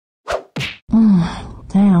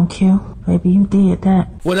Damn, Q. Baby, you did that.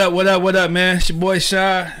 What up, man? It's your boy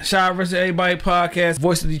Shad. Shad vs. Everybody podcast.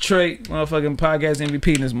 Voice of Detroit. Motherfucking podcast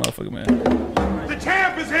MVP in this motherfucker, man. The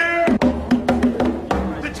champ is here!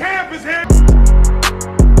 The champ is here!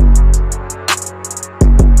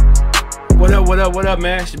 What up,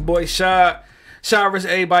 man? It's your boy Shad. Shad vs.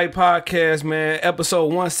 Everybody podcast, man. Episode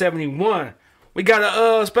 171. We got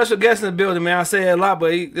a special guest in the building, man. I say it a lot, but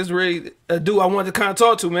this is really a dude I wanted to kind of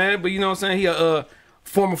talk to, man. But you know what I'm saying? He a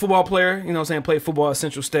former football player, you know what I'm saying? Played football at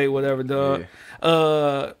Central State, whatever, dog.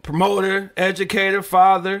 Yeah. Promoter, educator,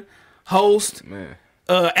 father, host, man.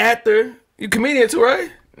 Actor. You comedian too, right?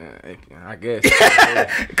 I guess.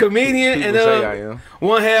 Comedian and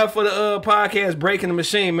one half for the podcast Breaking the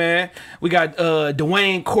Machine, man. We got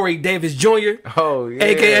Dwayne Corey Davis Jr. Oh yeah,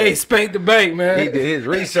 aka Spank Da Bank, man. He did his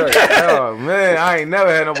research. Oh man, I ain't never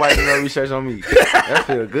had nobody do no research on me. That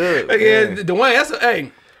feel good. Yeah,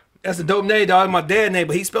 Dwayne, that's a dope name, dog. My dad's name,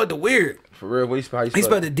 but he spelled it weird. For real, how you spell it? He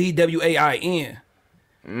spelled it D-W-A-I-N.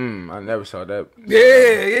 I never saw that.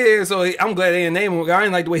 Yeah. So I'm glad they didn't name him. I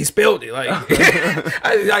didn't like the way he spelled it. Like,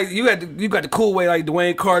 you got the cool way, like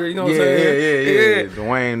Dwayne Carter. You know what I'm saying? Yeah.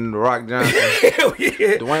 Dwayne The Rock Johnson. Hell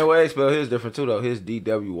yeah. Dwayne Wade spelled his different too, though. His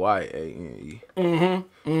D-W-Y-A-N-E.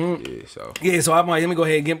 Yeah. So I might let me go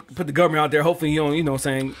ahead and put the government out there. Hopefully you don't, you know what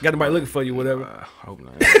I'm saying, got nobody looking for you, whatever. Hope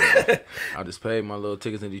not. I just paid my little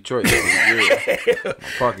tickets in Detroit. My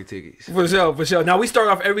parking tickets. For sure. Now we start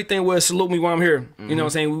off everything with salute me while I'm here. You know what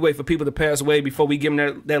I'm saying? We wait for people to pass away before we give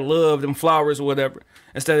them that love, them flowers or whatever.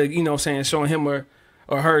 Instead of, you know what I'm saying, showing him or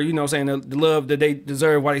her, you know what I'm saying, the love that they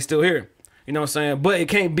deserve while they still here. You know what I'm saying? But it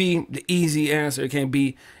can't be the easy answer. It can't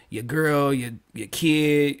be your girl, your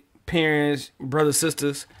kid, parents, brothers,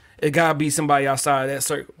 sisters. It gotta be somebody outside of that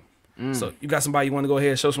circle. So you got somebody you want to go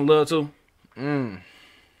ahead and show some love to?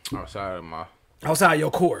 Outside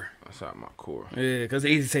your core. Outside my core. Yeah, because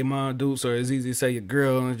it's easy to say mom, dudes, or it's easy to say your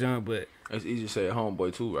girl and junk, but it's easy to say a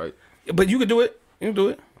homeboy too, right? But you can do it. You can do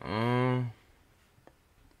it.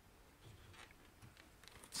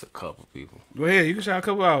 It's a couple people. Go ahead. You can shout a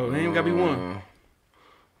couple out. It ain't gotta be one.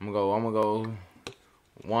 I'm gonna go.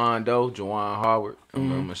 Wando, Jawan Howard. I'm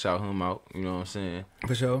gonna shout him out. You know what I'm saying?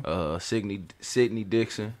 For sure. Sydney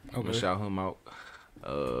Dixon. I'm gonna shout him out.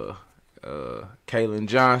 Kaylin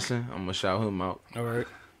Johnson. I'm gonna shout him out. All right.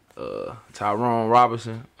 Tyrone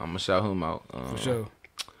Robinson. I'm gonna shout him out. For sure.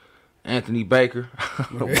 Anthony Baker,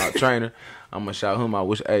 my trainer. I'm gonna shout him out.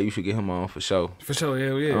 You should get him on for sure. For sure.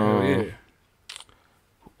 Yeah.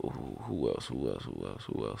 Who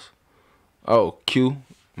else? Oh, Q.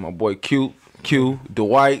 My boy Q,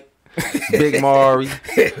 Dwight, Big Mari,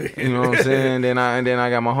 you know what I'm saying? Then I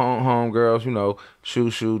got my home girls, you know,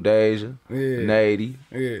 Shoo, Deja, Nady,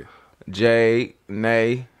 Jade,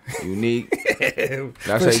 Nay, Unique.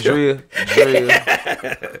 That's a Drill,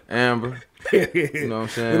 Amber. You know what I'm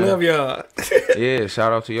saying? We love y'all. Yeah,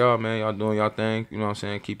 shout out to y'all, man. Y'all doing y'all thing. You know what I'm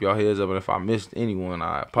saying? Keep y'all heads up. And if I missed anyone,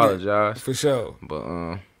 I apologize. For sure.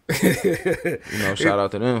 But you know, shout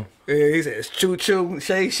out to them. Yeah, he says choo,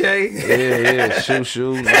 Shay. Yeah,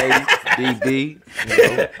 Shoo, Nady, DB.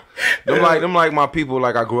 You know, them like my people.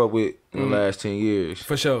 Like I grew up with in the last 10 years.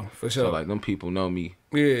 For sure. So like them people know me.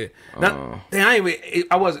 Yeah. I'm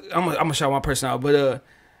gonna shout my person out, but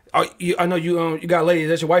I know you got a lady.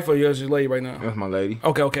 That's your wife or yours? Your lady right now? That's my lady.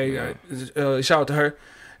 Okay. Yeah. Shout out to her.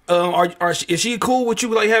 Is she cool with you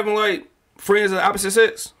like having like friends of the opposite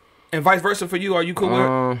sex? And vice versa for you, are you cool with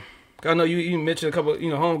her? I know you mentioned a couple,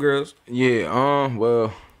 homegirls. Yeah,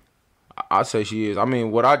 well, I'd say she is. I mean,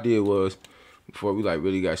 what I did was, before we like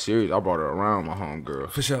really got serious, I brought her around my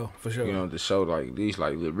homegirls. For sure. You know, to show like these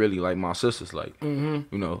like really like my sisters, like you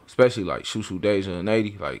know, especially like Shoo, Deja, and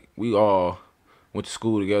Nady. Like we all went to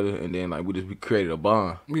school together, and then like we created a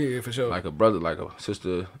bond. Yeah, for sure. Like a brotherhood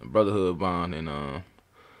bond, and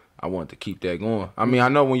I wanted to keep that going. I mean, I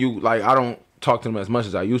know when you like, I don't talk to them as much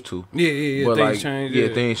as I used to. Yeah. But things change. Yeah,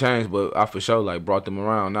 things changed. But I for sure like brought them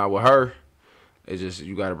around. Now with her, it's just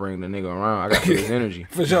you gotta bring the nigga around. I gotta feel his energy.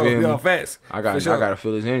 For sure, y'all fast. I gotta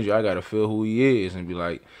feel his energy. I gotta feel who he is and be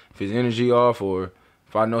like, if his energy off or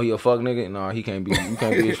if I know he a fuck nigga, nah, he can't be. You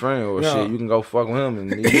can't be his friend or shit. You can go fuck with him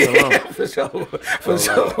and leave him alone. For sure.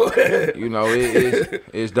 Like, you know,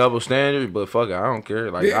 it's double standard, but fuck it, I don't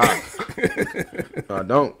care. Like I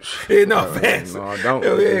don't. Yeah, no, facts. No, I don't.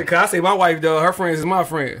 Yeah, cause I say my wife though, her friends is my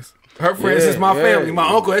friends. Her friends is my family. My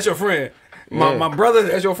uncle, that's your friend. My brother,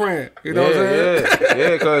 that's your friend. You know what I'm saying?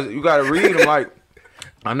 Yeah, cause you gotta read them. Like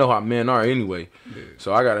I know how men are anyway,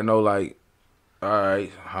 so I gotta know like. All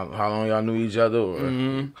right, how long y'all knew each other,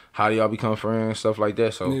 or how do y'all become friends, stuff like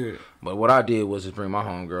that. So, but what I did was just bring my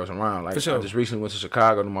homegirls around. Like, For sure. I just recently went to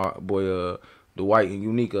Chicago to my boy Dwight and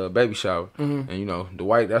Unique baby shower, and you know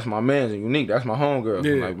Dwight, that's my man's, and Unique, that's my homegirl.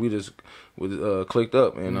 Yeah. Like we just clicked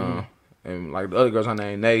up, and like the other girls I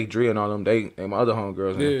named, Nay, Dre, and all them, they my other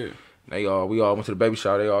homegirls. And we all went to the baby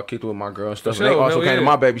shower. They all kicked it with my girl and stuff. For and they sure, also came to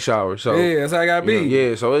my baby shower. So yeah, that's how I gotta be.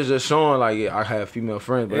 Yeah, so it's just showing like I have female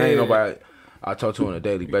friends, but ain't nobody I talk to on a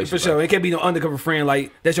daily basis. For sure. It can't be no undercover friend.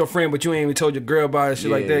 Like, that's your friend, but you ain't even told your girl about it,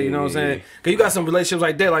 shit like that. You know what I'm saying? Because you got some relationships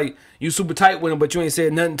like that. Like, you super tight with them, but you ain't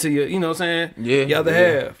said nothing to your, you know what I'm saying? Yeah. Your other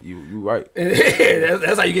half. You right.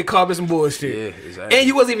 that's how you get caught with some bullshit. Yeah, exactly. And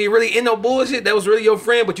you wasn't even really in no bullshit. That was really your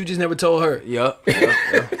friend, but you just never told her. Yep.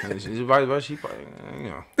 She's vice versa. She probably, you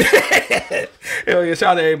know. Hell yeah.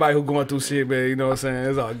 Shout out to everybody who going through shit, man. You know what I'm saying?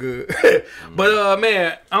 It's all good. But,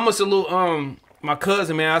 man, I'm going to salute my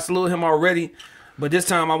cousin, man. I salute him already. But this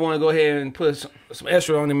time I want to go ahead and put some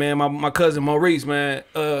extra on him, man. My cousin Maurice, man.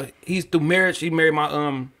 He's through marriage. He married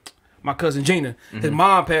my cousin Gina. His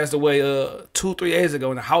mom passed away 2-3 days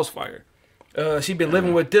ago in a house fire. She been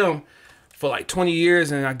living with them for like 20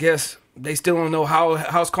 years, and I guess they still don't know how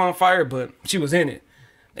house caught on fire, but she was in it.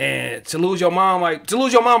 And to lose your mom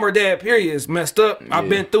or dad, period, is messed up. Yeah. I've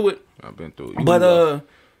been through it.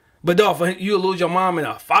 But dog, for you to lose your mom in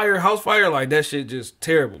a house fire, like that shit just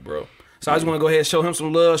terrible, bro. So I just want to go ahead and show him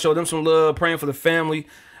some love, show them some love, praying for the family.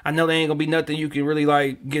 I know there ain't going to be nothing you can really,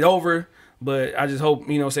 like, get over, but I just hope,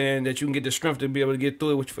 you know what I'm saying, that you can get the strength to be able to get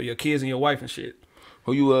through it for your kids and your wife and shit.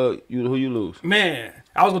 Who you lose? Man,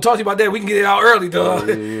 I was going to talk to you about that. We can get it out early, dog.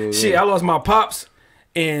 Yeah. Shit, I lost my pops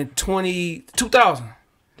in 2000.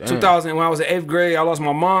 Damn. 2000, when I was in 8th grade. I lost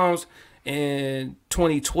my mom's in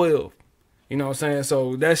 2012. You know what I'm saying?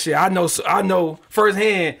 So that shit, I know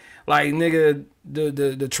firsthand, like, nigga,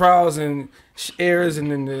 the trials and errors,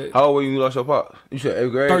 and then the... How old were you when you lost your pop? You said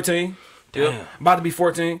 8th grade? 13. Yeah. About to be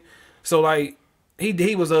 14. So, like,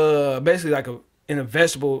 he was basically like in a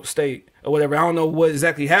vegetable state or whatever. I don't know what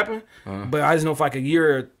exactly happened, but I just know for like a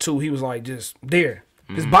year or two, he was like just there.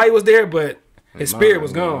 His body was there, but his spirit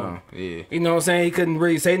was gone. Yeah. You know what I'm saying? He couldn't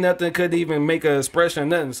really say nothing, couldn't even make an expression or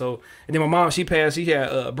nothing. So, and then my mom, she passed, she had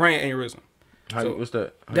a brain aneurysm. What's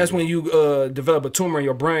that? That's when you develop a tumor in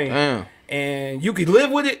your brain. Damn. And you could live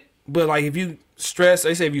with it, but like if you stress,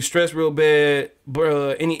 they say if you stress real bad,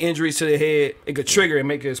 any injuries to the head, it could trigger and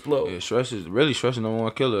make it explode. Yeah, stress is the number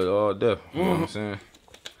one killer all death. You know what I'm saying?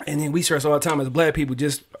 And then we stress all the time as black people,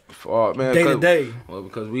 just man, day to day. Well,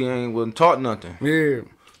 because we wasn't taught nothing. Yeah.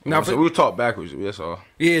 Now, so we were taught backwards. That's all.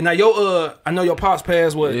 Yeah. Now I know your pops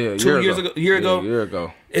passed what? Yeah, 2 years ago. A year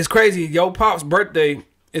ago. It's crazy. Your pops' birthday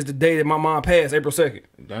is the day that my mom passed, April 2nd.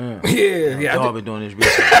 Damn. Yeah. Y'all been doing this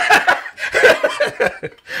research.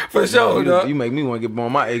 For sure, dog. You make me want to get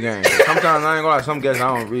on my A game. Sometimes I ain't gonna lie. Some guys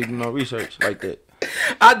I don't read research like that.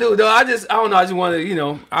 I do though. I don't know. I just want to,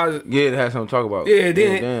 it has something to talk about. Yeah,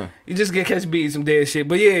 then you just get catch beat some dead shit.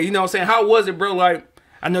 But yeah, you know what I'm saying. How was it, bro? Like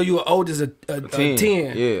I know you were old as a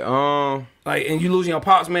 10. Yeah. Like and you losing your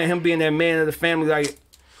pops, man. Him being that man of the family, like.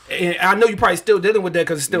 And I know you probably still dealing with that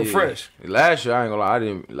because it's still fresh. Last year I ain't gonna lie.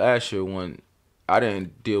 I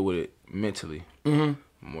didn't deal with it mentally.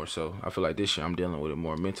 More so, I feel like this year I'm dealing with it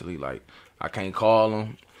more mentally. Like I can't call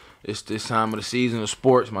him. It's this time of the season of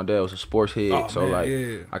sports. My dad was a sports head,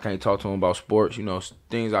 I can't talk to him about sports. You know,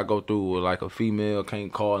 things I go through with like a female,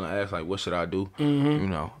 can't call and ask like, what should I do? You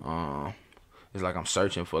know, it's like I'm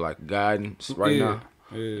searching for like guidance right now.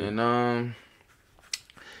 Yeah. And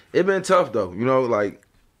it been tough though. You know, like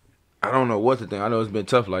I don't know what to think. I know it's been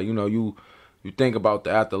tough. Like you know, you think about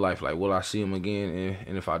the afterlife, like will I see him again,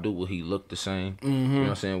 and if I do, will he look the same? You know what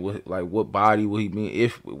I'm saying? What body will he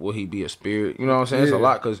be? Will he be a spirit? You know what I'm saying? It's a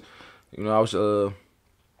lot because, you know, I was I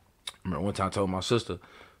remember one time I told my sister,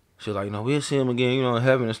 she was like, you know, we'll see him again, you know, in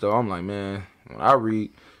heaven and stuff. I'm like, man, when I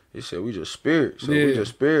read, it said we just spirits, so we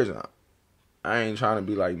just spirits. I ain't trying to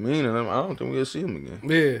be like mean, and I don't think we'll see him again.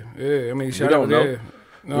 Yeah. I mean, we don't know. No,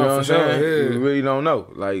 you know what I'm saying? Yeah. We really don't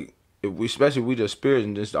know. Like. Especially if we just spirits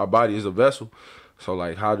and just our body is a vessel, so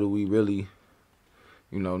like how do we really,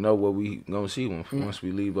 know what we gonna see once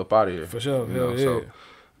we leave up out of here? For sure,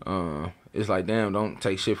 So, it's like damn, don't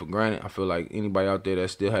take shit for granted. I feel like anybody out there that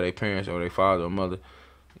still had their parents or their father or mother,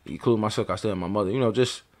 including myself, I still have my mother.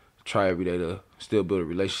 Just try every day to still build a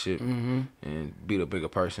relationship and be the bigger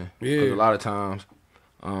person. Yeah. Because a lot of times,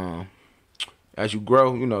 as you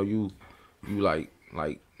grow, you like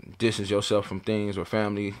distance yourself from things or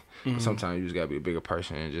family. Sometimes you just gotta be a bigger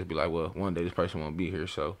person and just be like, well, one day this person won't be here,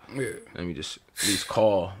 so let me just at least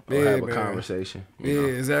call or have a conversation. You know?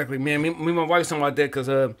 Exactly, man. Me and my wife was talking about that because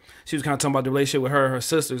she was kind of talking about the relationship with her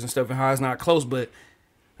sisters and stuff and how it's not close. But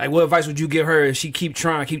like, what advice would you give her if she keep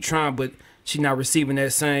trying, but she not receiving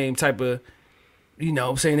that same type of you know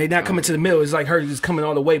what I'm saying, they not coming to the middle. It's like her just coming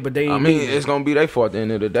all the way, but they ain't. I mean, it's gonna be their fault at the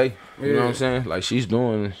end of the day. You Yeah. know what I'm saying? Like she's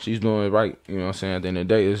doing it right. You know what I'm saying? At the end of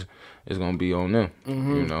the day, it's gonna be on them.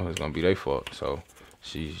 You know, it's gonna be their fault. So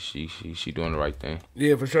she doing the right thing.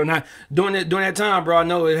 Yeah, for sure. Now during that time, bro, I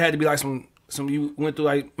know it had to be like some you went through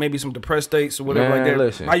like maybe some depressed states or whatever like that.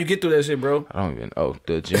 Listen, how you get through that shit, bro? I don't even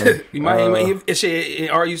the gym. You might shit.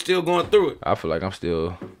 Are you still going through it? I feel like I'm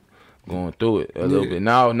still going through it a little bit.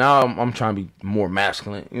 Now I'm trying to be more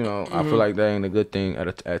masculine. You know, I feel like that ain't a good thing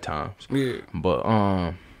at times. Yeah. But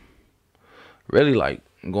really like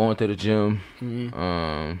going to the gym.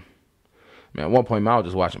 Man, at one point, man, I was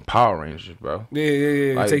just watching Power Rangers, bro.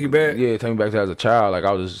 Yeah. Like, take you back. Yeah, take me back to as a child. Like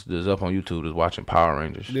I was just up on YouTube, just watching Power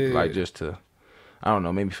Rangers. Yeah. Like just to, I don't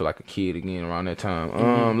know, made me feel like a kid again around that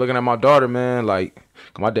time. Looking at my daughter, man, like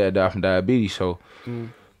 'cause my dad died from diabetes, so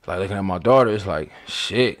like looking at my daughter, it's like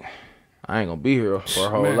shit. I ain't gonna be here for her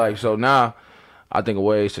whole life. So now I think of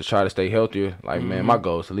ways to try to stay healthier. Like man, my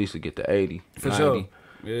goal is at least to get to 80, For 90. sure.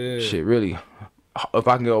 Yeah. Shit, really. If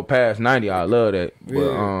I can go past 90, I love that.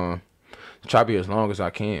 Yeah. But try to be as long as I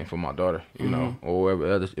can for my daughter, you know, or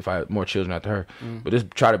whoever others. If I had more children after her, but just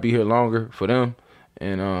try to be here longer for them,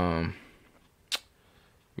 and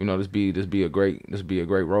you know, this be a great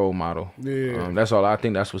role model. Yeah. That's all I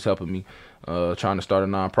think. That's what's helping me. Trying to start a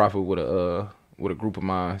nonprofit with a group of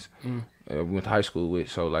mine. We went to high school with,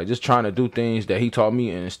 so like just trying to do things that he taught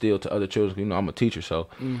me and instill to other children. You know, I'm a teacher, so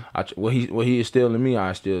what he instilled in me, I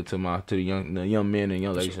instilled to the young men and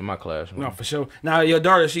young ladies in my class. No, for sure. Now your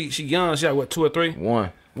daughter, she young. She like what, 2 or 3?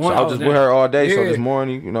 One. So I was just with her all day. So this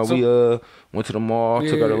morning, you know, we went to the mall,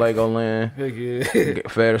 took her to Legoland, Heck yeah.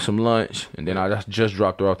 fed her some lunch, and then I just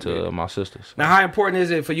dropped her off to my sisters. Now, how important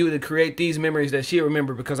is it for you to create these memories that she'll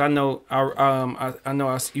remember? Because I know,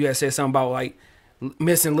 you had said something about like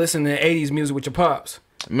missing listening to 80s music with your pops.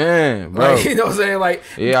 Man, bro. Like, you know what I'm saying? Like,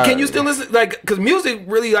 can you still listen? Like, because music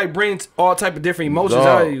really like brings all type of different emotions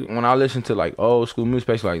out of you. When I listen to like old school music,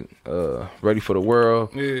 especially like Ready for the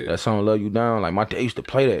World, that song Love You Down, like my dad used to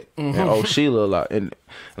play that and old Sheila a lot. And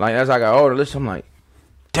like as I got older, I'm like,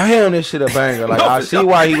 damn, this shit a banger. Like I see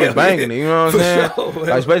why he was banging it. You know what I'm saying? Sure,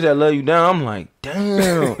 like especially that Love You Down, I'm like,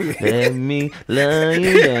 damn, let me love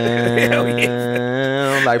you down.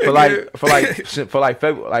 Like for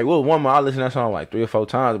February, like what one more I listened to that song like 3 or 4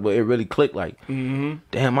 times, but it really clicked. Like,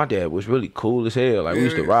 damn, my dad was really cool as hell. Like we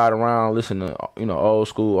used to ride around, listen to old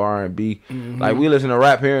school R&B. Like we listen to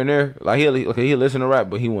rap here and there. Like he'll listen to rap,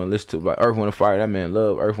 but he wouldn't listen to like Earth, Wind and Fire. That man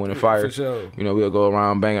loved Earth, Wind and Fire. For sure. You know, we'll go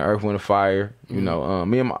around banging Earth, Wind and Fire. You know,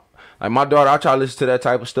 me and my daughter, I try to listen to that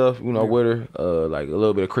type of stuff, you know, with her, like a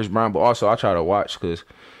little bit of Chris Brown, but also I try to watch because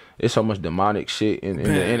it's so much demonic shit in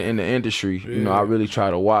the industry. You know, I really try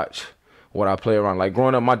to watch what I play around. Like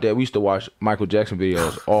growing up, my dad, we used to watch Michael Jackson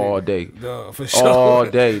videos all day. For sure. All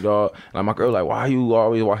day, dog. Like my girl like, why are you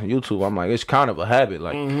always watching YouTube? I'm like, it's kind of a habit.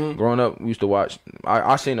 Like growing up, we used to watch,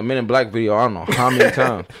 I seen a Men in Black video, I don't know how many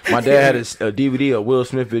times. My dad had a DVD of Will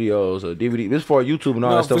Smith videos, a DVD. This before YouTube and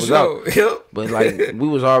all that stuff was out. Yep. But like we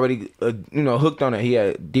was already hooked on it. He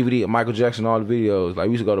had DVD of Michael Jackson, all the videos. Like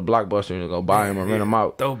we used to go to Blockbuster and go buy him and rent them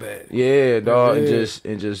out. Throwback. Yeah, dog, and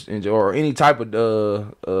just enjoy, or any type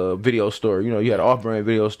of video store. You know, you had off-brand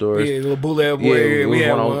video stores. Yeah, little bootleg boy. Yeah, we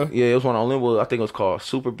had one. It was one on Linwood. I think it was called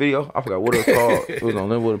Super Video. I forgot what it was called. It was on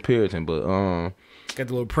Linwood and Puritan, but got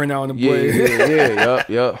the little printout on the boy.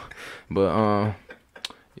 Yep. But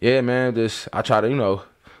yeah, man, I try to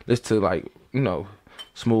listen to like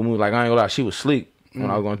smooth moves. Like I ain't gonna lie, she was asleep. When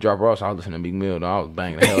I was gonna drop her off, so I was listening to Big Mill. I was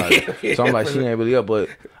banging the hell out of it. So I'm like, she ain't really up. But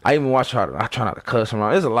I even watch her. I try not to cuss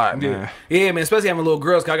around. It's a lot, man. Yeah, man. Especially having little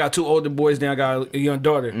girls. Cause I got 2 older boys. Then I got a young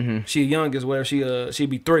daughter. She young as well. She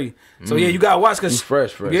be 3. So yeah, you gotta watch cause she's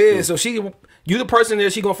fresh. Yeah, too. So you the person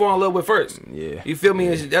that she gonna fall in love with first. Yeah. You feel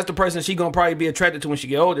me? That's the person she gonna probably be attracted to when she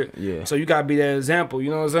get older. Yeah. So you gotta be that example.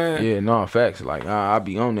 You know what I'm saying? Yeah, no, facts. Like I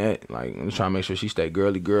be on that. Like I'm trying to make sure she stay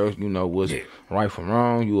girly girl. Was right from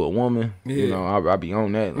wrong. You a woman. Yeah. I be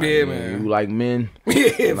on that. Like, yeah, man. You like men.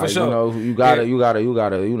 Yeah, like, for sure. You gotta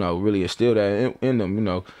really instill that in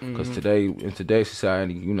them. Because today in today's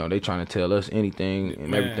society, they trying to tell us anything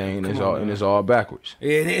and everything, and it's all backwards.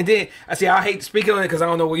 Yeah, and then I hate speaking on it because I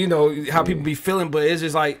don't know how people be feeling, but it's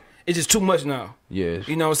just like it's just too much now. Yes.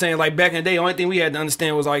 You know what I'm saying? Like back in the day, the only thing we had to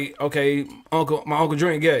understand was like, okay, my uncle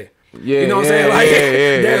Dream gay. Yeah, you know what I'm saying? Like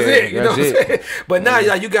that's it. You know that's what I'm saying? But now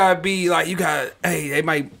like you gotta be like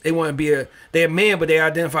they want to be they're a man, but they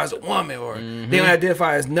identify as a woman, or they don't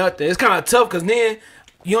identify as nothing. It's kind of tough because then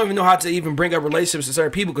you don't even know how to even bring up relationships to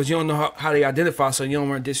certain people because you don't know how they identify, so you don't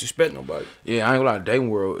want to disrespect nobody. Yeah, I ain't gonna lie, the dating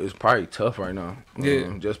world is probably tough right now.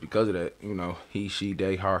 Yeah. Just because of that, you know, he, she,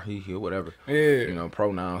 they, her, he, whatever. Yeah. You know,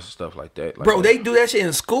 pronouns and stuff like that. Like Bro, that. they do that shit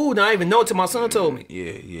in school. Now I even know it till my son told me.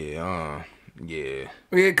 Yeah. Yeah,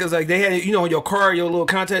 because like they had, you know, in your car, your little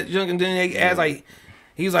contact junk, and then they asked like,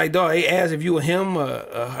 he was like, dog, they asked if you were him,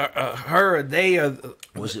 her, or they, or.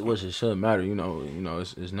 Which it shouldn't matter, you know.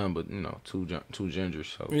 It's nothing but two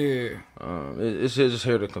genders. So Yeah. It's just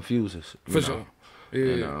here to confuse us. For sure.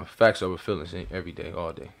 Yeah. And facts over feelings every day,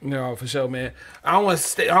 all day. No, for sure, man. I don't want to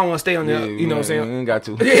stay. I don't want to stay on there. You know what I'm saying? You ain't got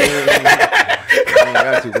to. You ain't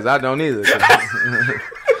got to, because I don't either.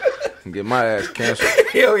 Get my ass canceled.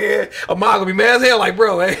 Hell yeah. I'm gonna be mad as hell. Like,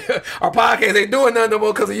 bro, hey, our podcast ain't doing nothing no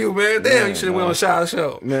more because of you, man. Damn, you should have went on Shad's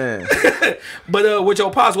show. Man. But with your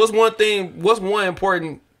pops, what's one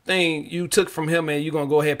important thing you took from him and you gonna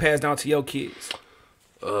go ahead and pass down to your kids?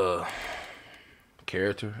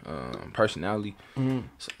 Character, personality.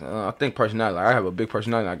 I think personality. I have a big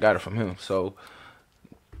personality. I got it from him. So,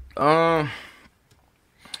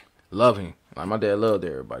 loving. Like my dad loved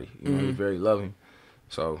everybody. You know, he's very loving.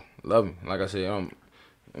 So love him. Like I said, no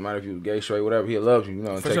matter if you gay, straight, whatever, he loves you. You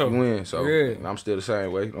know, and take you in. So I'm still the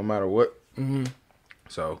same way, no matter what.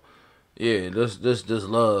 So yeah, this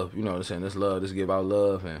love. You know what I'm saying? This love, this give out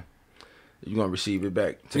love, and you're gonna receive it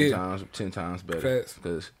back 10 times better.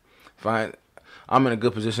 Because I'm in a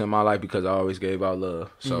good position in my life because I always gave out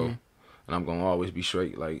love. So, and I'm gonna always be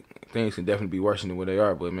straight. Like things can definitely be worse than what they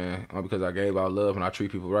are, but man, because I gave out love and I treat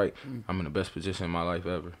people right, I'm in the best position in my life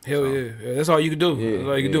ever. Hell yeah, that's all you can do. That's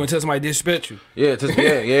all you can do until somebody disrespect you. Yeah.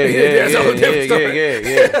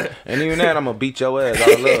 And even that, I'm gonna beat your ass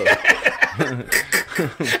out of love.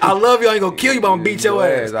 I love you. I ain't gonna kill you, but I'm gonna beat your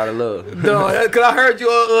ass out of love. No, cause I heard you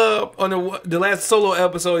on the last solo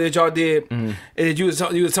episode that y'all did, and you was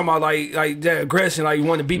talking about like that aggression, like you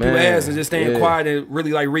want to beat people's ass and just staying quiet and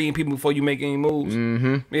really like reading people before you make any moves.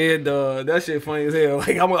 Yeah, that shit funny as hell.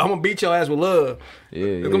 Like I'm gonna beat your ass with love.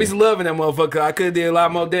 There's gonna be some love in that motherfucker. I could have did a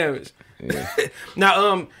lot more damage.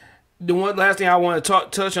 Now, the one last thing I want to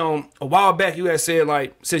touch on, a while back you had said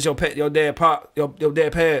like since your dad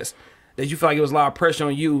passed, that you feel like it was a lot of pressure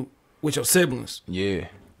on you with your siblings. Yeah.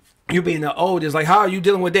 You being the oldest, like how are you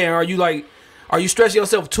dealing with that? Are you stressing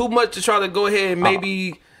yourself too much to try to go ahead and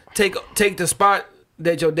maybe take the spot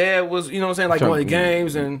that your dad was, you know what I'm saying, like going to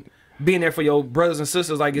games and being there for your brothers and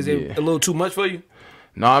sisters? Like, is it a little too much for you?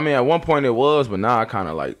 No, I mean at one point it was, but now I kind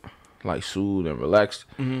of like soothed and relaxed.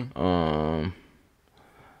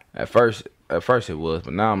 At first it was,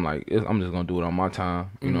 but now I'm like, I'm just gonna do it on my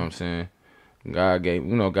time. You know what I'm saying?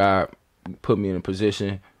 God put me in a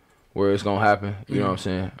position where it's gonna happen. You know what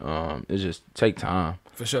I'm saying? It just take time.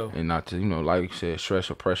 For sure. And not to, like you said,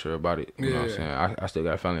 stress or pressure about it. You know what I'm saying? I still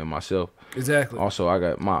got a family of myself. Exactly. Also, I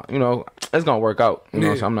got my, it's gonna work out. You know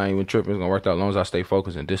what I'm saying? I'm not even tripping. It's gonna work out as long as I stay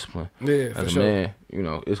focused and disciplined. Yeah, as a man,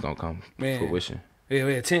 it's gonna come to fruition.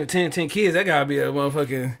 Yeah, 10 kids, that gotta be a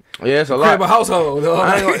motherfucking it's a lot. Household,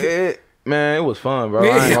 though. Man, it was fun, bro.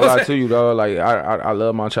 I ain't gonna lie to you, dog. Like I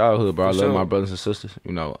love my childhood, bro. I love my brothers and sisters.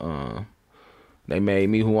 They made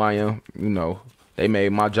me who I am. They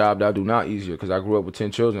made my job that I do not easier because I grew up with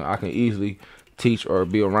 10 children. I can easily teach or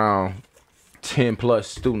be around 10 plus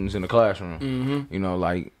students in the classroom.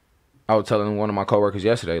 Like I was telling one of my coworkers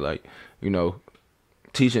yesterday, like,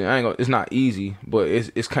 teaching, it's not easy, but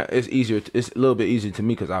it's easier. It's a little bit easier to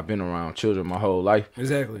me because I've been around children my whole life.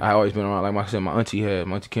 Exactly. I always been around. Like I said, my auntie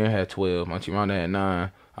Karen had 12. My auntie Rhonda had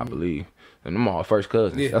 9, I believe. And them all first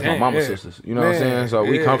cousins. Yeah, that's my mama's sisters. You know what I'm saying? So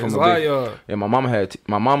we come from a big. And my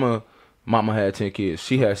mama had 10 kids.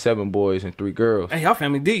 She had 7 boys and 3 girls. Hey, y'all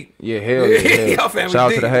family deep. Yeah, hell yeah. Y'all family shout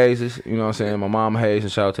deep. Out to the Hayeses. You know what I'm saying? My mama Hayes,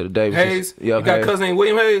 and shout out to the Davises. Hayes. You got a cousin named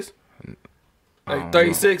William Hayes? Like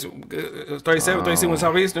 36, 37, 36 in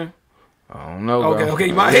Southeastern. I don't know. Bro. Okay,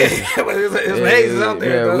 you might head. It's Hayes out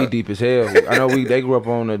there. Yeah, we deep as hell. I know they grew up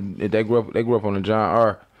on the John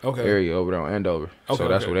R. area over there on Andover. So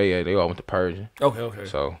that's where they at. They all went to Persian. Okay.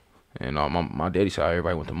 So and my daddy's side,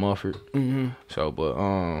 everybody went to Mumford. So, but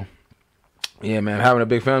yeah, man, having a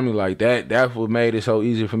big family like that's what made it so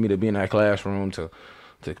easy for me to be in that classroom to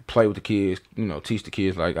play with the kids, teach the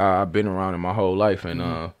kids. Like I've been around it my whole life,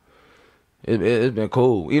 and it's been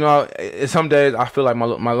cool. Some days I feel like my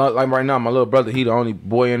like right now, my little brother, he the only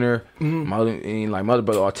boy in there. My other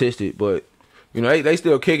brother autistic, but they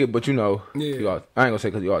still kick it. But I ain't gonna say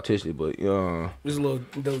because he autistic, but it's a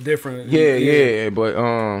little different. Yeah. But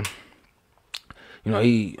I'm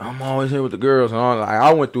always here with the girls, and all. Like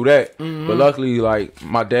I went through that, but luckily, like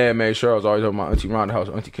my dad made sure I was always at my auntie Rhonda's house,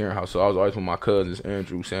 auntie Karen's house, so I was always with my cousins,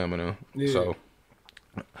 Andrew, Sam, and them. Yeah. So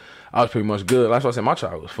I was pretty much good. That's why I said my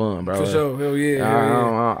childhood was fun, bro. For sure, hell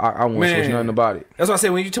yeah. I won't switch nothing about it. That's why I say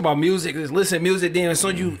when you talk about music, just listen to music. Then as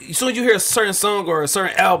soon as you hear a certain song or a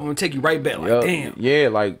certain album, it take you right back. Like damn. Yeah,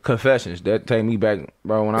 like Confessions. That take me back,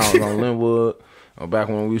 bro. When I was on Linwood, or back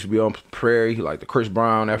when we used to be on Prairie, like the Chris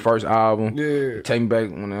Brown, that first album. Yeah. Take me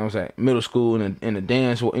back when I was at middle school and in the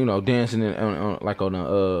dance, you know, dancing like on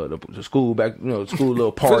the school back, you know, school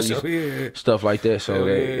little parties, stuff like that. So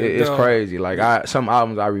it's crazy. Like some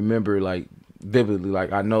albums I remember like vividly,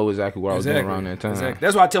 like I know exactly what I was doing around that time. Exactly.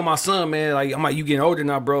 That's why I tell my son, man, like I'm like, you getting older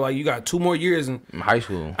now, bro. Like you got 2 more years in high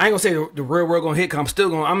school. I ain't gonna say the real world gonna hit. Cause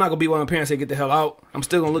I'm not gonna be one of the parents that get the hell out. I'm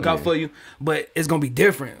still gonna look out for you, but it's gonna be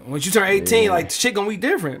different once you turn 18. Like shit gonna be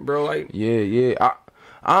different, bro. Like yeah.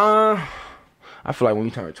 I feel like when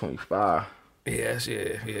you turn 25. Yes,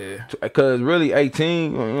 yeah. Cause really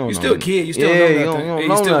 18, you still a kid. You still know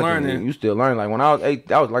nothing. You still learning. You still learning. Like when I was 8,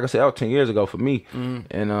 that was like I said, that was 10 years ago for me,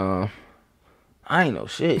 and I ain't know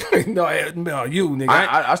shit. no, you nigga.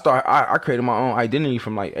 I created my own identity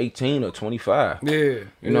from like 18 or 25. Yeah,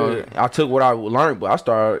 you know, I took what I learned, but I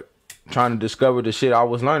started trying to discover the shit I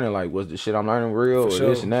was learning. Like, was the shit I'm learning real or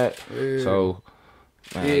this and that? Yeah. So,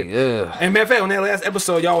 man, yeah. And matter of fact, on that last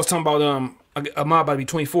episode, y'all was talking about Ahmad about to be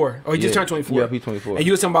 24, or he just turned 24. Yeah, he 24. And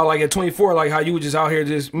you was talking about like at 24, like how you were just out here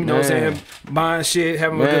just you know what I'm saying, buying shit,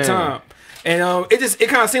 having a good time. And it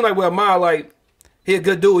kind of seemed like with Ahmad, like. He a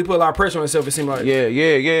good dude. He put a lot of pressure on himself. It seemed like.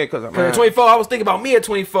 Yeah. Cause at 24, I was thinking about me at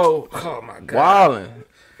 24. Oh my god. Wildin'.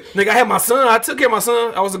 Nigga, I had my son. I took care of my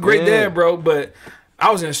son. I was a great dad, bro. But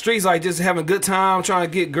I was in the streets, like just having a good time, trying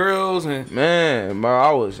to get girls and. Man,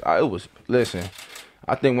 bro, it was. Listen,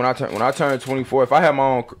 I think when I turned 24, if I had my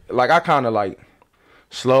own, like I kind of like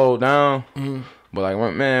slowed down. But like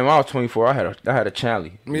when I was 24, I had a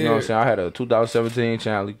Cali. You know what I'm saying? I had a 2017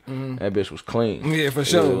 Cali. That bitch was clean. Yeah, for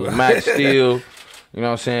sure. Max Steel. You know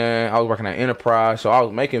what I'm saying? I was working at Enterprise, so I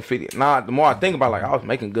was making 50. Nah, the more I think about it, like I was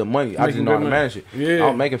making good money. I just didn't know how to manage it. Yeah. I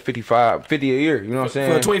was making 50 a year. You know what I'm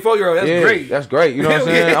saying? For a 24-year-old, that's great. That's great. You know what I'm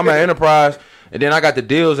saying? I'm at Enterprise, and then I got the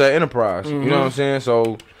deals at Enterprise. You know what I'm saying?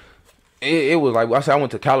 So it was like I said, I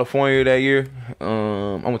went to California that year. I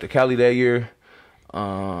went to Cali that year.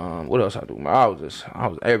 What else I do? I was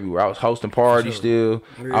everywhere. I was hosting parties still.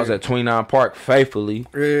 I was at 29 Park faithfully.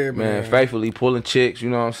 Yeah, man. Faithfully pulling chicks, you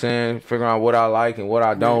know what I'm saying? Figuring out what I like and what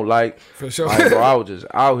I don't like. For sure. Like, bro, I was just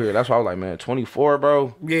out here. That's why I was like, man, 24,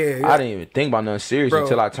 bro. Yeah. I didn't even think about nothing serious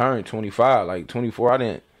until I turned 25. Like 24, I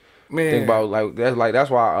didn't think about that's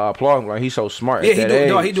why I applaud him. Like he's so smart.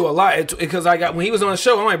 Yeah, he do a lot because when he was on the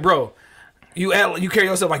show, I'm like, bro. You carry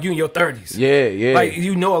yourself like you in your 30s. Yeah. Like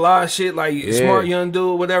you know a lot of shit. Like smart young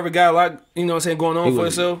dude, whatever. Got a lot, you know what I'm saying, going on for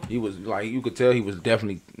himself. He was like, you could tell he was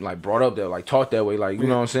definitely like brought up there, like taught that way. Like you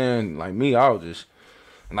know what I'm saying. Like me, I was just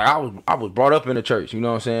like I was brought up in the church. You know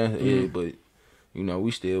what I'm saying. Yeah, but you know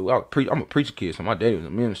I'm a preacher kid, so my daddy was a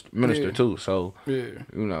minister too. So you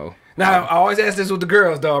know. Now I always ask this with the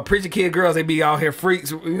girls, dog. Preacher kid girls, they be out here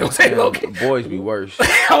freaks. You know what I'm saying? Boys be worse.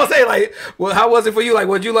 I would say like, well, how was it for you? Like,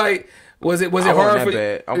 what'd you like? Was it hard for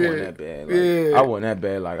you? I wasn't that bad. Like, I wasn't that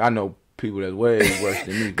bad. Like I know people that's way worse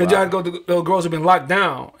than me. Cause y'all go to those girls have been locked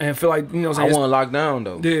down and feel like you know. What I'm saying? I wasn't locked down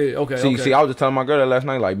though. Yeah. Okay. See, I was just telling my girl that last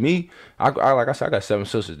night. Like me, I like I said, I got 7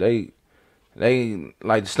 sisters. They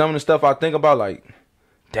like some of the stuff I think about. Like,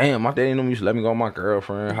 damn, my daddy used to let me go to my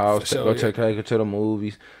girlfriend's house, take her to the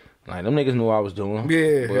movies. Like them niggas knew what I was doing.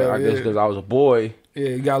 Yeah. But I guess because I was a boy. Yeah,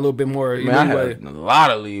 you got a little bit more leeway. I had a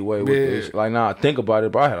lot of leeway with this. Like now I think about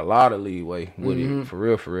it, but I had a lot of leeway with it. For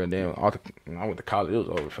real. Then I went to college, it was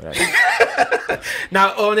over for that.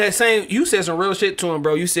 Now on that same, you said some real shit to him,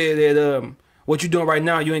 bro. You said that what you doing right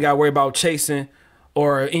now, you ain't got to worry about chasing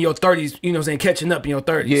or in your 30s, you know what I'm saying, catching up in your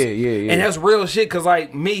 30s. Yeah. And that's real shit because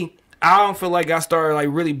like me, I don't feel like I started like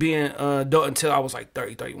really being adult until I was like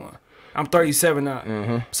 30, 31. I'm 37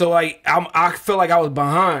 now. So like I feel like I was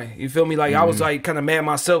behind. You feel me? Like I was like kind of mad at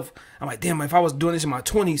myself. I'm like, damn, if I was doing this in my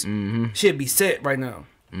 20s, shit'd be set right now.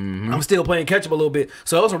 I'm still playing catch up a little bit.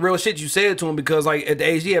 So that was some real shit you said to him because like at the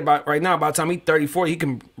age he at right now, by the time he's 34, he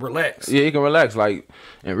can relax. Yeah, he can relax. Like,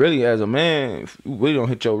 and really as a man, you really don't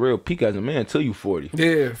hit your real peak as a man until you 40.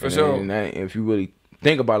 Yeah, for sure. And if you really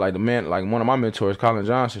think about it, like the man, like one of my mentors, Colin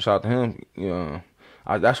Johnson, shout out to him, you know,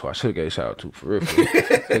 that's why I should have gave a shout out to for real.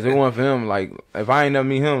 Because it wasn't for him, like, if I ain't never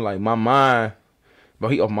meet him, like, my mind, bro,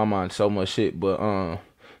 he opened my mind so much shit. But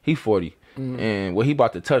he 40. And what he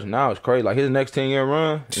about to touch now is crazy. Like his next 10-year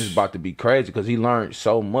run is about to be crazy because he learned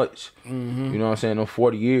so much. You know what I'm saying? In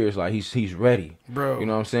 40 years, like he's ready, bro. You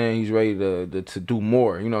know what I'm saying? He's ready to do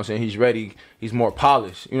more. You know what I'm saying? He's ready. He's more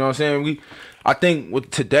polished. You know what I'm saying? I think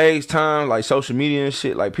with today's time, like social media and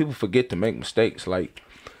shit, like people forget to make mistakes. Like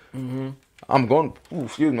I'm going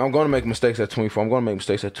to make mistakes at 24. I'm going to make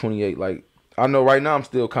mistakes at 28. Like I know right now I'm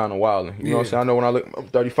still kind of wilding. You know what I'm saying? I know when I'm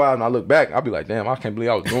 35 and I look back, I'll be like, damn, I can't believe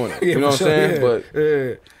I was doing it. You know what I'm saying? But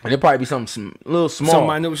and it probably be something little small. Some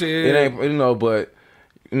minute shit. It ain't, but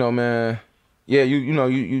man, yeah,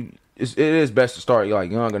 it is best to start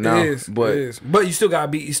like younger now. But you still gotta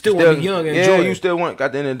be, you still want to be young and enjoy it. You still want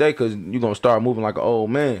at the end of the day because you're gonna start moving like an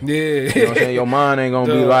old man. Yeah, you know what I'm saying? Your mind ain't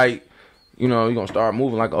gonna be like. You're gonna start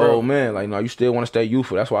moving like an old man. Like, you still want to stay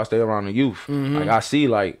youthful. That's why I stay around the youth. Like, I see,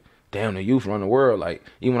 like, damn, the youth run the world. Like,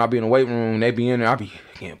 even when I be in the weight room, they be in there, I be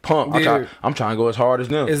getting pumped. I'm trying to go as hard as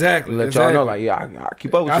them. Exactly. Let y'all know, like, yeah, I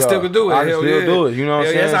keep up with y'all. I still can do it. I can still do it. You know what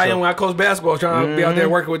I'm saying? That's how I am when I coach basketball, trying to be out there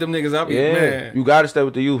working with them niggas. I be, man. You got to stay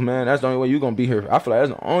with the youth, man. That's the only way you're going to be here. I feel like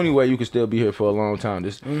that's the only way you can still be here for a long time.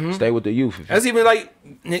 Just stay with the youth. That's even like...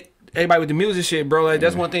 Everybody with the music shit, bro. Like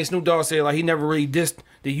that's one thing Snoop Dogg said. Like he never really dissed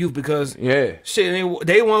the youth because shit,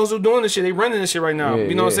 they ones who doing this shit. They running this shit right now.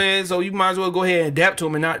 You know what I'm saying? So you might as well go ahead and adapt to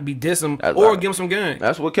them and not be diss them or give them some game.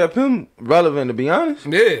 That's what kept him relevant, to be honest.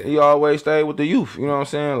 Yeah, he always stayed with the youth. You know what I'm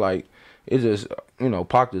saying? Like it's just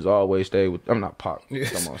Pac just always stayed with. I'm not Pac.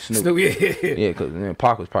 Come on, Snoop. Yeah, because then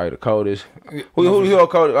Pac was probably the coldest. Who your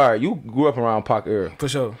coldest? All right, you grew up around Pac era for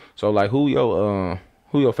sure. So like who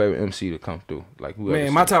your favorite MC to come through? Like who?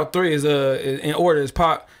 Man, my top 3 is in order is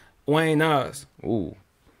Pac, Wayne, Nas. Ooh.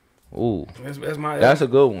 That's a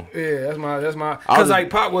good one. Yeah, that's my. Cause like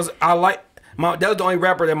Pac was that was the only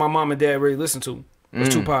rapper that my mom and dad really listened to was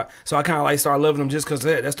Tupac. So I kind of like started loving him just cause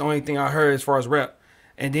of that. That's the only thing I heard as far as rap.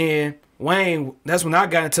 And then Wayne, that's when I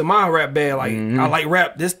got into my rap bag. Like I like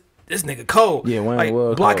rap. This nigga cold. Yeah, Wayne like,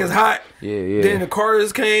 was Block cold. is hot. Yeah. Then the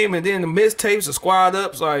Carters came, and then the mixtapes, the Squad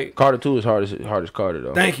Ups. Like Carter 2 is hardest Carter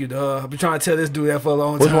though. Thank you, dog. I've been trying to tell this dude that for a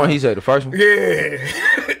long time. Which one he said? The first one? Yeah.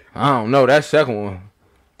 I don't know. That second one,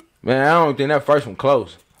 man. I don't think that first one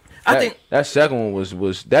close. I think that second one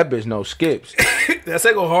was that bitch no skips. That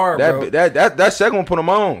second one hard, bro. That second one put him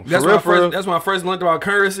on. That's when I first learned about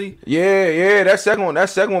currency. Yeah. That second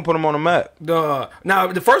one put him on the map. Now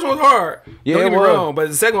the first one was hard. Yeah, don't get me wrong, but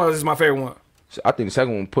the second one is my favorite one. I think the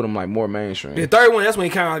second one put him like more mainstream. The third one, that's when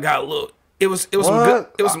he kind of got a little. It was some good.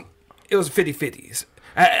 It was 50-50s.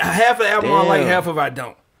 Half of the album I like, half of it I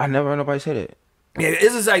don't. I never heard nobody say that. Yeah,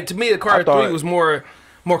 it's just like to me the Carter 3 was more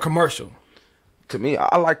commercial. To me,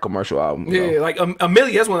 I like commercial albums. Yeah, like a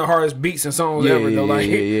million. That's one of the hardest beats and songs ever. Though, like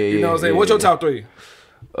you know what I'm saying. What's your top 3?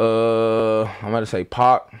 I'm gonna say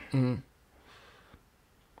Pac. I'm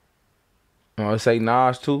gonna say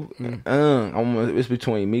Nas too. It's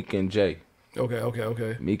between Meek and Jay.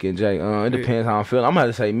 Okay. Meek and Jay. It depends how I'm feeling. I'm gonna have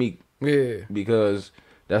to say Meek. Yeah. Because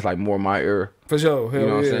that's like more my era. For sure. You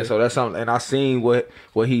know what I'm saying? So that's something. And I seen what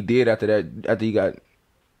he did after that. After he got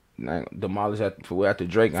demolished after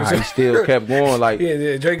Drake, and how he still kept going. Like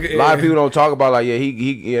Drake. A lot of people don't talk about like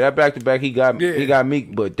that back to back he got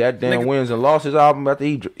Meek, but that damn Wins and Losses album after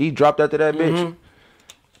he dropped after that bitch.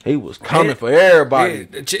 He was coming for everybody.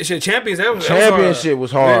 Yeah, Championship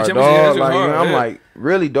was hard, dog. Like, I'm like,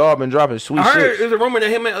 really, dog, been dropping sweet shit. I heard there's a rumor that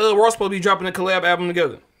him and Ross supposed to be dropping a collab album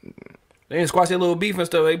together. They didn't squash their little beef and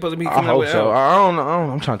stuff. They supposed to be coming out with so. album. I don't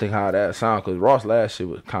know. I'm trying to think how that sound because Ross last shit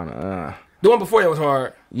was kind of. The one before that was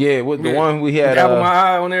hard. Yeah, with the one we had. Apple My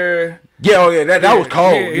Eye on there. Yeah, that was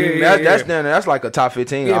cold. That's like a top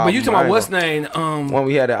 15. Yeah, but you talking about what's name? When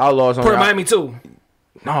we had the Outlaws on. Port of Miami too.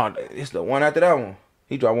 No, it's the one after that one.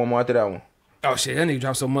 He dropped one more after that one. Oh shit, that nigga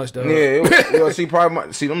dropped so much though. Yeah,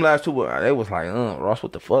 see them last two. They was like, Ross,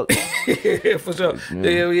 what the fuck? Yeah, for sure.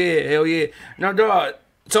 Hell yeah. Now, dog,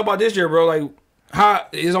 talk about this year, bro. Like, how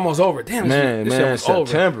it's almost over. Damn, this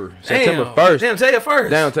September 1st. Damn, say it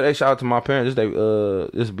first. Damn, today shout out to my parents. This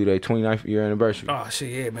will be their 29th year anniversary. Oh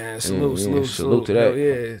shit, yeah, man. Salute to that.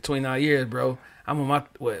 Yeah, 29 years, bro. I'm on my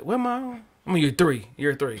what am I on? I'm in year 3.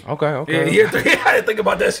 Okay. Yeah, year 3. I had to think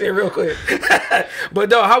about that shit real quick. But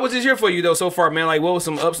dog, how was this year for you though so far, man? Like, what was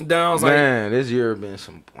some ups and downs? Man, this year been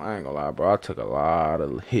some. I ain't gonna lie, bro. I took a lot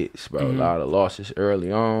of hits, bro. A lot of losses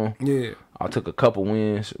early on. Yeah. I took a couple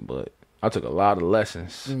wins, but I took a lot of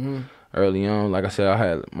lessons early on. Like I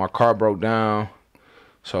said, my car broke down.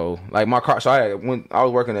 So like my car, so I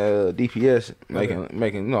was working at DPS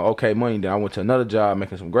making okay money. Then I went to another job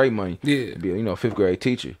making some great money. Yeah, to be a 5th grade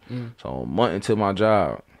teacher. So a month into my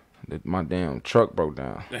job, my damn truck broke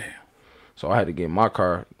down. Damn. So I had to get my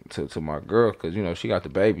car to my girl because, you know, she got the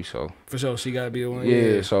baby. So For sure, she gotta be the one.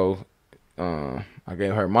 yeah, so I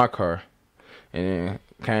gave her my car. And then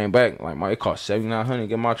came back, like, it cost $7,900 to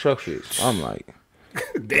get my truck fixed. I'm like,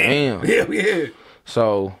 damn. Yeah.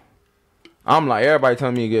 So I'm like, everybody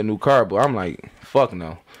telling me to get a new car, but I'm like, fuck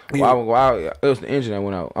no. Yeah. Why it was the engine that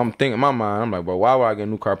went out. I'm thinking in my mind, I'm like, bro, why would I get a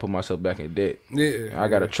new car, put myself back in debt? Yeah. I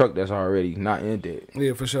got a truck that's already not in debt.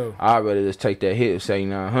 Yeah, for sure. I'd rather just take that hit of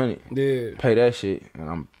 $7,900, Yeah. pay that shit,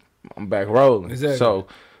 and I'm back rolling. Exactly. So,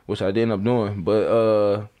 which I did end up doing,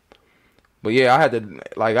 but yeah, I had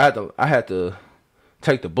to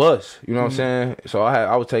take the bus. You know what I'm saying? So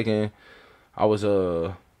I was taking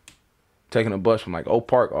a bus from like Oak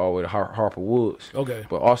Park all the way to Harper Woods. Okay.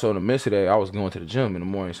 But also in the midst of that, I was going to the gym in the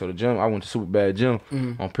morning. So the gym, I went to Super Bad Gym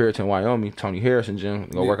on Puritan, Wyoming, Tony Harrison Gym,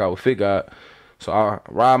 go work out with Fit God. So I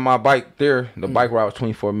ride my bike there. The bike ride was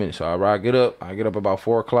 24 minutes. So I get up about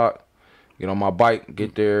 4 o'clock, get on my bike,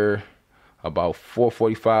 get there about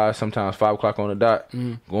 4:45, sometimes 5 o'clock on the dot.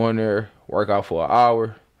 Go in there, work out for an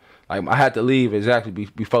hour. Like, I had to leave exactly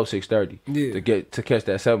before 6:30 to catch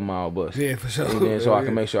that 7-mile bus. Yeah, for sure. And then so I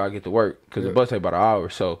can make sure I get to work because the bus take about an hour.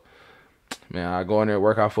 So, man, I go in there,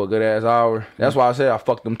 work out for a good ass hour. That's why I said I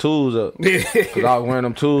fucked them tools up. Because I was wearing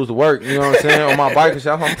them tools to work. You know what I'm saying? On my bike and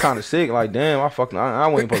stuff, I'm kind of sick. Like, damn, I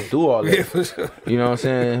wasn't supposed to do all that. Yeah, for sure. You know what I'm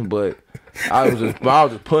saying? But I was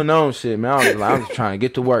just putting on shit, man. I'm just trying to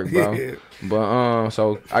get to work, bro. Yeah. But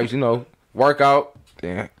so I used to, work out,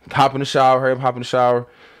 then hop in the shower,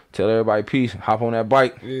 tell everybody peace, hop on that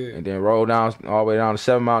bike, and then roll down all the way down to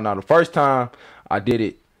 7 Mile. Now the first time I did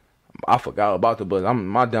it, I forgot about the bus.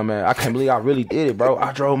 My dumb ass. I can't believe I really did it, bro.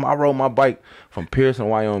 I rode my bike from Pearson,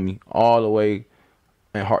 Wyoming, all the way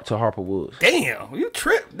to Harper Woods. Damn, you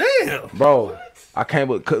tripped. Damn. Bro, I can't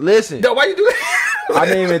listen. No, why you do that? I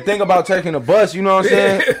didn't even think about taking a bus, you know what I'm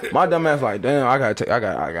saying? My dumb ass like, damn, I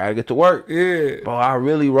gotta get to work. Yeah. Bro, I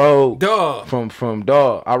really rode Dog. from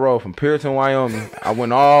Dog. I rode from Puritan, Wyoming. I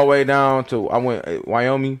went all the way down to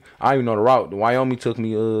Wyoming. I don't even know the route. The Wyoming took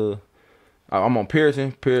me I'm on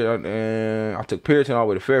Puritan, and I took Puritan all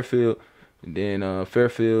the way to Fairfield, and then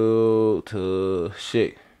Fairfield to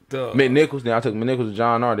McNichols. Then I took McNichols to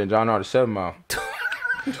John R. Then John R. to 7 Mile.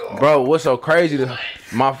 Bro, what's so crazy? The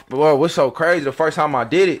first time I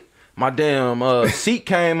did it, my damn seat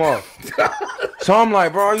came off. So I'm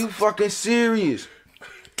like, bro, are you fucking serious?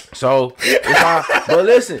 So but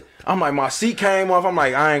listen, I'm like, my seat came off. I'm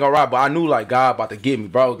like, I ain't gonna ride, but I knew like God about to get me,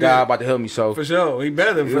 bro. God about to help me. So For sure, he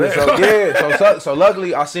better for that. So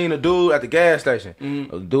luckily I seen a dude at the gas station.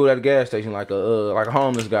 A dude at the gas station, like a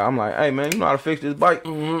homeless guy. I'm like, hey man, you know how to fix this bike?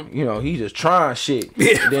 You know, he just trying shit.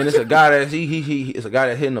 Yeah. And then it's a guy that's it's a guy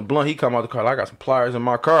that's hitting the blunt. He come out the car. Like, I got some pliers in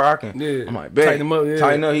my car. I can. Yeah. I'm like, bet.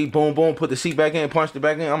 Tighten up. He boom boom, put the seat back in, punched it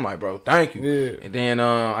back in. I'm like, bro, thank you. Yeah. And then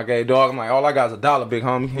I gave Dog. I'm like, all I got is $1, big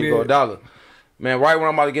homie. Here you go, $1. Man, right when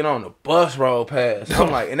I'm about to get on, the bus rolled past. I'm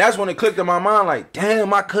like, and that's when it clicked in my mind, like,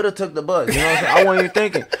 damn, I could have took the bus. You know what I'm saying? I wasn't even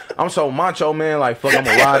thinking. I'm so macho, man, like, fuck, I'm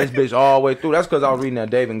gonna ride this bitch all the way through. That's because I was reading that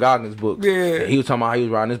David Goggins book. Yeah. And he was talking about how he was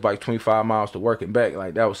riding this bike 25 miles to work and back.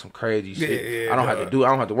 Like, that was some crazy shit. Yeah, I don't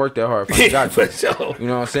have to work that hard if I got to. For sure. You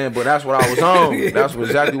know what I'm saying? But that's what I was on. That's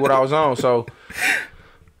exactly what I was on. So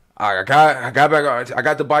I got back. I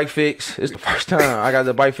got the bike fixed. It's the first time I got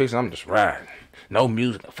the bike fixed, and I'm just riding. No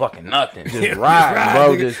music, fucking nothing. Just riding,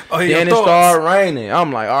 bro. Then it started raining.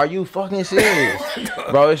 I'm like, are you fucking serious?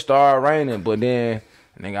 Bro, it started raining. But then,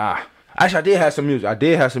 nigga, actually, I did have some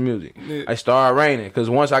music. Yeah. It started raining. Because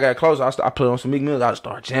once I got close, I put on some Meek Mill. I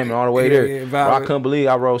started jamming all the way there. Yeah, bro, I couldn't believe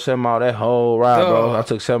I rode 7 Mile that whole ride, bro. I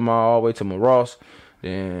took 7 Mile all the way to Ross.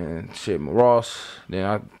 Then, Ross.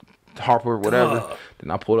 Then Harper, whatever.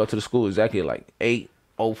 Then I pulled up to the school exactly at like 8:05,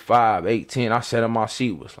 8:10. I sat in my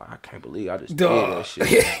seat. Was like, I can't believe I just did that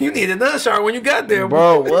shit. You needed another shower when you got there,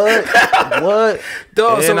 bro. What?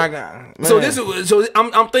 Dog. So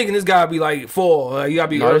I'm thinking this gotta be like fall. You gotta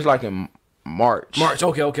be. No, it's like in March.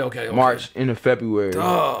 Okay. March into February.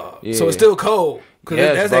 Yeah. So it's still cold. Cause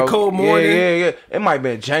that's bro. that cold morning. Yeah. It might have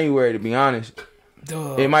been January, to be honest.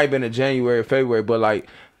 It might have been in January or February, but like,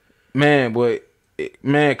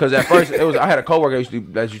 because at first I had a coworker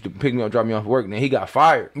that used to pick me up, drop me off work, and then he got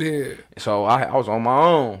fired. Yeah. So I was on my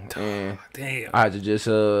own, and I had to just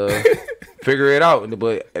figure it out.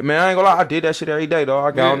 But man, I ain't gonna lie, I did that shit every day, though.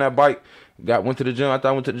 I got on that bike, went to the gym. After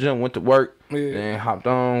I went to the gym, went to work, and hopped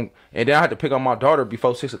on. And then I had to pick up my daughter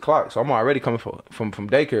before 6 o'clock. So I'm already coming from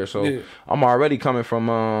daycare. So I'm already coming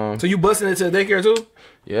from. So you busting into the daycare too?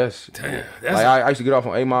 Yes. Damn. Like I used to get off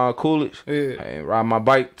on 8 Mile Coolidge and ride my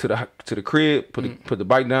bike to the crib, put the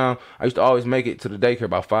bike down. I used to always make it to the daycare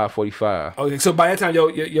about 5:45. Okay, so by that time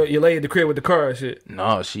you lay at the crib with the car and shit.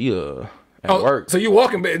 No, she at work. So you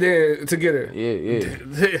walking back there to get her?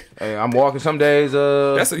 Yeah. Hey, I'm walking some days.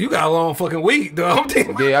 You got a long fucking week, though. I did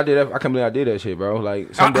that. I can't believe I did that shit, bro.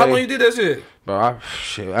 Like how long you did that shit? Bro, I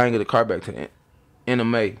ain't get the car back to the end of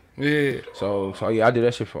May. Yeah. So yeah, I did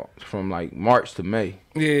that shit from like March to May.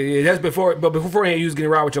 Yeah. That's before, but beforehand you was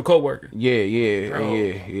getting ride with your coworker. Yeah.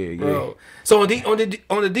 Bro. So on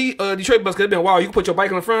the Detroit bus, cause it's been a while. You can put your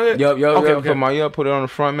bike on the front of it. Yep. Okay. Put it on the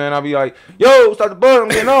front, man. I'll be like, yo, stop the bus. I'm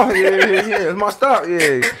getting off. Yeah. It's my stop.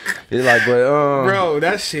 Yeah. It's like, but bro,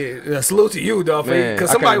 that shit. Salute to you, though.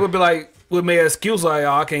 Because somebody would be like, would make an excuse like,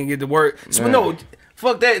 oh, I can't get to work. So no,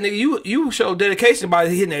 fuck that, nigga. You show dedication by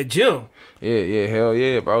hitting that gym. Yeah, hell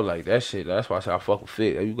yeah, bro. Like that shit. That's why I say I fuck with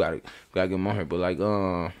fit. You gotta get them on here. But like,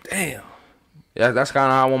 damn. That's kind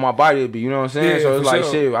of how I want my body to be. You know what I'm saying? Yeah, so it's like,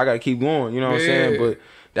 sure. shit, I gotta keep going. You know what I'm saying? But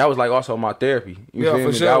that was like also my therapy. You feel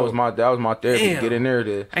me? Sure. That was my therapy. Damn. To get in there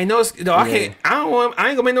to. I know. No, I can't. I ain't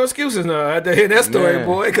gonna make no excuses now after hearing that story, Man,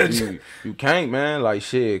 boy. Cause you can't, man. Like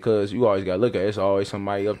shit, cause you always gotta look at it. It's always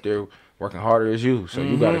somebody up there working harder as you. So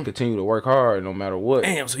you gotta continue to work hard no matter what.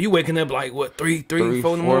 Damn. So you waking up like what 3, 4 in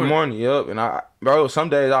the morning? Yep. And bro, some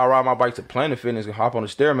days I'll ride my bike to Planet Fitness and hop on the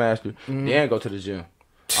Stairmaster, then go to the gym.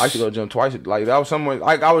 I used to go to the gym twice. Like that was somewhere.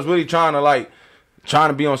 Like I was really trying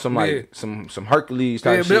to be on some like some Hercules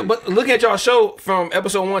type shit. But look at y'all show from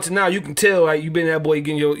episode 1 to now. You can tell like you been that boy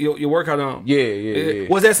getting your workout on. Yeah.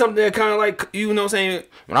 Was that something that kind of like, you know what I'm saying?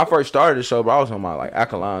 When I first started the show, bro, I was on my like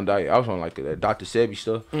alkaline diet. I was on like that Dr. Sebi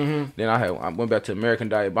stuff. Then I went back to American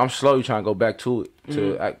diet, but I'm slowly trying to go back to it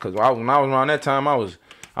because when I was around that time, I was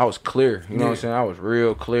clear. You know what I'm saying? I was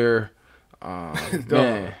real clear.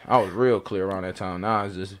 Man, I was real clear around that time. Now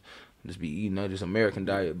it's just be eating just American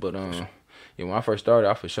diet, but yeah, when I first started,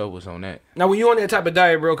 I for sure was on that. Now, when you on that type of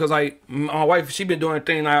diet, bro, because like my wife, she been doing a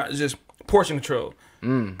thing now, just portion control.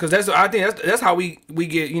 Because I think that's how we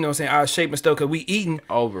get, you know what I'm saying, out of shape and stuff, because we eating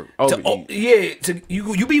over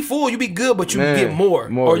you be full, you be good, but you get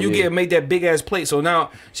more or you get make that big ass plate. So now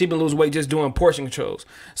she been losing weight just doing portion controls.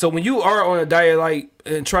 So when you are on a diet like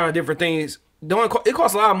and trying different things, it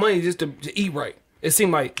costs a lot of money just to eat right. It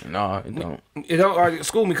seemed like no, it don't. It don't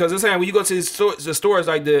school me because it's saying when you go to the stores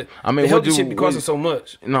like the healthy shit be costing so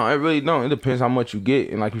much. No, it really don't. It depends how much you get,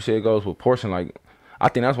 and like you said, it goes with portion. Like I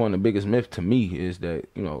think that's one of the biggest myths to me is that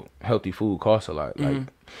healthy food costs a lot. Like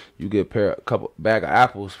you get a couple bag of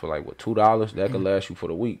apples for like what $2 that could last you for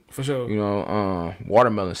the week. For sure.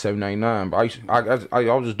 Watermelon $7.99. But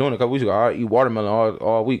I was just doing it a couple weeks ago. I eat watermelon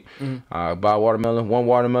all week. I buy one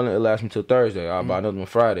watermelon, it lasts me till Thursday. I buy another one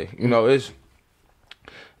Friday.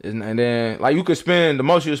 And then like you could spend the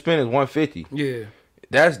most you spend is $150. Yeah.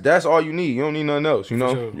 That's all you need. You don't need nothing else.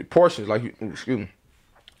 Sure. Portions excuse me.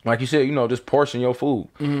 Like you said, just portion your food.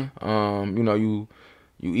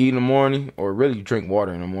 You eat in the morning, or really you drink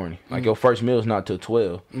water in the morning. Like your first meal is not till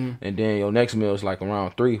 12, and then your next meal is like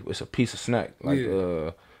around 3. It's a piece of snack, like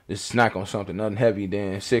just snack on something, nothing heavy.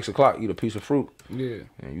 Then 6 o'clock, eat a piece of fruit. Yeah,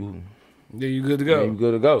 and you good to go. Yeah, you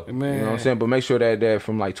good to go. Man. You know what I'm saying? But make sure that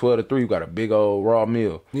from like 12 to 3, you got a big old raw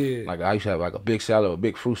meal. Yeah. Like I used to have like a big salad, a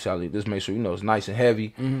big fruit salad. Just make sure it's nice and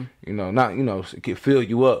heavy. Not it can fill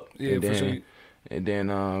you up. Yeah, for sure. And then,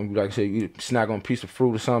 like I said, you snack on a piece of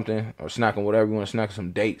fruit or something, or snack on whatever you want to snack on,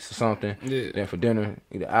 some dates or something. Yeah. Then for dinner,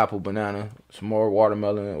 either apple, banana, some more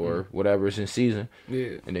watermelon, or whatever is in season.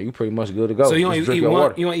 Yeah. And then you pretty much good to go. So you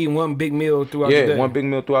don't eat one big meal throughout the day? Yeah, one big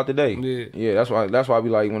meal throughout the day. Yeah. That's why I be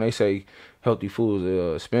like, when they say healthy food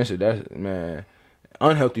is expensive,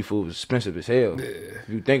 unhealthy food is expensive as hell. Yeah. If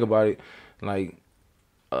you think about it, like,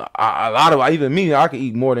 a lot of even me, I could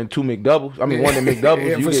eat more than 2 McDoubles. I mean, one of the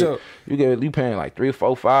McDoubles. You paying like $3,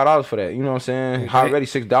 $4, $5 for that. You know what I'm saying? Already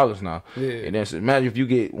 $6 now. Yeah. And then imagine if you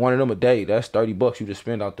get one of them a day. That's $30 you just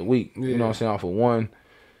spend out the week. Yeah. You know what I'm saying? For one,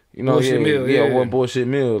 bullshit meal. One bullshit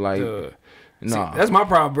meal. Like, nah. See, that's my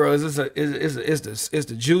problem, bro. It's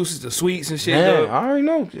the juice, it's the sweets and shit. Man, I already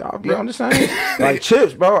know. I'm just saying. Like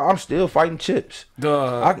chips, bro. I'm still fighting chips.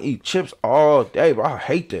 I can eat chips all day, bro. I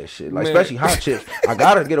hate that shit. Like, especially hot chips. I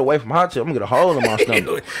gotta get away from hot chips. I'm gonna get a hole in my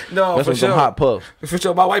stomach. No, that's for sure. Hot puffs. For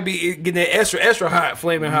sure. My wife be getting that extra hot,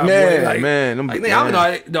 flaming hot. Man, boy. Like, man.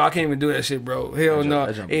 I can't even do that shit, bro. Hell no.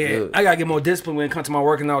 I gotta get more discipline when it comes to my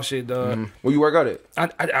working out shit, dog. Where you work out at?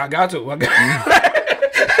 I got to.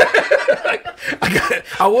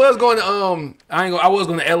 I was going to I was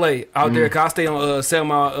going to LA out there, cause I stay on 7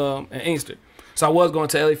 Mile in Inkster. So I was going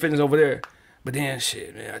to LA Fitness over there. But then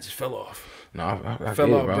shit, man, I just fell off. No, I fell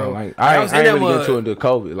did, off, bro. bro. Like, I ain't really get into it until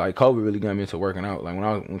COVID. Like COVID really got me into working out. Like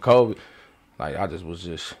when COVID, like I just was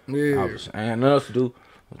just I ain't nothing else to do.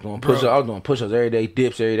 I was doing push-ups. I was doing push-ups every day,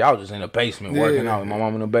 dips every day. I was just in the basement working out. My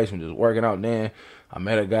mom in the basement just working out. Then I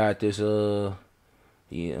met a guy at this I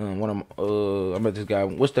met this guy.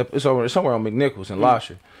 What's that? It's somewhere on McNichols in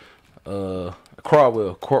Lasher.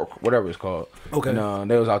 Crawwell, whatever it's called. Okay. And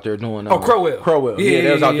they was out there doing Crawwell. Yeah,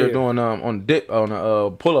 they was out there doing on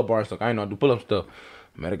the pull-up bar and stuff. I ain't know how to do pull-up stuff.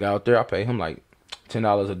 Met a guy out there. I paid him like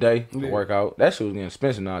 $10 a day to work out. That shit was getting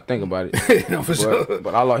expensive now I think about it. No, for sure.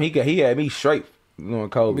 But he had me straight during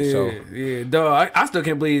COVID. Dog. I still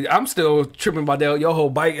can't believe I'm still tripping about that your whole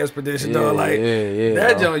bike expedition, dog. Like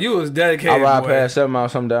that junk, you was dedicated. I ride past 7 Mile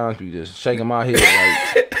sometimes, be just shaking my head like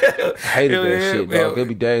I hated that shit, dog. There'd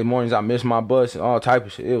be days, mornings I miss my bus and all type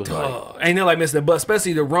of shit. It was like ain't no like missing the bus,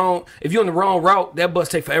 especially if you're on the wrong route, that bus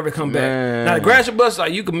take forever to come back. Now the graduate bus,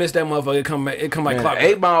 like you can miss that motherfucker, it come like clock.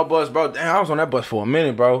 8 Mile bus, bro. Damn, I was on that bus for a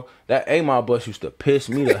minute, bro. That 8 Mile bus used to piss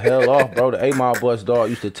me the hell off, bro. The 8 Mile bus, dog,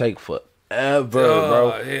 used to take forever,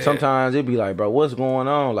 bro. Yeah. Sometimes it'd be like, bro, what's going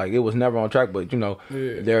on? Like it was never on track, but you know,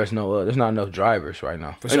 there's not enough drivers right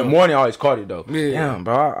now. In the morning, I always caught it though. Damn,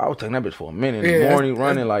 bro, I was taking that bitch for a minute in the morning,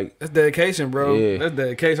 running like that's dedication, bro. That's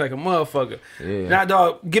dedication like a motherfucker. Now,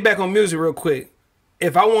 dog, get back on music real quick.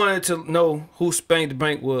 If I wanted to know who Spank Da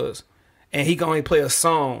Bank was, and he can only play a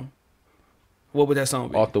song, what would that song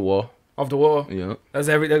be? Off the Wall. Off the Wall. Yeah. That's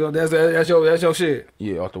your shit.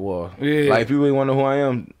 Yeah, Off the Wall. Yeah. Like if you really want to know who I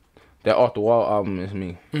am. That Off the Wall album is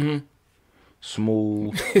me.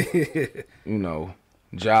 Smooth, you know,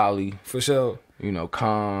 jolly. For sure. You know,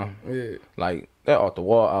 calm. Yeah. Like, that Off the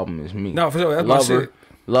Wall album is me. No, for sure. That's my shit.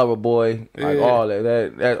 Lover Boy, like all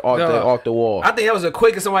that off the wall. I think that was the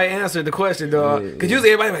quickest somebody answered the question, dog. Because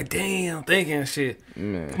usually everybody like, damn, thinking shit.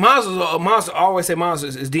 Monster always say Monster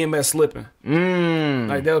is DMS slipping.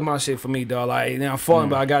 Like that was my shit for me, dog. Like now I'm falling,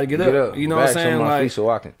 but I gotta get up. You know what I'm saying? Like so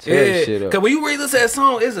I can tear shit up. Cause when you really listen to that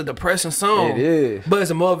song, it's a depression song. It is, but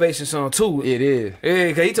it's a motivation song too. It is.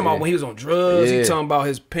 Yeah, cause he talking about when he was on drugs. He talking about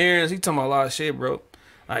his parents. He talking about a lot of shit, bro.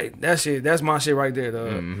 Like that shit. That's my shit right there,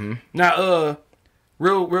 dog. Now,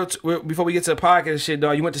 Real, before we get to the podcast and shit,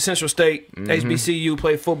 dog, you went to Central State, HBCU,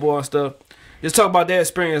 played football and stuff. Just talk about that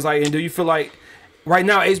experience, like, and do you feel like right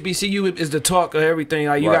now HBCU is the talk of everything?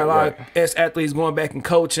 Like, you got a lot of ex-athletes going back and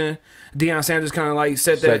coaching. Deion Sanders kind of like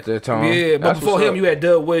set that tone. Yeah, but before him, you had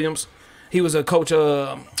Doug Williams. He was a coach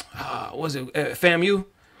of, was it FAMU?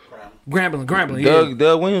 Grambling.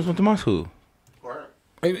 Doug Williams went to my school.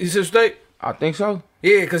 He's Central State? I think so.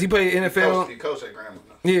 Yeah, because he played NFL. He coached at Grambling.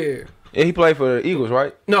 Yeah. Yeah, he played for the Eagles,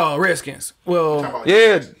 right? No, Redskins. Well,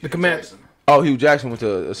 the Commanders. Oh, Hugh Jackson went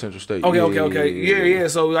to Central State. Okay. Yeah.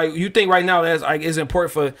 So, like, you think right now that's like is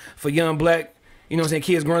important for young black, you know what I'm saying,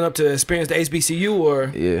 kids growing up to experience the HBCU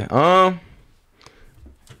or? Yeah.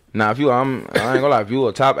 Now, I ain't gonna lie, if you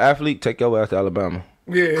a top athlete, take your ass to Alabama.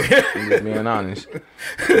 Yeah. I'm just being honest.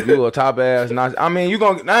 If you a top ass, I mean, you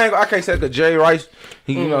gonna. I can't say that Jay Rice.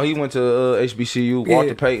 He, you know, he went to HBCU.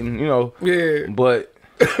 Walter Payton, you know. Yeah. But.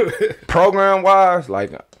 Program wise,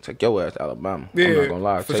 like take your ass to Alabama. I'm not gonna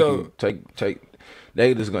lie.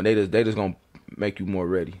 They just gonna make you more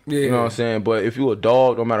ready. You know what I'm saying? But if you a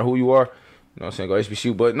dog, no matter who you are, you know what I'm saying, go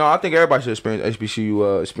HBCU. But no, I think everybody should experience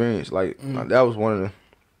HBCU experience. Like that was one of the.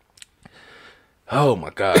 Oh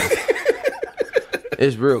my God.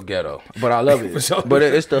 It's real ghetto, but I love it. But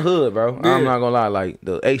it's the hood, bro. I'm not gonna lie. Like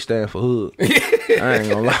the H stand for hood. I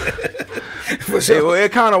ain't gonna lie.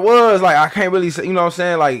 It kind of was like I can't really say, you know what I'm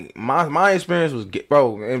saying, like my experience was,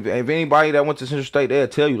 bro, if anybody that went to Central State, they'll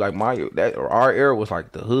tell you like our era was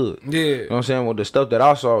like the hood. You know what I'm saying? Well, the stuff that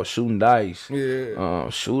I saw was shooting dice,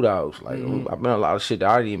 shootouts, like I've been a lot of shit that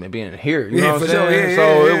I didn't even be in here, you know what I'm saying?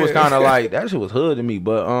 So it was kind of like that shit was hood to me,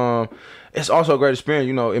 but it's also a great experience.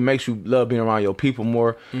 You know, it makes you love being around your people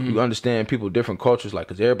more. You understand people, different cultures, like,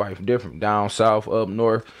 because everybody from different, down south, up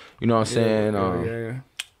north, you know what I'm saying?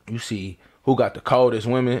 You see who got the coldest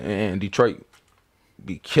women, and Detroit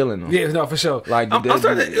be killing them. Yeah, no, for sure. Like,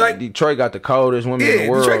 Detroit got the coldest women in the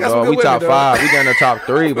world, dog. We top 5. We got in the top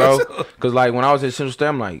 3, bro. Because, like, when I was at Central State,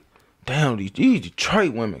 I'm like, damn, these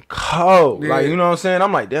Detroit women cold. Like, you know what I'm saying?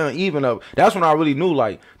 I'm like, damn, even up. That's when I really knew,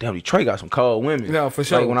 like, damn, Detroit got some cold women. No, for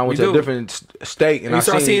sure. Like, when I went to a different state and I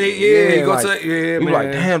start seeing it, you go to, you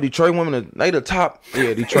like, damn, Detroit women, they the top.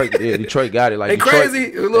 Yeah, Detroit got it. Like, they Detroit,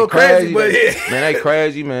 crazy, a little crazy, but man, they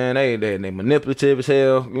crazy, man. They manipulative as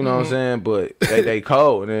hell, you know what I'm saying? But they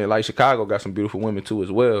cold. And then, like, Chicago got some beautiful women, too,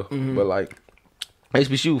 as well. But, like,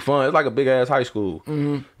 HBCU fun. It's like a big ass high school.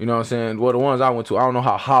 You know what I'm saying? Well, the ones I went to, I don't know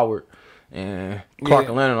how Howard and Clark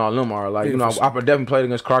Atlanta and all them are. Like, you know, I definitely played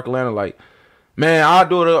against Clark Atlanta. Like, man, I'll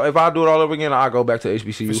do it. If I do it all over again, I'll go back to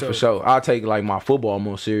HBCU for sure. I'll take like my football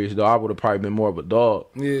more serious though. I would have probably been more of a dog.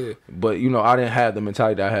 Yeah. But you know, I didn't have the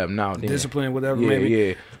mentality that I have now. Then. Discipline, whatever. Yeah, maybe.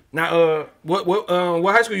 Yeah. Now, what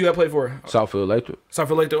high school you got to play for? Southfield Lathrop.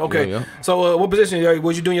 Southfield Lathrop. Okay. Yeah. So, what position?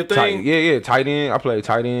 Was you doing your thing? Tight end. I played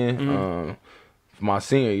tight end. My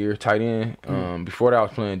senior year, tight end. Before that, I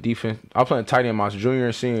was playing defense. I was playing tight end my junior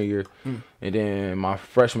and senior year, and then my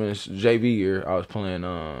freshman JV year, I was playing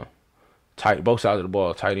tight both sides of the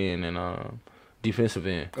ball, tight end and defensive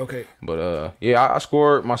end. Okay. But I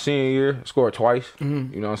scored my senior year. Scored twice. You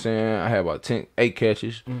know what I'm saying? I had about 8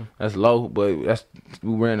 catches. That's low, but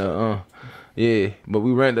we ran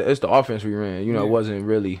it's the offense we ran. You know, it wasn't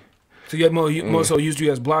really. So you had more so used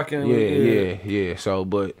you as blocking. Yeah. So,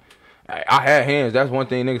 but. I had hands. That's one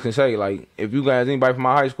thing niggas can say. Like, if you guys anybody from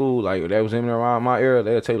my high school, like that was in and around my era,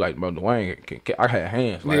 they'll tell you like, bro, Dwayne, I had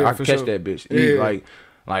hands. Like I could catch that bitch. Like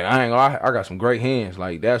I ain't gonna. I got some great hands.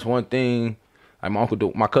 Like that's one thing. Like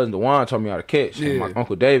my cousin Dewan taught me how to catch. And my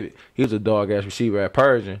uncle David, he was a dog ass receiver at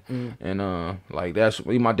Persian, and like that's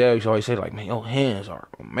my dad used to always say like, man, your hands are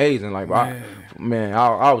amazing. Like, I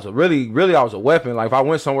was a really I was a weapon. Like if I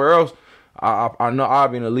went somewhere else. I know I'll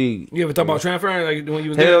be in the league. You ever thought about transferring like when you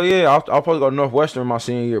was Hell there? Yeah, I was supposed to go to Northwestern my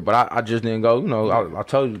senior year, but I just didn't go. You know, I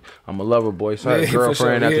told you I'm a lover boy, so I had a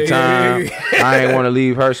girlfriend at the time. I ain't want to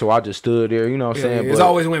leave her, so I just stood there. You know what I'm saying? It's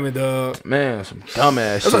always women, dog. Man, some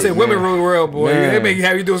dumbass shit. That's what I said. Women rule the world, boy. They make you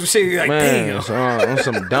have you doing some shit. Like, damn.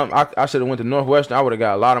 Some dumb. I should have went to Northwestern. I would have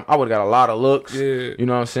got a lot of looks. Yeah. You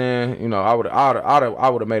know what I'm saying? You know, I would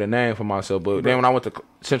have made a name for myself. But then when I went to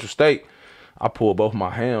Central State, I pulled both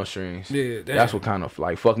my hamstrings. Yeah, that's what kind of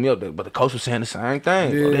like fucked me up. But the coach was saying the same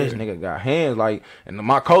thing. Yeah. Oh, this nigga got hands like. And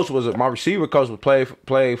my receiver coach was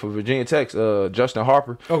played for Virginia Tech, Justin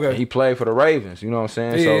Harper. Okay, and he played for the Ravens. You know what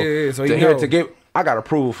I'm saying? So to get. I got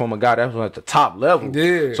approval from a guy that was at the top level.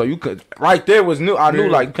 Yeah. So you could right there was new. I knew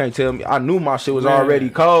like you can't tell me. I knew my shit was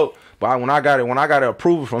already cold. But when I got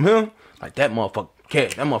approval from him, like that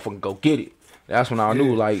motherfucker go get it. That's when I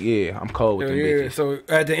knew, like, I'm cold with them bitches. So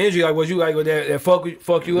at the injury, like, was you like that fuck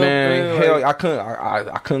you up? Man, hell, like, I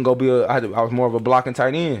couldn't go I was more of a blocking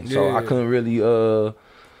tight end, so I couldn't really go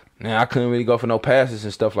for no passes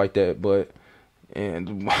and stuff like that. But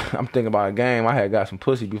I'm thinking about a game. I had got some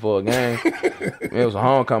pussy before a game. It was a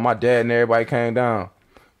homecoming. My dad and everybody came down.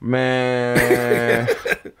 Man,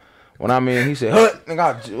 he said, "Hut,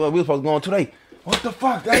 nigga, we was supposed to go on today." What the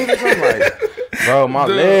fuck, David? I'm like, bro, my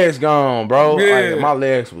legs gone, bro. Like, my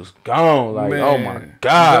legs was gone. Like, oh my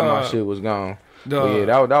God, my shit was gone. Yeah,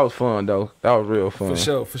 that was fun though. That was real fun.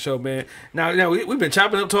 For sure, man. Now we've been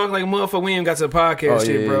chopping up talking like a motherfucker. We ain't got to the podcast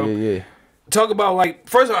shit, bro. Yeah. Talk about like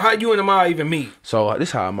first of all, how you and Ahmad even meet. So this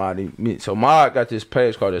how Ahmad meet. So Ahmad got this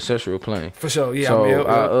page called Essential Playing. For sure, yeah.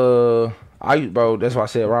 So bro, that's why I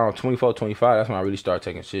said around 24, 25, that's when I really started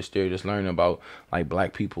taking shit serious, just learning about like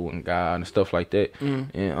black people and God and stuff like that.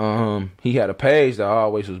 And he had a page that I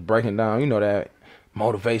always was breaking down, you know, that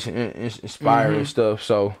motivation, inspiring stuff.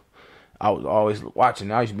 So I was always watching.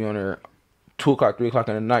 I used to be on there 2 o'clock, 3 o'clock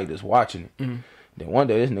in the night just watching it. Then one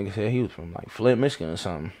day this nigga said he was from like Flint, Michigan or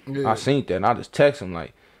something. I seen that and I just text him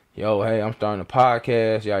like, yo, hey, I'm starting a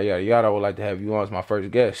podcast, yada, yada. I would like to have you on as my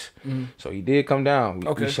first guest. So he did come down.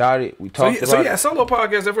 We shot it. We talked about it. So you had solo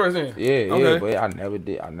podcast at first then? Yeah, but I never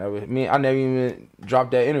did. I never even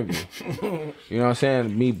dropped that interview. You know what I'm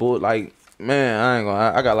saying? Me, like, man,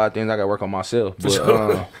 I got a lot of things I got to work on myself.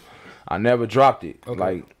 But I never dropped it.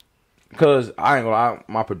 Like, because I ain't gonna lie,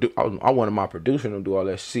 I wanted my producer to do all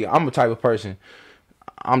that. See, I'm the type of person,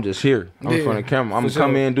 I'm just here. I'm in front of the camera. I'm gonna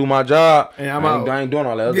come in and do my job. And I ain't doing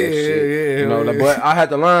all that other shit. You know, but I had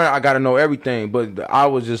to learn. I got to know everything. But I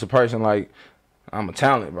was just a person like, I'm a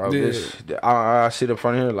talent, bro. I sit in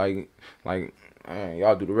front of here like man,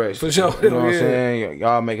 y'all do the rest. For sure. You know what I'm saying?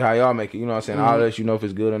 Y'all make it how y'all make it. You know what I'm saying? I'll let you know if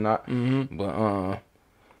it's good or not. But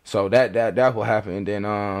so that's what happened. And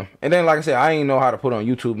then like I said, I ain't know how to put on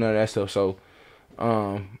YouTube none of that stuff.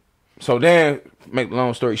 So then, make a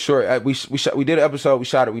long story short, we did an episode, we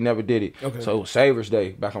shot it, we never did it. So it was Savers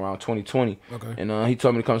Day back around 2020. And he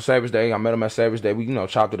told me to come to Savers Day. I met him at Savers Day. We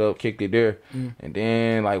chopped it up, kicked it there. And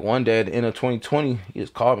then like one day at the end of 2020, he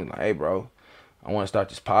just called me like, hey bro, I want to start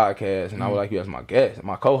this podcast and I would like you as my guest,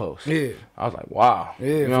 my co-host. Yeah. I was like, wow. Yeah,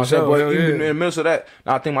 you know what I'm saying? But even in the midst of that,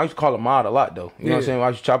 now I think I used to call him Mod a lot though. You know what I'm saying? I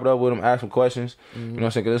used to chop it up with him, ask him questions. You know what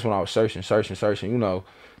I'm saying? Because this when I was searching, you know,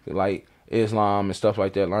 like Islam and stuff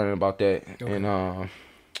like that, learning about that. And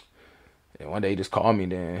one day he just called me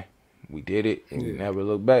then. we did it, and we never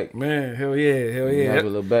looked back. Man, hell yeah. Never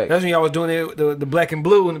look back. That's when y'all was doing it, the black and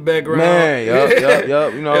blue in the background. Man,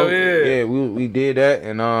 yup. You know, hell yeah. we did that,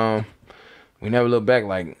 and we never look back.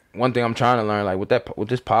 Like one thing I'm trying to learn, like with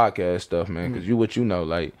this podcast stuff, man, because you know,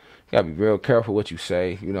 like you gotta be real careful what you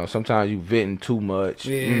say. You know, sometimes you venting too much.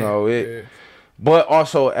 Yeah, you know it, but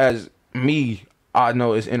also as me, I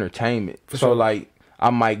know it's entertainment. For so sure. like. I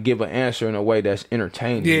might give an answer in a way that's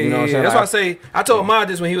entertaining. Yeah, you know what I'm saying? That's like, why I say I told Ahmad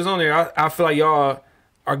this when he was on there. I feel like y'all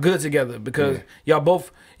are good together because y'all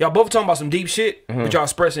both talking about some deep shit, but y'all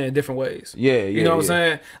expressing it in different ways. Yeah, you know what I'm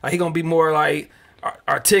saying? Like he gonna be more like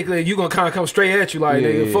articulate. You gonna kind of come straight at you like,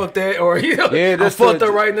 nigga, fuck that, or you know, I'm fucked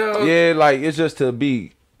up right now. Yeah, like it's just to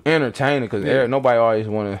be entertaining because nobody always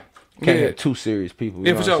want to have two serious people.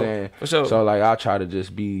 You know what I'm saying? For sure. So like I try to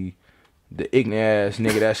just be the ignorant ass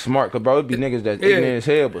nigga that's smart, cause bro, it be niggas that's ignorant as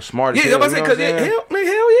hell but smart as hell. Yeah, I'm saying, cause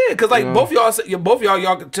hell yeah, cause like both of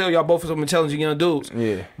y'all can tell y'all both of some intelligent young dudes.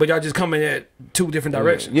 Yeah, but y'all just coming at two different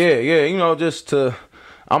directions. Yeah, you know, just to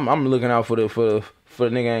I'm looking out for the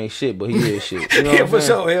nigga ain't shit, but he is shit. You know yeah, for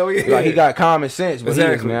sure, hell yeah. Like he got common sense, but he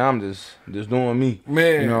is, man, I'm just doing me,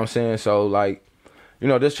 man. You know what I'm saying? So like. You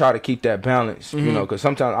know, just try to keep that balance, you know, because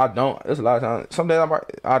sometimes I don't. There's a lot of times. Some days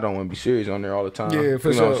I don't want to be serious on there all the time. Yeah,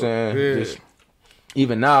 for sure. You know what I'm saying? Yeah. Just,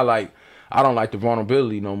 even now, like, I don't like the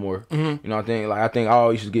vulnerability no more. You know, I think I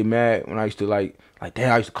always used to get mad when I used to, like,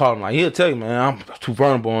 damn, I used to call him, like, he'll tell you, man, I'm too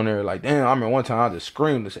vulnerable on there. Like, damn, I remember one time I just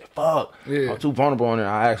screamed and said, fuck, I'm too vulnerable on there.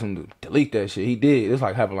 I asked him to delete that shit. He did. It's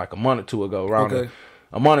like happened like a month or two ago around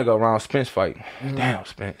a month ago around Spence fight. Damn,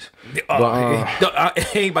 Spence. But, I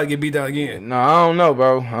ain't about to get beat down again. No, I don't know,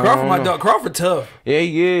 bro. Crawford, my dog. Crawford tough. Yeah,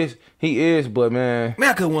 he is, but man. Man,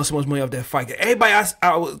 I could have won so much money off that fight. Everybody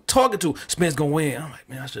I was talking to, Spence gonna win. I'm like,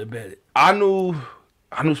 man, I should have bet it. I knew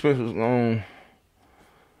Spence was gonna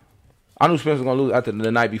lose after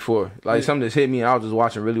the night before. Like something just hit me, and I was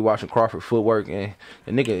just really watching Crawford footwork, and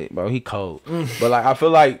the nigga, bro, he cold. But like I feel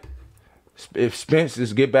like if Spence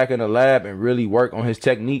just get back in the lab and really work on his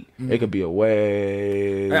technique, it could be a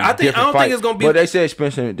way different fight. Think it's gonna be. But they said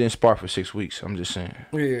Spence didn't spar for 6 weeks. I'm just saying.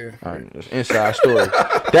 Yeah. All right, that's inside story.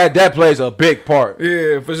 that plays a big part.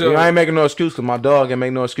 Yeah, for sure. You know, I ain't making no excuse because my dog ain't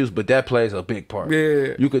make no excuse, but that plays a big part.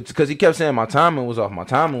 Yeah. You could, because he kept saying my timing was off. You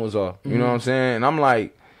know what I'm saying? And I'm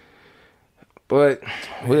like, but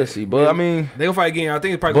we'll see. But I mean, they gonna fight again. I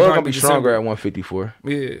think it's probably gonna be stronger at 154.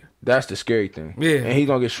 Yeah. That's the scary thing. Yeah. And he's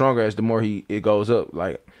gonna get stronger as the more it goes up.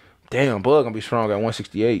 Like, damn, Bud gonna be stronger at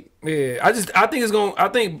 168. Yeah. I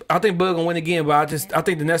think Bud gonna win again, but I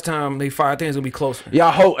think the next time they fight, I think it's gonna be closer. Yeah,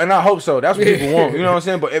 I hope so. That's what people want. You know what I'm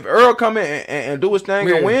saying? But if Earl come in and do his thing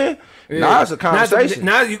and win, now it's a conversation.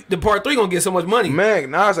 Now the part 3 gonna get so much money.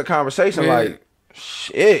 Man, now it's a conversation like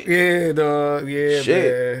shit. Yeah, dog. Yeah,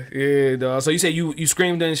 shit. Man. Yeah, dog. So you said you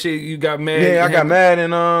screamed and shit, you got mad. Yeah, I got mad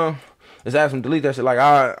and just asked him to delete that shit. Like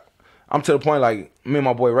I'm to the point like me and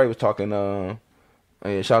my boy Ray was talking and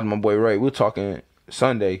shout out to my boy Ray. We were talking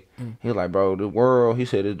Sunday. He was like, bro, the world, he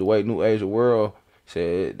said, it's the way new age of the world.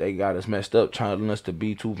 Said they got us messed up, telling us to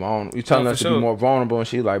be too vulnerable. He's telling us to be more vulnerable, and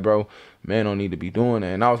she's like, bro, man don't need to be doing that.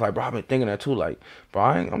 And I was like, bro, I've been thinking that too. Like, bro,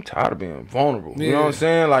 I'm tired of being vulnerable. You know what I'm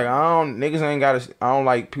saying? Like, niggas ain't got to, I don't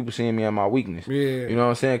like people seeing me at my weakness. Yeah. You know what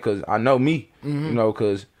I'm saying? Because I know me, you know,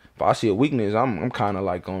 because if I see a weakness, I'm kind of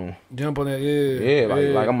like on jump on that,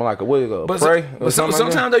 like I'm like a prey. But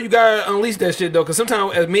sometimes though you gotta unleash that shit though, because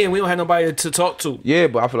sometimes as men we don't have nobody to talk to. Yeah,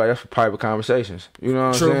 but I feel like that's for private conversations. You know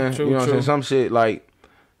what I'm saying? You know what I'm saying? Some shit like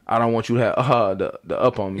I don't want you to have the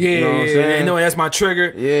up on me. Yeah, you know what I'm saying? You know that's my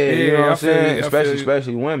trigger. Yeah, you know what I'm saying?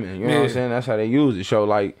 Especially women. You know what I'm saying? That's how they use it. So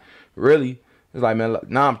like really, it's like man.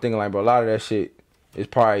 Now I'm thinking like bro, a lot of that shit.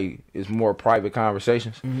 It's more private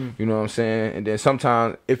conversations. You know what I'm saying? And then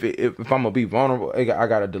sometimes if I'm gonna be vulnerable, I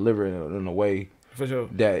gotta deliver it in a way for sure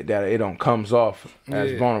that it don't comes off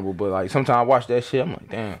as vulnerable. But like sometimes I watch that shit, I'm like,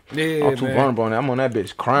 damn, I'm too vulnerable on that. I'm on that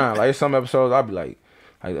bitch crying. Like some episodes I'll be like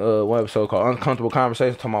one episode called Uncomfortable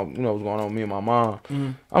Conversations, talking about what's going on with me and my mom.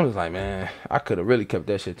 I'm just like, man, I could have really kept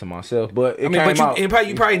that shit to myself. But it came out.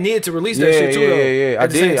 You probably needed to release that shit too. Yeah. I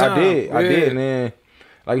did, and then.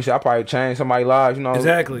 Like you said, I probably changed somebody's lives, you know.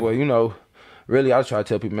 Exactly. But, really, I try to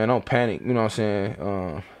tell people, man, don't panic, you know what I'm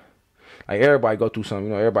saying? Like, everybody go through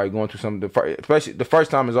something, everybody going through something. Especially the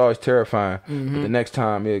first time is always terrifying, but the next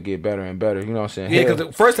time it'll get better and better, you know what I'm saying? Yeah, because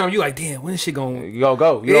the first time you like, damn, when is shit going to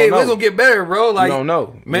go? When it's going to get better, bro? Like, you don't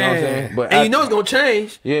know. Man. You know what I'm saying? But and you know it's going to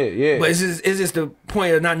change. Yeah. But it's just the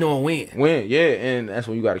point of not knowing when. When, yeah, and that's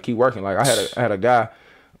when you got to keep working. Like, I had a guy,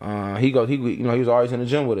 he was always in the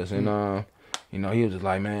gym with us, and you know, he was just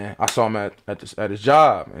like, man, I saw him at his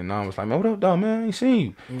job, and I was like, man, what up, dog, man? I ain't seen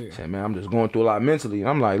you. Yeah. He said, man, I'm just going through a lot mentally. And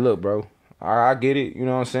I'm like, look, bro, I get it. You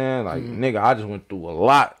know what I'm saying? Like, nigga, I just went through a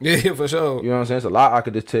lot. Yeah, for sure. You know what I'm saying? It's a lot I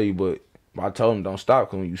could just tell you, but I told him don't stop,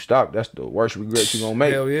 because when you stop, that's the worst regret you gonna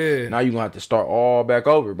make. Hell yeah. Now you gonna have to start all back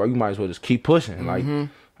over, bro. You might as well just keep pushing. Like,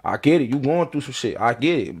 I get it. You going through some shit. I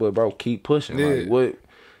get it. But, bro, keep pushing. Yeah. Like, what?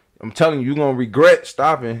 I'm telling you, you're going to regret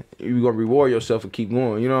stopping. You're going to reward yourself and keep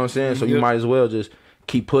going. You know what I'm saying? So you might as well just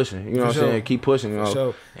keep pushing. You know what I'm saying? Keep pushing, you know.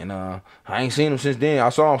 Sure. And I ain't seen him since then. I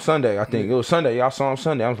saw him Sunday, I think. It was Sunday. I saw him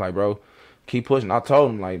Sunday. I was like, bro, keep pushing. I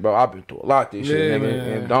told him, like, bro, I've been through a lot this shit,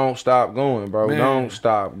 nigga. And don't stop going, bro. Man. Don't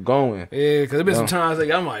stop going. Yeah, because there been some times,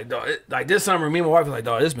 like, I'm like, dog, like this summer, me and my wife was like,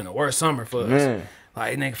 dog, this been the worst summer for us. Man.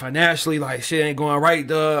 Like, nigga, financially, like, shit ain't going right,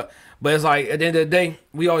 dog. But it's like, at the end of the day,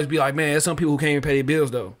 we always be like, man, there's some people who can't even pay their bills,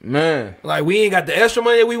 though. Man. Like, we ain't got the extra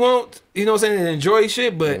money that we want, you know what I'm saying, and enjoy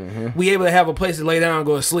shit, but we able to have a place to lay down and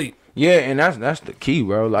go to sleep. Yeah, and that's the key,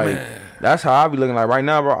 bro. Like, that's how I be looking. Like, right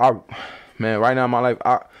now, bro, right now in my life,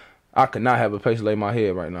 I could not have a place to lay my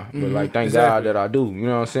head right now. But, like, thank God that I do. You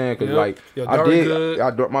know what I'm saying? Because, like,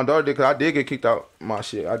 my daughter did, because I did get kicked out my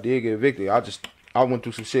shit. I did get evicted. I went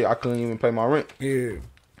through some shit. I couldn't even pay my rent. Yeah.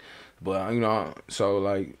 But, you know, so,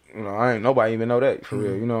 like, you know, I ain't nobody even know that, for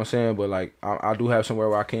real. You know what I'm saying? But, like, I do have somewhere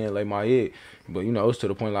where I can lay my head. But, you know, it's to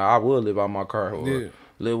the point, like, I would live out my car or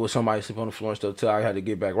live with somebody, sleep on the floor and stuff till I had to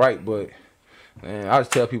get back right. But, man, I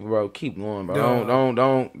just tell people, bro, keep going, bro.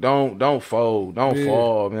 Don't fold. Don't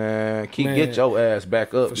fall, man. Get your ass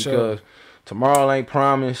back up, because tomorrow ain't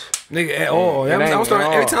promised. Nigga, at all. Every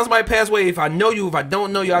time somebody pass away, if I know you, if I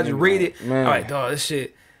don't know you, I just read it. Man. I'm like, dog, this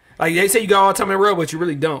shit. Like, they say you got all the time in the world, but you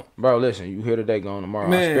really don't. Bro, listen, you here today, gone tomorrow.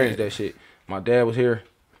 Man. I experienced that shit. My dad was here.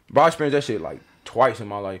 Bro, I experienced that shit like twice in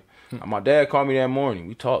my life. My dad called me that morning.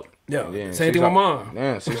 We talked. Yeah, same thing with my mom.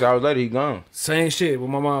 Damn, 6 hours later, he gone. Same shit with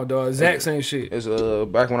my mom, dog. Exact same shit. It's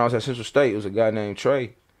back when I was at Central State, it was a guy named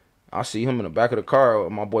Trey. I see him in the back of the car,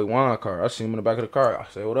 my boy Juan car. I see him in the back of the car. I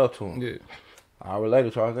say what up to him. Yeah. An hour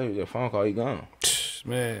later, 2 hours later, get a phone call, he gone.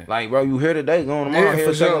 Man. Like, bro, you here today, going tomorrow,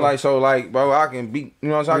 here second. Sure. Like, so, like, bro, I can be, you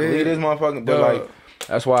know what I'm saying? I can leave this motherfucker. But, like,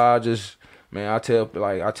 that's why I just, man, I tell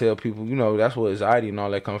people, you know, that's where anxiety and all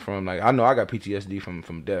that comes from. Like, I know I got PTSD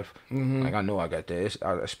from death. Like, I know I got that.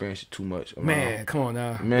 I experienced it too much. Man, come on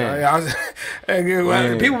now.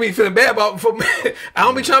 Man. People be feeling bad about I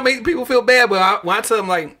don't be trying to make people feel bad, but when I tell them,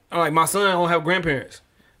 like, my son don't have grandparents.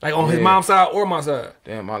 Like, on his mom's side or my side.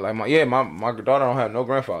 Damn, my daughter don't have no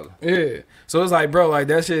grandfather. Yeah. So it's like, bro, like,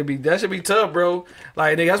 that should be tough, bro.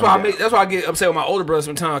 Like, nigga, that's why I get upset with my older brother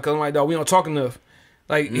sometimes, because I'm like, dog, we don't talk enough.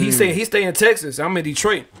 Like, he stay in Texas. I'm in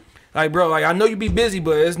Detroit. Like, bro, like, I know you be busy,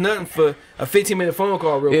 but it's nothing for a 15-minute phone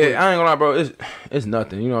call real quick. Yeah, I ain't gonna lie, bro. It's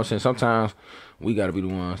nothing. You know what I'm saying? Sometimes we gotta be the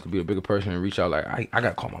ones to be a bigger person and reach out. Like, I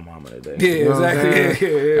gotta call my mama today. Yeah, you know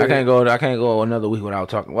exactly. Yeah. I can't go another week without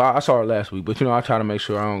talking. Well, I saw her last week, but you know, I try to make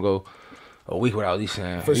sure I don't go a week without at least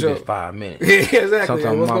saying just 5 minutes. Yeah, exactly.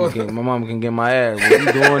 Sometimes my mama can get my ass. When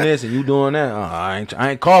you doing this and you doing that, I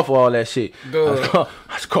ain't call for all that shit. I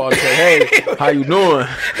just call to say, hey, how you doing?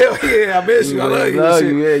 Hell yeah, I miss you. I love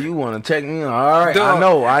you. Yeah, you want to check me on? All right,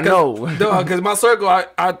 dog, I know. Dog, because my circle,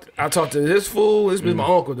 I talk to this fool. This is my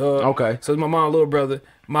uncle, dog. Okay. So it's my mom's little brother.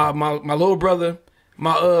 My little brother.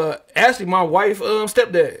 Actually, my wife,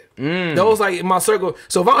 stepdad. Those like in my circle.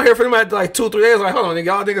 So if I don't hear from them after like 2 or 3 days, like, hold on, nigga,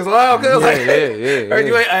 y'all niggas alive?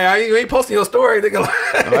 Yeah. You ain't posting your story, nigga.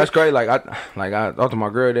 No, that's great. Like I talk to my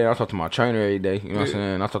girl there. I talk to my trainer every day. You know what I'm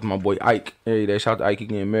saying? I talk to my boy Ike every day. Shout out to Ike, he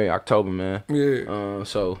getting married October, man. Yeah.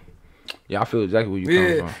 So yeah, I feel exactly where you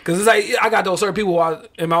coming from. Cause it's like I got those certain people.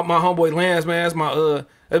 And my homeboy Lance, man, that's my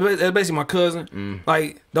that's basically my cousin.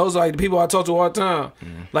 Like, those are like the people I talk to all the time.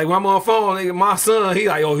 Like, when I'm on the phone, nigga, my son, he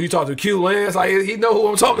like, oh, you talk to Q Lance? Like, he know who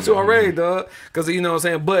I'm talking to already, dog. Because, you know what I'm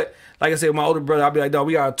saying? But, like I said, my older brother, I'll be like, dog,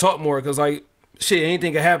 we got to talk more. Because, like, shit,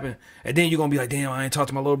 anything can happen. And then you're going to be like, damn, I ain't talk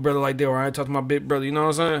to my little brother like that. Or I ain't talk to my big brother. You know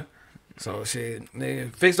what I'm saying? So, shit,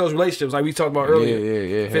 nigga, fix those relationships like we talked about earlier.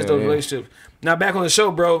 Yeah. Fix those relationships. Now, back on the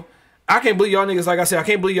show, bro, I can't believe y'all niggas, like I said, I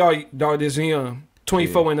can't believe y'all, dog, this young.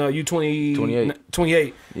 24 and you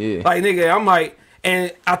 28. Yeah. Like, nigga, I'm like,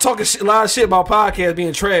 and I talk a lot of shit about podcasts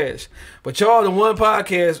being trash, but y'all the one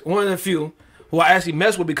podcast, one of the few who I actually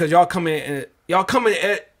mess with, because y'all coming at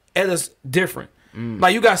us different.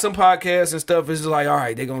 Like, you got some podcasts and stuff, it's just like, all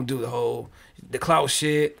right, they gonna do the clout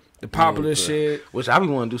shit, the popular shit, which I be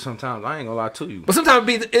want to do sometimes. I ain't gonna lie to you, but sometimes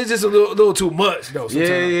it's just a little too much though.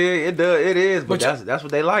 Sometimes. Yeah, it does. It is, but that's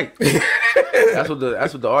what they like. that's what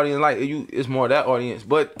the audience like. It's more that audience,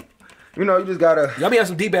 but you know, you just gotta. Y'all be having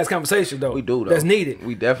some deep ass conversations though. We do though. That's needed.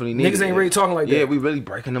 We definitely need. Niggas ain't really talking like that. Yeah, we really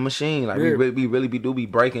breaking the machine. Like Yeah. we really do be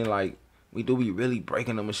breaking. Like we do be really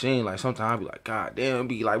breaking the machine. Like sometimes I be like, God damn,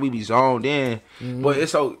 be like we be zoned in. But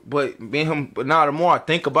it's so. But me and him. But now the more I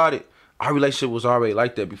think about it, our relationship was already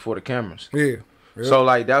like that before the cameras. Yeah. So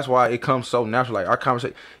like that's why it comes so natural. Like our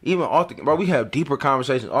conversation, even off the, bro, we have deeper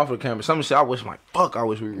conversations off of the camera. Some shit I wish, like, fuck, I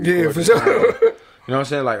wish we recorded. Yeah, for sure. You know what I'm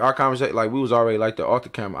saying? Like our conversation, like we was already like that off the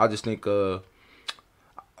camera. I just think,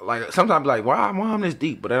 like sometimes I be like, why I'm this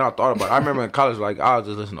deep? But then I thought about it. I remember in college, like I was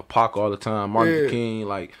just listening to Pac all the time, Martin Luther King.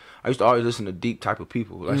 Like I used to always listen to deep type of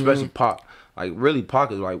people, like, especially Pac. Like really,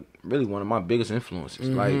 Pac is like really one of my biggest influences.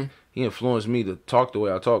 Like. He influenced me to talk the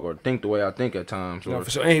way I talk or think the way I think at times. Or for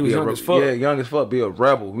sure. And he was young as fuck. Yeah, young as fuck. Be a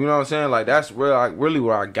rebel. You know what I'm saying? Like that's really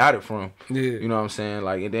where I got it from. Yeah. You know what I'm saying?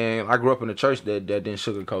 Like, and then I grew up in a church that didn't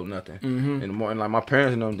sugarcoat nothing. And the more, and like my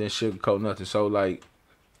parents and them didn't sugarcoat nothing. So like,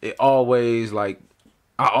 it always like,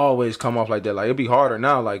 I always come off like that. Like it'd be harder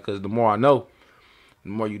now, like, cause the more I know, the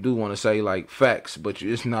more you do want to say like facts, but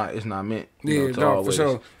it's not meant. You know, to no, always. for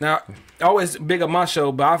sure. Now, I always big up my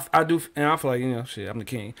show, but I do, and I feel like, you know, shit, I'm the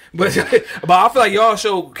king. But but I feel like y'all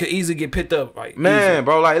show could easily get picked up, like man, easy.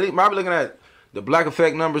 bro. Like I be looking at the Black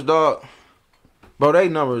Effect numbers, dog. Bro, they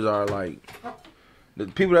numbers are like the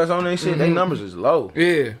people that's on that shit. They numbers is low.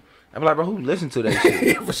 Yeah. I'm like, bro, who listen to that shit?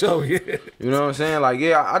 Yeah, for sure. Yeah. You know what I'm saying? Like,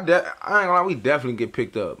 yeah, I ain't gonna lie, we definitely get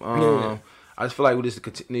picked up. I just feel like we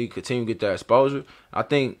just need to continue to get that exposure. I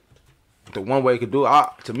think the one way it could do it,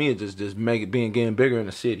 to me, is just make it getting bigger in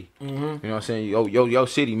the city. You know what I'm saying? Your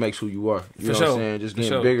city makes who you are. You know what I'm saying? Just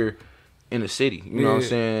getting bigger in the city. You know what I'm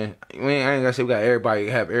saying? I ain't gonna say we got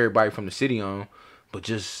everybody from the city on, but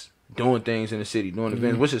just doing things in the city, doing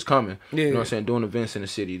events, which is coming. You know what I'm saying? Doing events in the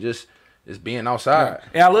city, just being outside.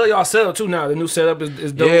 And I love y'all setup too now. The new setup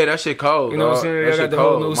is dope. Yeah, that shit cold. You know what I'm saying? That shit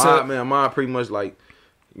cold. Setup. Mine pretty much like,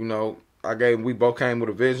 you know, we both came with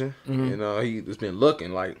a vision. And he just been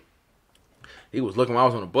looking like. He was looking when I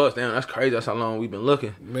was on the bus. Damn, that's crazy. That's how long we've been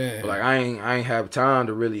looking. Man. But like I ain't have time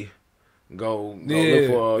to really go look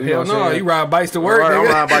for. You know what I'm saying? You ride bikes to work. I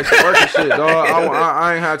ride bikes to work and shit, dog.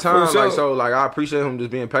 I ain't had time. Sure. Like so, like I appreciate him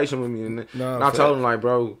just being patient with me. And I told him like,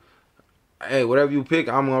 bro, hey, whatever you pick,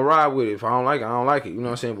 I'm gonna ride with it. If I don't like it, I don't like it. You know what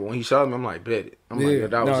I'm saying? But when he showed me, I'm like, bet it. I'm like, yeah,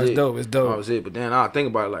 that was it. It's dope. It's dope. That was it. But then I think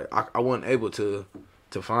about it, like I wasn't able to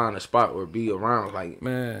find a spot or be around, like,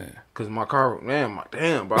 man, cause my car, man,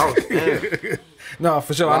 damn, bro, I was damn. No,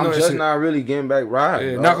 for sure. Bro, I know I'm just not really getting back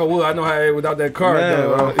riding. Yeah, knock on wood. I know how it is without that car, man,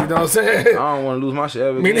 though. You know what I'm saying? I don't want to lose my shit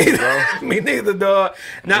ever Me again, neither, bro. Me neither, dog.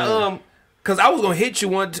 Now, cause I was gonna hit you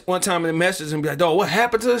one time in the message and be like, dog, what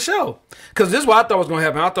happened to the show? Cause this is what I thought was gonna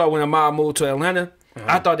happen. I thought when Amar moved to Atlanta,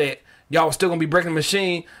 I thought that y'all was still gonna be breaking the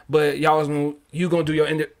machine, but you gonna do your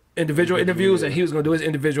individual interviews, and he was gonna do his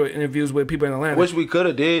individual interviews with people in Atlanta, which we could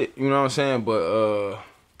have did. You know what I'm saying? But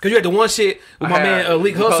cause you had the one shit with my man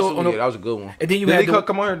Leak Hustle. Yeah, that was a good one. And then you did had Leak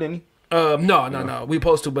come on here, didn't he? No. We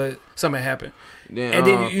supposed to, but something happened. Then, and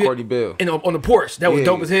then you Courtney Bell. And on the porch, that was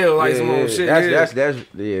dope as hell. Like some old shit.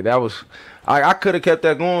 That was. I could have kept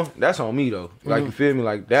that going. That's on me though. Like you feel me?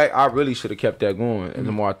 Like that. I really should have kept that going. And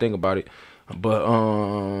the more I think about it, but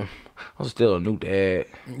I was still a new dad.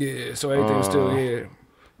 Yeah. So everything was still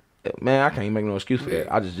Man, I can't even make no excuse for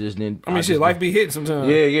that. I just didn't. I mean, shit, life be hitting sometimes.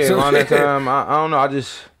 Yeah. So, around that time, I don't know.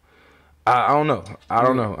 I don't know. I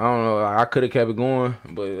don't know. I could have kept it going,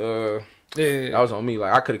 but that was on me.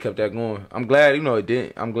 Like I could have kept that going. I'm glad, it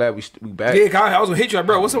didn't. I'm glad we back. Yeah, I was gonna hit you, like,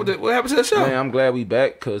 bro. What's up? What happened to the show? Man, I'm glad we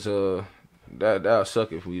back, cause that'll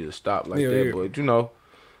suck if we just stop like that. But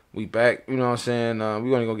we back. You know what I'm saying?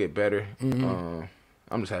 We only gonna get better. I'm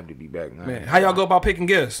just happy to be back now. Man, how y'all go about picking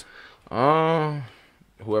guests?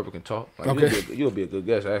 Whoever can talk. Like, okay. You'll be a good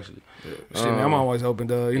guest, actually. Shit, man, I'm always open,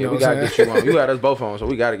 dog. You know we what I'm gotta saying? get you on. You got us both on, so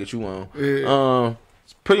we gotta get you on. Yeah.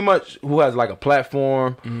 It's pretty much who has like a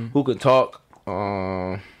platform, who can talk,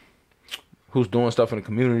 who's doing stuff in the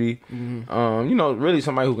community. Really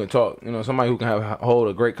somebody who can talk. Somebody who can hold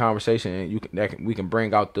a great conversation, and we can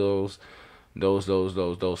bring out those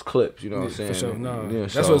clips. You know what I'm saying? For sure. No,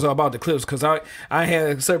 that's what it's all about, the clips. Cause I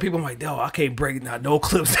had certain people. I'm like, no, I can't break no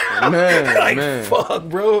clips down. Man, fuck,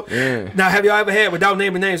 bro. Yeah. Now, have y'all ever had, without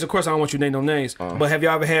naming names? Of course, I don't want you to name no names. But have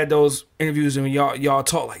y'all ever had those interviews and y'all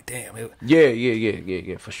talk like, damn?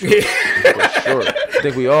 Yeah, for sure. For sure. I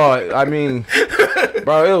think we all. I mean,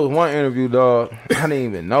 bro, it was one interview, dog. I didn't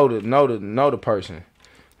even know the person,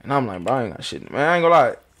 and I'm like, bro, I ain't got shit. Man, I ain't gonna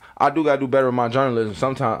lie. I do gotta do better with my journalism.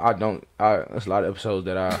 Sometimes I don't. There's a lot of episodes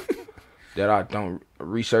that that I don't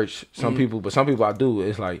research some people, but some people I do.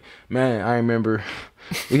 It's like, man, I remember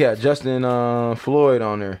we had Justin Floyd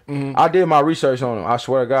on there. I did my research on him. I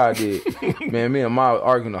swear to God I did. Man, me and Ma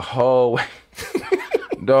arguing the whole way.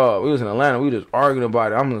 Dog, we was in Atlanta. We just arguing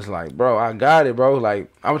about it. I'm just like, bro, I got it, bro.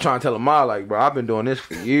 Like, I'm trying to tell him, Ma, like, bro, I've been doing this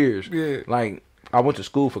for years. Yeah. Like, I went to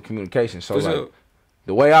school for communication, so For like, sure.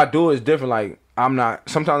 the way I do it is different. Like,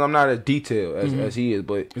 sometimes I'm not as detailed as he is,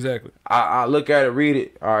 but Exactly. I look at it, read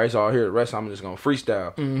it. All right, it's all here. The rest I'm just gonna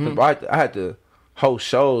freestyle. 'Cause I had to host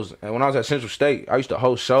shows, and when I was at Central State, I used to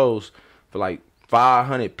host shows for like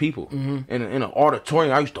 500 people in an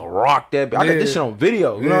auditorium. I used to rock that. I got this shit on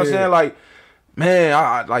video. You know what I'm saying? Like, man,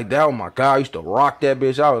 I like that. Oh my God, I used to rock that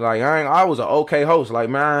bitch. I was like, I was an okay host, like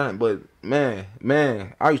man, but man,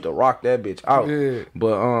 I used to rock that bitch out. Yeah.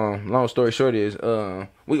 But long story short is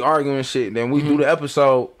we arguing and shit. Then we do the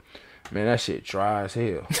episode. Man, that shit dry as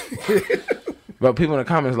hell. Bro, people in the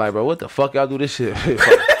comments like, bro, what the fuck y'all do this shit?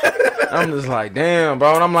 I'm just like, damn,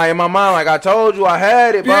 bro. And I'm like, in my mind, like, I told you I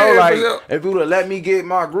had it, bro. Yeah, like, for sure. if you would have let me get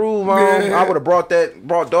my groove on, I would have brought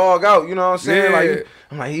dog out. You know what I'm saying? Yeah. Like,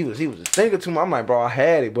 I'm like, he was just thinking too much. I'm like, bro, I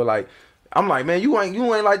had it, but like, I'm like, man, you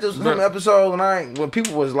ain't like this some episodes when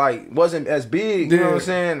people was like wasn't as big. You know what I'm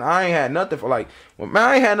saying? I ain't had nothing for like, man,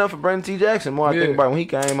 I ain't had nothing for Brandon T. Jackson. More I think about it, when he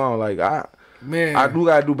came on, like I do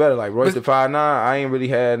gotta do better. Like Royce the 5'9", I ain't really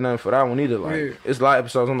had nothing for that one either. Like it's a lot of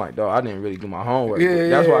episodes. I'm like, dog, I didn't really do my homework.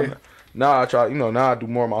 That's why now I try. Now I do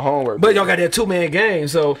more of my homework. But y'all got that 2-man game,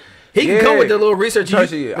 so he can come with the little research. I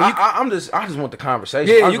just want the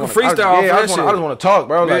conversation. Yeah, you can freestyle. I just want to talk,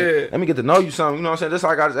 bro. Like, let me get to know you something. You know what I'm saying? Just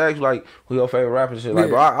like I just asked you, like, who your favorite rapper and shit. Like,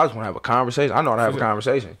 bro, I just want to have a conversation. I know how to have a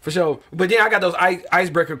conversation. For sure. But then I got those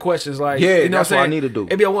icebreaker questions, like, yeah, you know that's what what I need to do.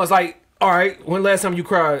 It be one's like, all right, when last time you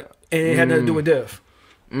cried and it had nothing to do with death?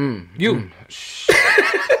 You.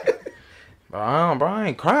 Bro, I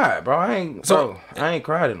ain't cried, bro. I ain't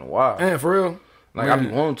cried in a while. Man, for real. Like, I be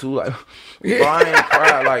wanting to, like, bro, I ain't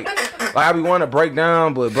cried. Like I be wanting to break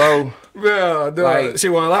down, but bro, like, she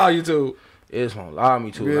won't allow you to. It just won't allow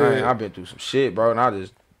me to. Yeah. I've been through some shit, bro, and I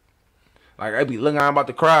just, like, I be looking, I'm about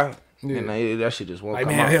to cry, and that shit just won't like,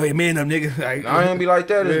 come man, out. hell yeah, man, them niggas. Like, I ain't be like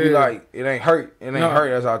that. It's be like, it ain't hurt. It ain't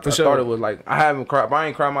hurt as I thought it was. Like, I haven't cried, but I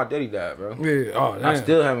ain't cried my daddy died, bro. Yeah, oh, damn. I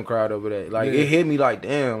still haven't cried over that. Like, it hit me like,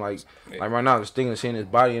 damn, like right now, just thinking of seeing his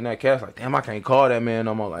body in that cast, like, damn, I can't call that man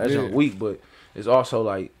no more. Like, that's just weak, but it's also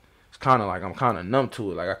like, it's kind of like, I'm kind of numb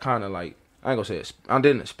to it. Like, I kind of like, I ain't gonna say I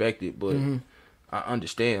didn't expect it, but I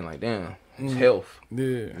understand, like, damn, it's health. Yeah.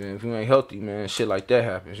 And if you ain't healthy, man, shit like that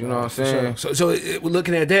happens. You know what I'm saying? So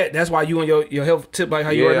looking at that, that's why you on your health tip like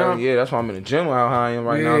how you are now? Yeah, that's why I'm in the gym how I am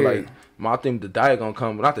right now. Like, I think the diet gonna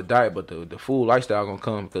come, not the diet, but the food lifestyle gonna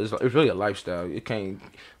come, because it's really a lifestyle.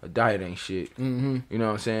 A diet ain't shit. You know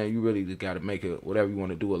what I'm saying? You really just gotta make it whatever you want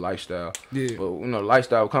to do a lifestyle. Yeah. But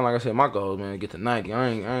lifestyle, kind of like I said, my goal is, man, to get to 90. I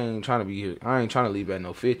ain't trying to be here. I ain't trying to leave at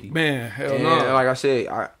no 50. Man, hell and no. Like I said,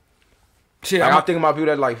 I'm thinking about people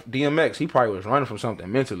that like DMX. He probably was running from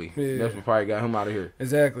something mentally. Yeah. That's what probably got him out of here.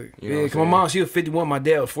 Exactly. You know cause my mom, she was 51. My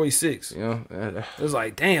dad was 46. Yeah. It was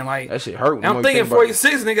like, damn, like that shit hurt. I'm thinking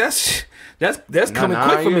 46, nigga. That's coming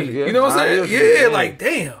quick for me. Yeah, you know what I'm saying? Yeah, like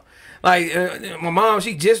damn. Like my mom,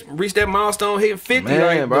 she just reached that milestone, hitting 50.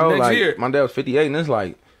 Man, bro, the next like year. my dad was 58, and it's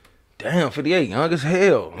like, damn, 58, young as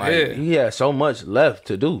hell. Like he had so much left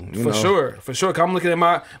to do. For sure. Cause I'm looking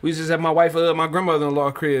at we just had my wife, my grandmother-in-law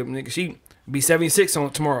crib, nigga. She be 76 on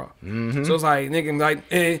tomorrow. So it's like, nigga, like,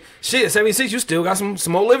 hey, shit, 76, you still got some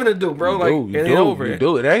more living to do, bro. It ain't over. It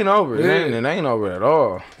ain't over. It ain't over at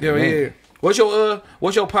all. Yeah. What's your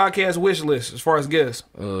podcast wish list as far as guests?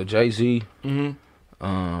 Jay-Z,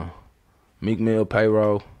 Meek Mill,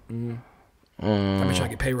 Payroll. I've been trying to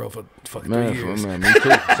get payroll for fucking 3 years. Man, me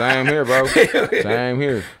too. Same here, bro. Same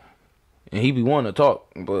here. And he be wanting to talk,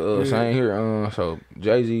 but same here. So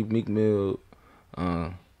Jay-Z, Meek Mill,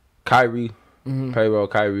 Kyrie, Payroll,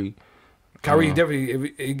 Kyrie. Kyrie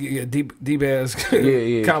definitely a deep ass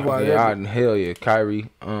combo. Hell yeah, Kyrie,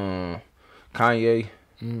 Kanye,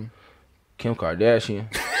 Kim Kardashian.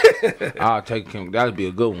 I'll take Kim. That'd be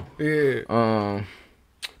a good one. Yeah.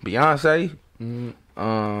 Beyonce.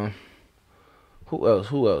 Who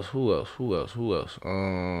else?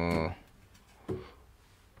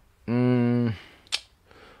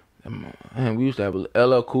 Man, we used to have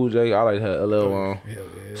LL Cool J. I like to have LL on.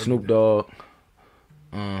 Snoop Dogg.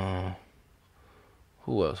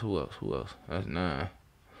 Who else? That's 9.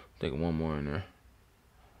 Think of one more in there.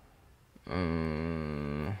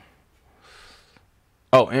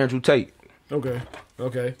 Andrew Tate. Okay.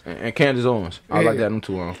 Okay. And Kansas Owens. I like that them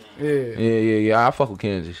two on. Yeah. I fuck with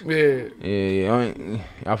Kansas. Yeah.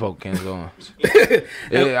 I fuck with Kansas Owens.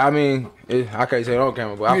 I mean, I can't say it on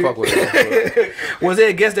camera, but I fuck with it. Was there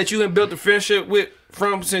a guest that you had built a friendship with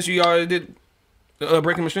since you already did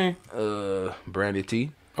Breaking Machine? Brandy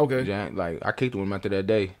T. Okay. Like I kicked with him after that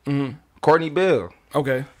day. Courtney Bell.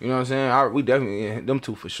 Okay. You know what I'm saying? We definitely them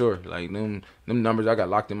two for sure. Like them numbers I got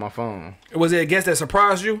locked in my phone. Was there a guest that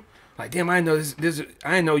surprised you? Like, damn, I didn't know this.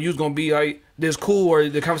 I didn't know you was gonna be like this cool, or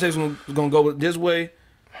the conversation was gonna go this way.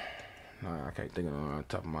 Nah, I can't think of it on the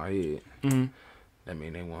top of my head. That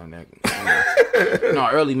mean they won that. No,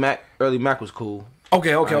 early Mac was cool.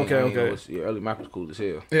 Okay. Yeah, early Mac was cool as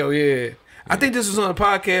hell. Hell yeah. I think this was on a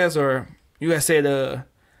podcast, or you had said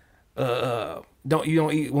don't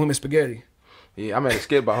eat women's spaghetti. Yeah, I made a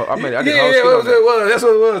skit about her. I did a whole skit it was. That's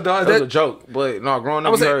what it was, dog. That was a joke, but no, growing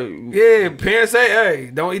up, parents say, "Hey,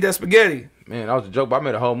 don't eat that spaghetti." Man, that was a joke, but I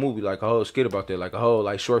made a whole movie, like a whole skit about that, like a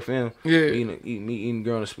whole short film. Yeah, eating a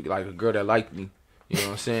girl, like a girl that liked me. You know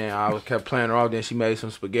what I'm saying? I kept playing her off. Then she made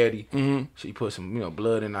some spaghetti. She put some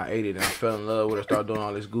blood in. I ate it, and I fell in love with her. Started doing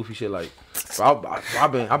all this goofy shit. Like,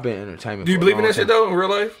 I've been entertainment. Do you believe in that shit though in real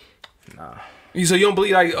life? Nah. So you don't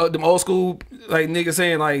believe like them old school like niggas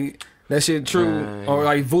saying like that shit true, or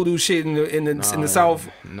like voodoo shit in the South?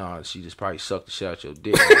 No, she just probably sucked the shit out your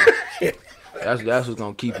dick. That's what's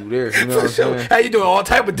gonna keep you there. You know what I'm saying? How you doing all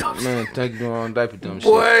type of dumb shit? Man, take you doing all type of dumb shit.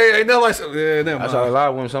 Boy, ain't nothing like so. Yeah, never That's mind. how a lot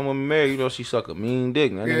of women. Some women married, she suck a mean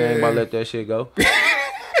dick. That nigga ain't about to let that shit go.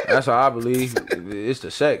 That's how I believe. It's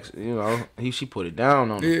the sex. She put it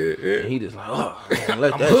down on him. Yeah. And he just like,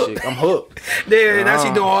 let that shit. I'm hooked. Yeah, now she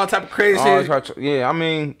doing all type of crazy shit. Yeah, I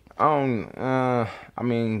mean,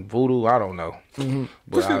 voodoo. I don't know.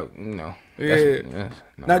 But Yeah.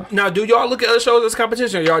 Now, do y'all look at other shows as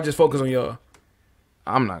competition, or y'all just focus on y'all?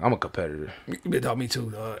 I'm a competitor. Me too,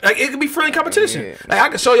 dog. Like, it could be friendly competition. Yeah. Like, I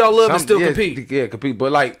can show y'all love and still compete. Yeah, compete.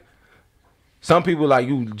 But like, some people like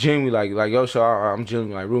you genuinely like yo, so I'm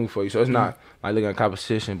genuinely like rooting for you. So it's not like looking at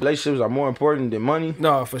competition. Relationships are more important than money.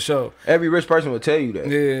 No, for sure. Every rich person will tell you that.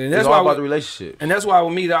 Yeah, and that's it's all about the relationship. And that's why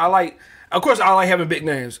with me, I like. Of course, I like having big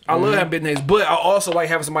names. I love having big names, but I also like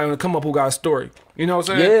having somebody on the come up who got a story. You know what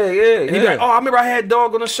I'm saying? Yeah. And you be like, oh, I remember I had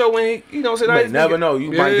Dog on the show when he, you know what I'm saying? You never know.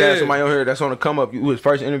 You might have somebody on here that's on the come up. You his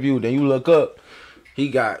first interview, then you look up, he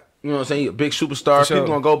got, you know what I'm saying, he a big superstar. People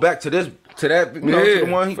gonna go back to that, to the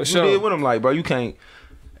one he did with him. Like, bro, you can't.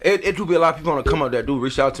 It do be a lot of people on the come up that do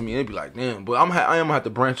reach out to me and they be like, damn, but I am gonna have to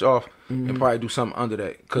branch off and probably do something under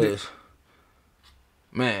that, cause.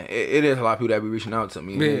 Man, it is a lot of people that be reaching out to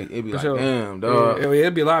me. Yeah, it be like, damn, dog. Yeah,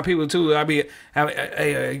 it'd be a lot of people too.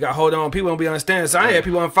 Hey, you got to hold on. People don't be understanding. So I had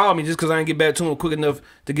people unfollow me just because I didn't get back to them quick enough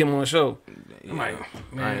to get them on the show. I'm like,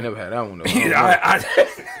 man. I ain't never had that one though. Damn,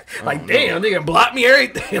 nigga blocked me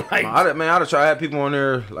everything. Like, I'd try to have people on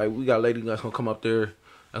there. Like, we got a lady that's gonna come up there.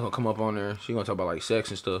 That's gonna come up on there. She gonna talk about like sex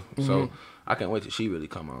and stuff. So I can't wait till she really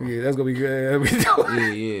come on. Yeah, that's gonna be good.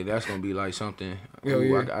 Yeah, that's gonna be like something. I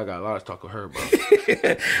got a lot to talk with her about.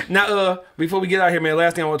 Now, before we get out here, man,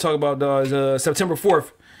 last thing I want to talk about, dog, is September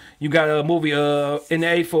 4th. You got a movie in the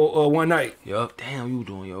A for one night. Yup, damn, you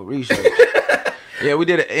doing your research. Yeah, we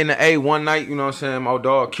did it in the A one night. You know what I'm saying? My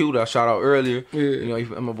dog Q that I shot out earlier. Yeah. You know,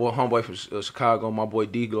 my boy, homeboy from Chicago. My boy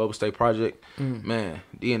D, Global State Project. Man,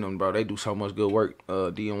 D and them, bro, they do so much good work.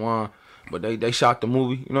 D and Juan, but they shot the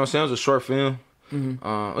movie. You know what I'm saying? It was a short film.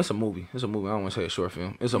 It's a movie. I don't want to say a short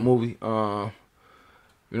film. It's a movie. You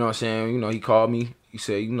know what I'm saying? You know, he called me. He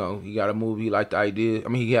said, you know, he got a movie, he liked the idea. I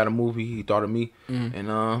mean, he had a movie. He thought of me, and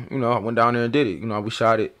you know, I went down there and did it. You know, we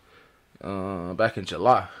shot it. Back in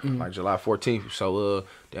July, like July 14th. So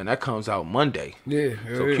then that comes out Monday. Yeah.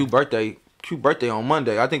 So Q birthday on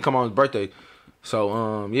Monday. I think come on his birthday.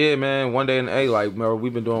 So yeah, man, one day in the A, like, remember,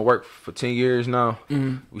 we've been doing work for 10 years now.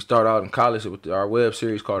 We started out in college with our web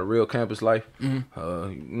series called The Real Campus Life. You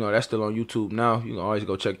know, that's still on YouTube now. You can always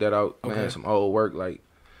go check that out. Okay. Man, some old work. Like,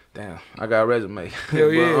 damn, I got a resume.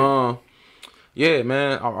 Hell yeah. But, yeah,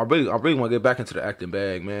 man, I really want to get back into the acting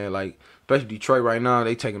bag, man. Like, especially Detroit right now,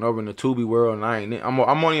 they taking over in the Tubi world, and I'm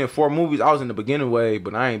only in 4 movies. I was in the beginning wave,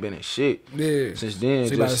 but I ain't been in shit. Yeah. Since then.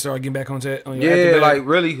 So you about to start getting back on your acting bag? Like,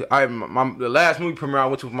 really, the last movie premiere I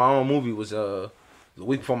went to for my own movie was the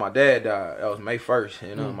week before my dad died. That was May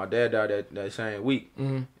 1st, and my dad died that same week.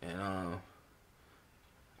 And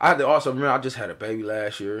I had to also remember I just had a baby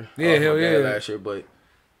last year. Yeah, hell yeah. Last year, but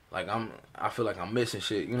like I feel like I'm missing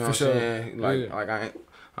shit. You know what I'm saying? Like I ain't.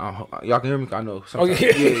 Y'all can hear me? I know. Sometimes,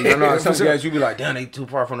 you know, some guys you be like, damn, they too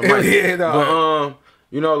far from the mic. But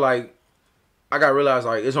you know, like I got to realize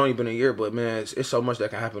like it's only been a year, but man, it's so much that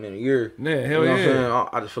can happen in a year. Yeah, hell you know yeah. What I'm saying?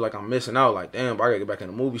 I just feel like I'm missing out. Like, damn, bro, I gotta get back in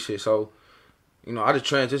the movie shit. So, you know, I just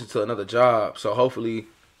transitioned to another job. So hopefully,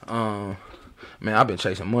 man, I've been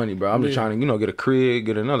chasing money, bro. I'm just trying to, you know, get a crib,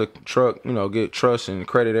 get another truck, you know, get trust and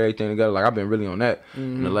credit, everything together. Like I've been really on that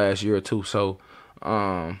in the last year or two. So,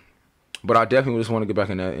 but I definitely just want to get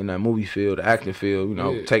back in that movie field, the acting field. You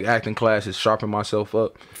know, take acting classes, sharpen myself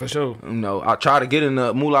up. For sure. You know, I try to get in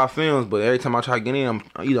the Moolah Films, but every time I try to get in,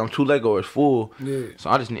 I'm too late or it's full. Yeah.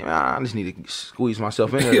 So I just need to squeeze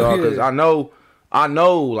myself in there, dog, because I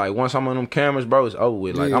know, like once I'm on them cameras, bro, it's over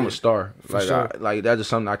with. Like I'm a star. Like sure. Like that's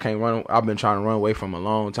just something I can't run. I've been trying to run away from a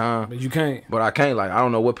long time. But you can't. But I can't. Like I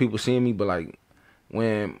don't know what people see in me, but like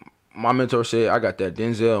when my mentor said I got that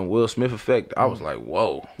Denzel and Will Smith effect, I was like,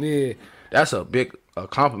 whoa. Yeah. That's a big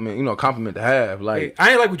compliment, you know, compliment to have. Like hey,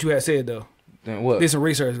 I ain't like what you had said though. Then what? Did some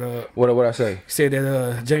research, dog. What I say? Said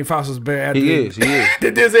that Jamie Foxx was better. He is.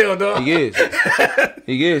 The Denzel, dog. He is.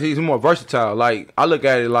 He is. He's more versatile. Like I look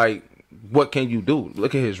at it like, what can you do?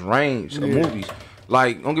 Look at his range of movies.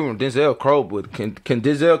 Like don't give him Denzel Crow, but can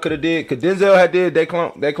Denzel could Denzel had did they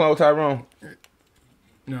clone Tyrone?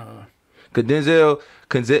 No. Can Denzel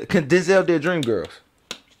did Dreamgirls?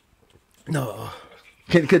 No.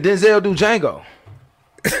 Can Denzel do Django?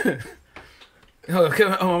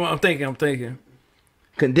 I'm thinking.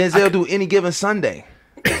 Can Denzel do Any Given Sunday?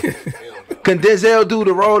 Can Denzel do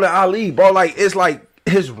the role of Ali, bro? Like it's like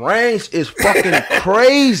his range is fucking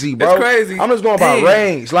crazy, bro. It's crazy. I'm just going by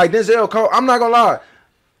range. Like Denzel Cole, I'm not gonna lie.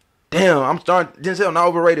 Damn, I'm starting. Denzel not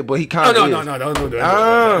overrated, but he kind of is. No, don't do that.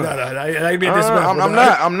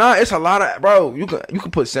 I'm not. It's a lot of bro. You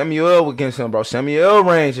can put Samuel against him, bro. Samuel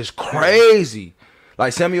range is crazy.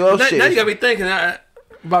 Like Samuel shit. Now you got me thinking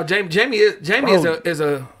about Jamie. Jamie is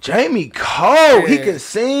a Jamie Cole. Yeah. He can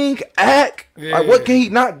sing, act. Yeah. Like what can he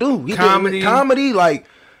not do? He comedy. Like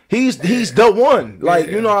he's the one. Like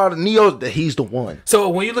you know how the Neo's that he's the one. So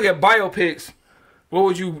when you look at biopics, what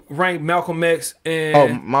would you rank Malcolm X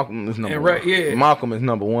and? Malcolm is number one. Yeah. Malcolm is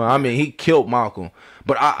number one. I mean, he killed Malcolm,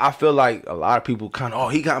 but I feel like a lot of people kind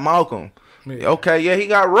of he got Malcolm. Yeah. Okay, yeah, he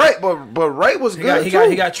got Ray, but Ray was good too.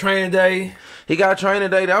 He got Training Day. He got Training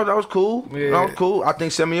Day. That was cool. Yeah. That was cool. I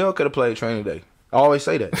think Samuel could have played Training Day. I always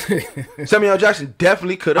say that. Samuel Jackson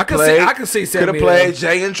definitely could have played. I can see Samuel. Could have played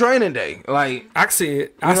Jay in Training Day. Like I can see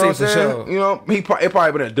it. I see it for sure. You know, it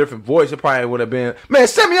probably been a different voice. It probably would have been. Man,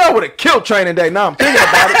 Samuel would have killed Training Day. Now I'm thinking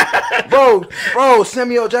about it, bro.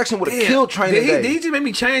 Samuel Jackson would have killed Training Day. Did he just make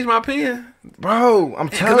me change my opinion? Bro, I'm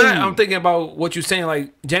telling you. I'm thinking about what you're saying.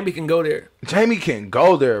 Like Jamie can go there. Jamie can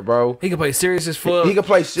go there, bro. He can play serious as fuck. He can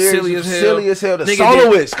play silly as hell. The nigga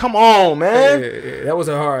soloist. Come on, man. Yeah, that was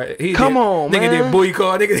a hard. Come on, man. Nigga did booty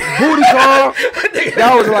call. Booty call.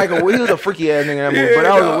 That was like he was a freaky ass nigga in that movie. But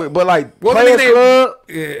that was but like Players Club.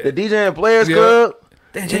 Yeah. The DJ and Players Club.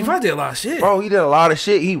 Damn, Jamie Foxx did a lot of shit. Bro, he did a lot of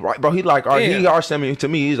shit. He like our Samuel. To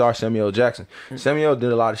me, he's our Samuel Jackson. Samuel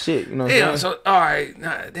did a lot of shit. You know what I'm saying? So all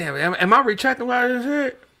right, damn. Am I retracting what I just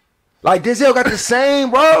said? Like Denzel got the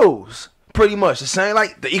same roles, pretty much the same.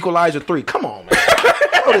 Like the Equalizer 3. Come on, man.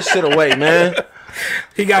 Throw this shit away, man.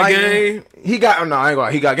 He got game. He got no. I ain't gonna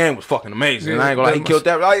lie. He got game was fucking amazing. I ain't gonna lie. He killed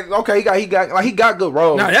that. Like okay, he got good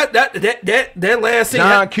roles. No, that last scene.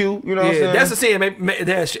 John Q. You know what I'm saying? That's the scene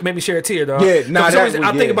that made me shed a tear, dog. Yeah, nah, for some reason,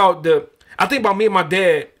 I think about me and my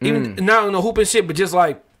dad. Even not on the hooping shit, but just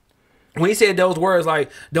like when he said those words,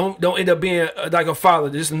 like don't end up being like a father,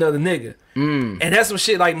 just another nigga. And that's some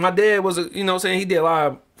shit. Like my dad was, you know what I'm saying? He did a lot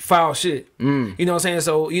of foul shit. You know what I'm saying?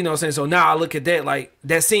 So you know what I'm saying? So now I look at that, like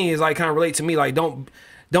that scene is like kind of relate to me. Like don't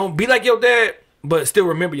be like your dad, but still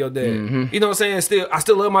remember your dad. You know what I'm saying? I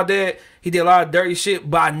still love my dad. He did a lot of dirty shit,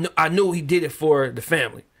 but I knew he did it for the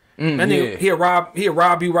family. That nigga, he'll rob you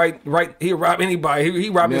right. He'll rob anybody. He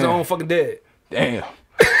robbed his own fucking dad. Damn.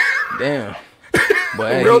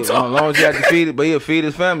 But hey, as long as he got defeated, but he'll feed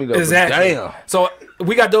his family though. Exactly. Damn. So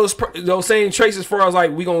we got those same traits as far as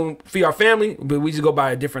like we gonna feed our family, but we just go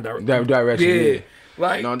by a different direction. Yeah.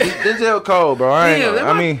 Like Denzel Cole, bro.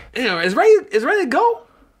 I mean, is Ray to go?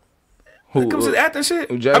 Who comes to the acting shit?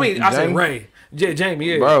 Jamie, I mean, I said Ray.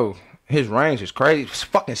 Jamie, yeah. Bro, his range is crazy.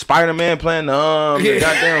 Fucking Spider-Man playing the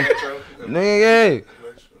goddamn nigga.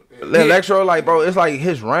 Electro, like, bro, it's like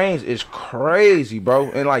his range is crazy,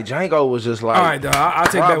 bro. And like Django was just like, all right, dog.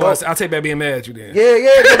 I'll take back being mad at you then.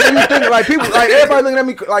 Yeah. But when you think like people, like everybody looking at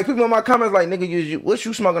me, like people in my comments, like nigga, what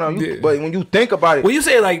you smoking on? But when you think about it, when you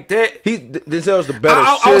say it like that, Denzel's the better.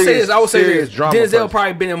 I would say this. Drama Denzel person.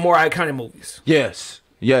 probably been in more iconic movies. Yes.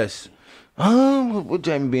 What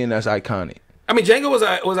Jamie being that's iconic? I mean, Django was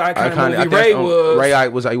an iconic movie. Ray was. Ray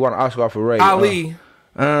was. He won an Oscar for Ray. Ali.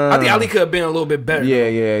 I think Ali could have been a little bit better. Yeah, though.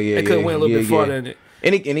 yeah. It could have went a little bit farther than it.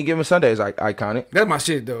 Any given Sunday is iconic. That's my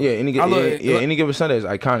shit though. Yeah, any given Sunday is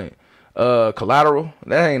iconic. Collateral,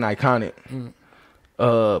 that ain't iconic.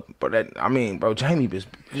 But that, I mean, bro, Jamie is.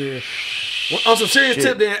 Yeah. Well, on some serious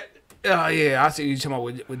tip, then. Yeah, I see you talking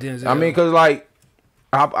about with Denzel. I mean, cause like,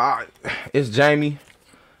 it's Jamie,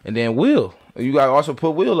 and then Will. You gotta also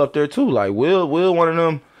put Will up there too. Like Will, one of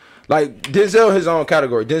them. Like Denzel, his own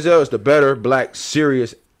category. Denzel is the better black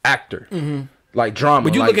serious actor. Like drama.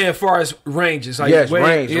 But you like, looking at far as ranges, like yes,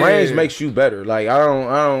 range. Range makes you better. Like I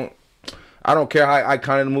don't care how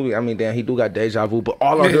iconic the movie. I mean, damn, he do got Deja Vu, but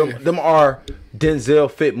all of them are Denzel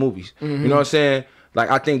fit movies. You know what I'm saying? Like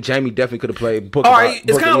I think Jamie definitely could have played Book. All right,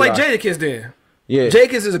 it's kind of like Jadakiss then. Yeah,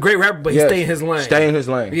 Jadakiss is a great rapper, but he stay in his lane. Stay in his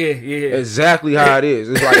lane. Yeah. Exactly how it is.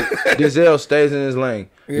 It's like Denzel stays in his lane.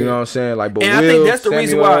 You know what I'm saying? Like, but and I think that's the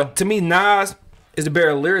reason why, to me, Nas is the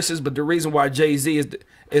better lyricist, but the reason why Jay-Z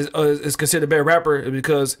is considered a better rapper is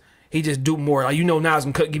because he just do more. Like, Nas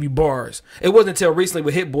can give you bars. It wasn't until recently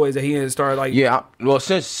with Hit Boys that he started like. Yeah, well,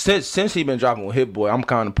 since he been dropping with Hit Boy, I'm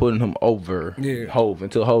kind of putting him over Hove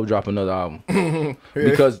until Hove drop another album.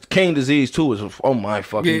 Because King Disease 2 is my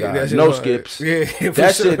fucking god, no skips. Yeah,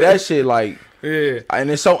 that shit like and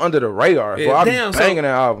it's so under the radar. Yeah, I'm banging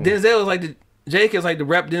that album. Denzel is like Jake is like the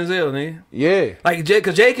rap Denzel, man. Yeah, like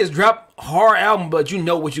because Jake has dropped hard album, but you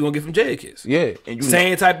know what you gonna get from Jake is. Yeah, and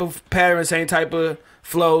same type of pattern, same type of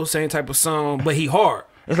flow, same type of song, but he hard.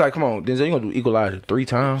 It's like, come on, Denzel, you gonna do Equalizer 3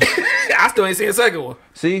 times? I still ain't seen a second one.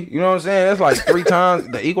 See, you know what I'm saying? That's like 3 times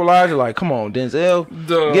the Equalizer. Like, come on, Denzel,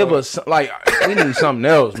 give us like we need something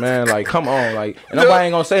else, man. Like, come on, like, and nobody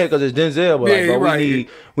ain't gonna say it because it's Denzel, but like, bro,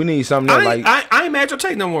 we need something else. Like, I ain't mad at your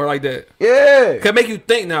take no more like that. Yeah, can make you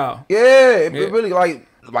think now. Yeah, it really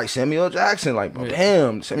like Samuel Jackson, like, bro,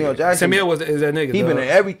 damn, Samuel Jackson. Samuel is that nigga. He been in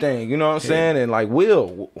everything, you know what I'm saying? And like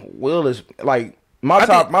Will is like my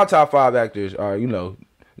top 5 actors are,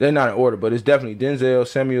 they're not in order, but it's definitely Denzel,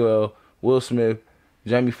 Samuel, Will Smith,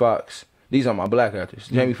 Jamie Foxx. These are my black actors.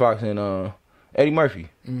 Jamie Foxx and Eddie Murphy.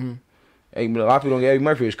 A lot of people don't get Eddie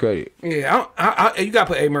Murphy his credit. Yeah, you gotta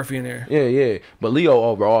put Eddie Murphy in there. Yeah. But Leo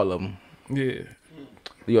over all of them. Yeah.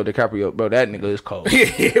 Leo DiCaprio, bro, that nigga is cold.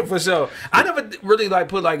 Yeah, for sure. I never really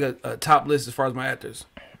put like a top list as far as my actors.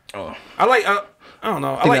 Oh. I don't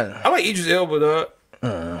know. I like Idris Elba,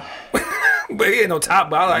 dog. But he ain't no top,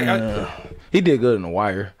 but I like he did good in The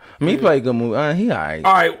Wire. I mean, he played a good movie. He alright.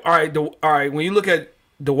 All right. When you look at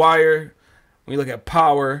The Wire, when you look at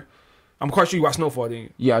Power, I'm quite sure you watched Snowfall, didn't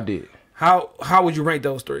you? Yeah, I did. How would you rank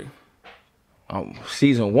those 3?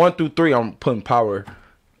 Season 1 through 3, I'm putting Power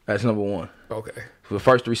as number 1. Okay. For the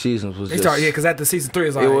first 3 seasons was because after season 3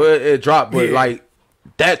 is like it dropped, but like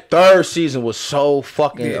that 3rd season was so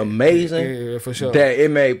fucking amazing. Yeah, for sure. That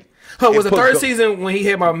it made. Was the 3rd season when he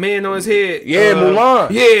had my man on his head? Yeah, Mulan.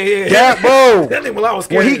 Yeah. That bro. That nigga Mulan was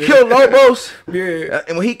scared. When he killed Lobos. Yeah.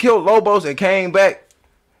 And when he killed Lobos and came back,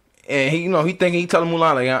 and he thinking he telling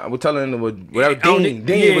Mulan like we're telling him whatever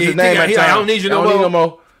Dean was his name at the time. I don't need you no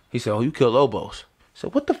more. He said, "Oh, you killed Lobos." I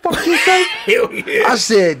said, "What the fuck you say?" Hell yeah. I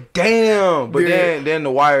said, "Damn." But then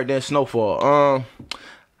The Wire, then Snowfall.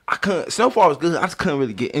 Snowfall was good. I just couldn't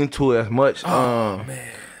really get into it as much. Oh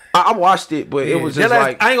man. I watched it, but it was just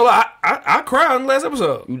like I ain't gonna lie. I cried in the last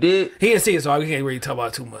episode. You did? He didn't see it, so we can't really talk about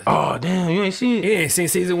it too much. Oh damn, you ain't seen it? He ain't seen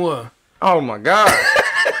season 1. Oh my god.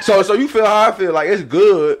 so you feel how I feel? Like it's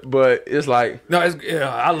good, but it's like no,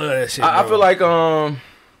 I love that shit. I feel like I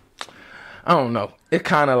don't know. It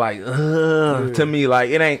kind of like to me like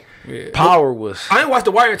it ain't. Power was. I didn't watch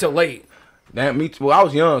The Wire until late. Damn, me too. Well, I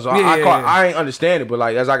was young, so I ain't understand it. But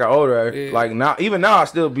like as I got older, like now, I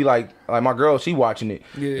still be like my girl, she watching it,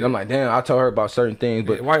 and I'm like, damn. I told her about certain things,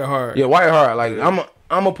 but Wire hard. Yeah, Wire hard. Like I'm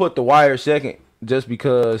gonna put The Wire second, just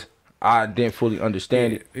because I didn't fully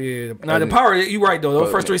understand it. Yeah. Now the Power, you right though.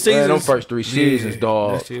 Those first 3 seasons. Man, those first 3 seasons,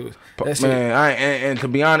 dog. That shit. Man, and to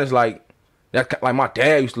be honest, like that, like my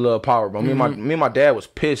dad used to love Power, bro. Me and my dad was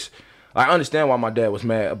pissed. I understand why my dad was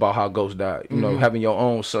mad about how Ghost died. You know, having your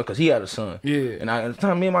own son, because he had a son. Yeah. And at the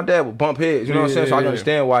time, me and my dad would bump heads. You know what I'm saying? So I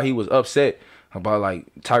understand why he was upset about like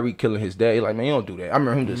Tyreek killing his dad. He like, man, you don't do that. I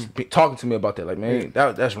remember him just talking to me about that. Like, man,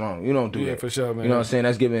 that's wrong. You don't do that. For sure, man. You know what I'm saying?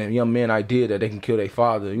 That's giving young men idea that they can kill their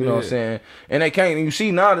father. You know what I'm saying? And they can't. And you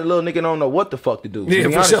see now the little nigga don't know what the fuck to do. Yeah,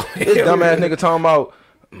 for sure. This dumbass nigga talking about.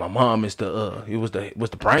 My mom is was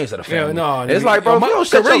the brains of the family. Yeah, no, it's like, bro,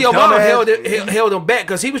 your mom held him back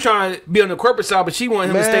because he was trying to be on the corporate side, but she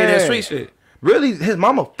wanted him to stay in that street shit. really his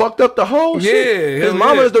mama fucked up the whole shit. His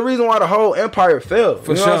mama is the reason why the whole empire fell.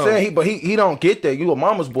 You know what I'm saying? He don't get that. You a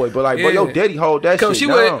mama's boy, but like, bro, your daddy hold that shit down. Because she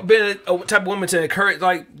would have been a type of woman to encourage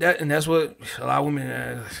like that, and that's what a lot of women.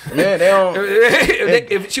 Man, they don't.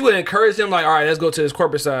 if she would encourage him, like, all right, let's go to his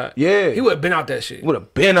corporate side. Yeah, he would have been out that shit. Would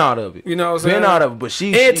have been out of it. You know what I'm saying? Been out of it, but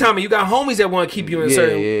Tommy, you got homies that want to keep you in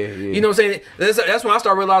certain. You know what I'm saying? That's when I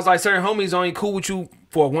started realizing like certain homies only cool with you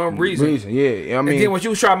for one reason. Yeah. I mean, and then when you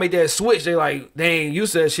was trying to make that switch, they like they ain't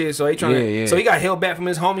used to that shit, so they trying to. So he got held back from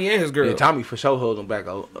his homie and his girl. Yeah, Tommy for sure held him back.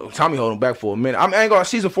 Tommy held him back for a minute. I ain't gonna.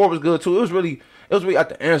 Season 4 was good too. It was really at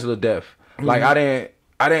the end of the death. Like I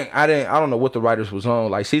don't know what the writers was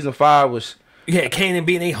on. Like season 5 was. Yeah, Kanan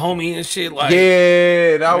being a homie and shit. Like,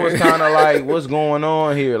 yeah, that was kind of like, what's going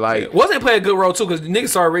on here? Like, wasn't playing a good role too, because niggas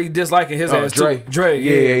started really disliking his ass Dre. too. Dre,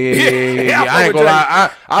 yeah. I ain't gonna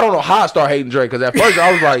lie. I don't know how I started hating Dre, because at first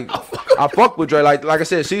I was like, I fuck with Dre. Like I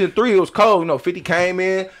said, season 3 it was cold. You know, 50 came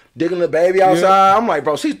in, digging the baby outside. I'm like,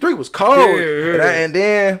 bro, season 3 was cold. And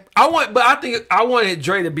then I think I wanted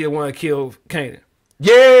Dre to be the one to kill Kanan.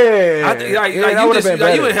 Yeah, I think that would have been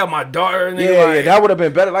better. You would help my daughter. And that would have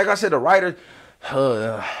been better. Like I said, the writer.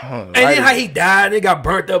 And then how he died, and he got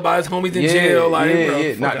burnt up by his homies in jail.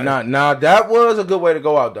 Like, Nah, that was a good way to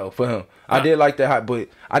go out though for him. I did like that, but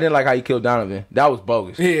I didn't like how he killed Donovan. That was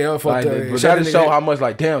bogus. Yeah, but that just showed how much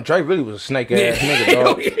like, damn, Drake really was a snake ass nigga,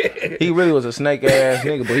 dog. He really was a snake ass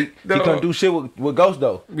nigga, but he couldn't do shit with Ghost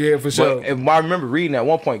though. Yeah, for sure. But if I remember reading at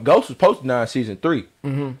one point, Ghost was supposed to die in season 3.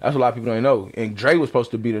 That's what a lot of people don't know. And Dre was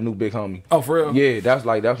supposed to be the new big homie. Oh, for real? Yeah, that's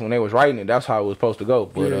when they was writing it. That's how it was supposed to go.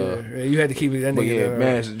 But you had to keep it. That nigga. Yeah,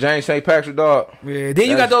 man, James St. Patrick, dog. Yeah, then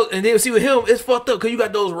you got those, and then see with him, it's fucked up because you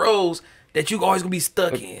got those roles that you always gonna be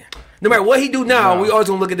stuck in. No matter what he do now, we always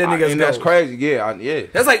gonna look at that nigga. And that's crazy. Yeah.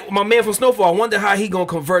 That's like my man from Snowfall. I wonder how he gonna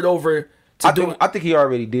convert over to I think he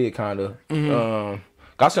already did, kind of.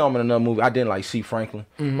 I saw him in another movie. I didn't like see Franklin.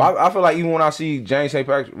 But I feel like even when I see James St.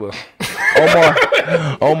 Patrick, well,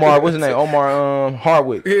 Omar, what's his name? Omar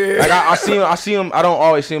Hardwick. Yeah. Like I see him. I don't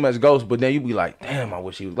always see him as Ghost, but then you be like, damn, I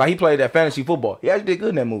wish he was. Like he played that fantasy football. He actually did good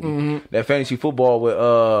in that movie. That fantasy football with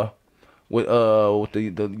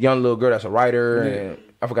the young little girl that's a writer and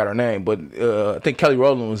I forgot her name, but I think Kelly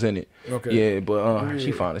Rowland was in it. Okay. Yeah, but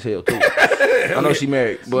she fine as hell too. I know she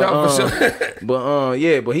married, but but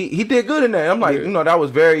he did good in that. I'm like, that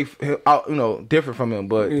was very different from him,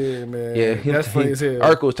 but yeah, man, that's funny as hell.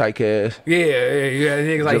 Urkel's tight cast. Yeah,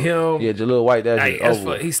 niggas like him. Yeah, Jaleel White. That's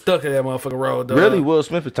funny. He stuck at that motherfucking road. Though. Really, Will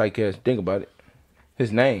Smith is tight cast. Think about it.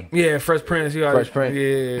 His name. Yeah, Fresh Prince. Fresh Prince.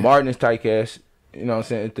 Yeah, Martin is tight cast. You know what I'm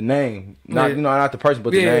saying? It's the name. Not not the person,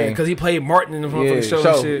 but the name. Yeah, because he played Martin in the motherfucking show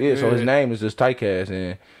and shit. So his name is just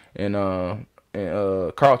typecast and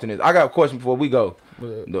Carlton is. I got a question before we go.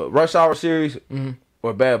 The Rush Hour series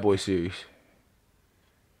or Bad Boy series?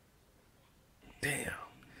 Damn.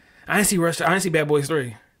 I didn't see Bad Boys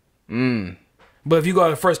 3. But if you go to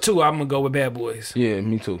the first 2, I'm gonna go with Bad Boys. Yeah,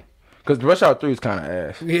 me too. Cause the Rush Hour 3 is kind of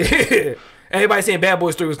ass. Yeah. Everybody saying Bad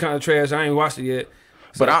Boys 3 was kind of trash. I ain't watched it yet.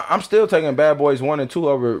 So. But I'm still taking Bad Boys 1 and 2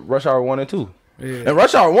 over Rush Hour 1 and 2. Yeah. And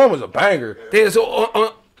Rush Hour 1 was a banger. Yeah,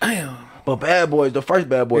 so damn. But Bad Boys, the first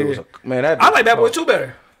Bad Boy was I like Bad Boys 2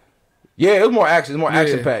 better. Yeah, it was more action. It's more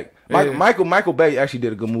action packed. Michael Bay actually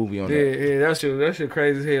did a good movie on that. Yeah, that shit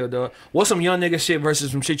crazy as hell, dog. What's some young nigga shit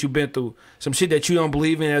versus some shit you been through? Some shit that you don't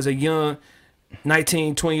believe in as a young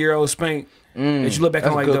 19, 20-year-old Spank that you look back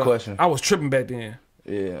on like, good question. I was tripping back then.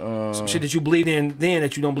 Yeah, some shit that you believed in then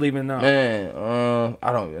that you don't believe in now. Man,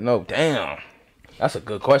 I don't even know. Damn, that's a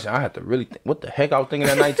good question. I have to really think. What the heck I was thinking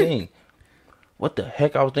at 19? What the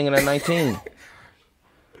heck I was thinking at 19?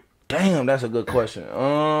 Damn, that's a good question.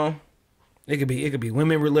 It could be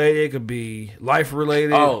women related. It could be life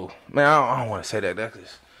related. Oh man, I don't want to say that. That's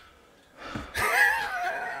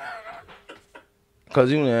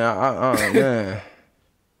cause you man.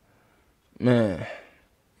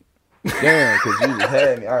 Damn, cause you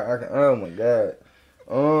had me. Oh my god.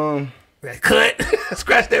 Cut.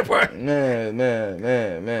 Scratch that part.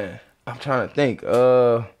 Man. I'm trying to think.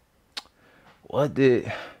 What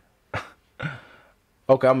did?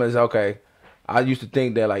 Okay. I used to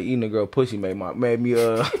think that like eating a girl pussy made me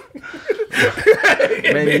have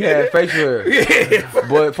facial hair. Yeah.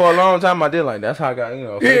 But for a long time I did like that's how I got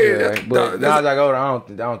facial hair. Right? But now as I go older, I don't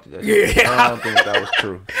think that. I don't think that was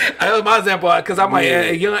true. That was my example because I'm like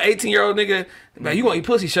a young 18-year-old nigga. Man, you gonna eat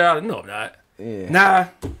pussy, Shad? No, I'm not. Yeah. Nah.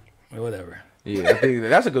 Whatever. Yeah, I think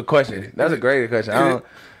that's a good question. That's a great question.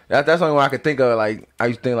 That's the only one I could think of. Like I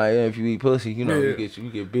used to think like, if you eat pussy, you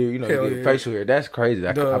get beard, you get facial hair. That's crazy.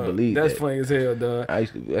 I believe that's funny as hell, dog. I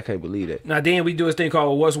can't believe that. Now then we do this thing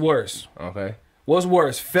called What's Worse. Okay. What's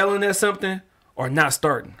worse, failing at something or not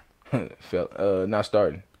starting? Not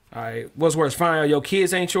starting. All right. What's worse, find out your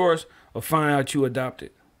kids ain't yours or find out you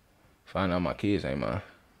adopted? Find out my kids ain't mine.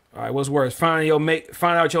 All right. What's worse, find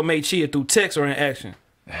out your mate cheated through text or in action?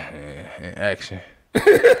 In action.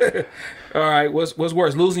 All right. What's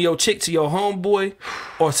worse, losing your chick to your homeboy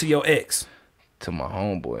or to your ex? To my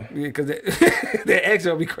homeboy. Yeah, because that ex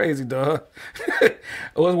will be crazy, dog.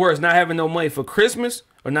 What's worse, not having no money for Christmas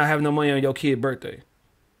or not having no money on your kid's birthday?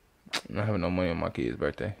 Not having no money on my kid's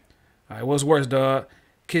birthday. All right. What's worse, dog?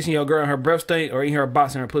 Kissing your girl in her breath stink or eating her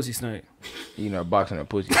box in her pussy stink? Eating her box in her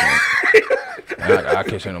pussy. I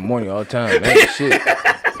kiss her in the morning all the time. That ain't shit.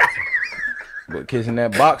 But kissing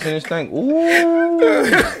that box in this thing, ooh,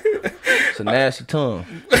 it's a nasty tongue.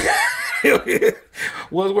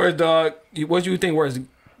 What's worse, dog? What do you think worse?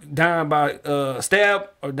 Dying by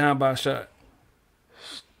stab or dying by a shot?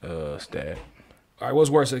 Stab. All right, what's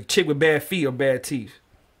worse? A chick with bad feet or bad teeth?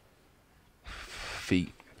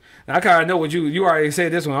 Feet. Now, I kind of know what you already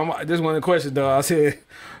said this one. This one of the questions, dog. I said,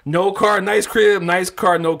 no car, nice crib, nice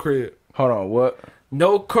car, no crib. Hold on, what?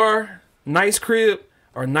 No car, nice crib,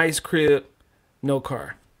 or nice crib, no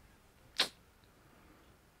car.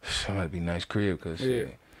 Somebody be nice crib, because Yeah.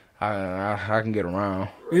 I can get around.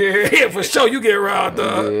 Yeah, for sure you get around,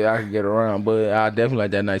 dog. Yeah, I can get around, but I definitely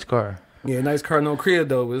like that nice car. Yeah, nice car, no crib,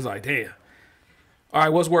 though. But it's like, damn. All right,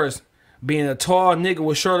 what's worse? Being a tall nigga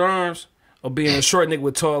with short arms or being a short nigga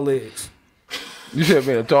with tall legs? You said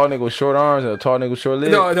being a tall nigga with short arms and a tall nigga with short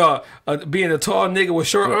legs? No. Being a tall nigga with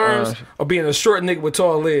short arms or being a short nigga with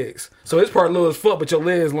tall legs. So his part little as fuck, but your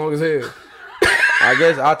legs long as hell. I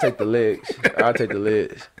guess I'll take the legs. I'll take the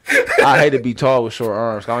legs. I hate to be tall with short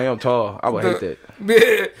arms. I am tall. I would hate that.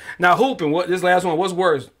 Yeah. Now hooping, this last one, what's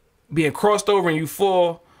worse? Being crossed over and you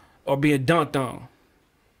fall or being dunked on?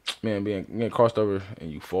 Man, being crossed over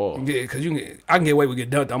and you fall. Yeah, because I can get away with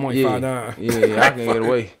getting dunked. I'm only 5'9". Yeah, I can get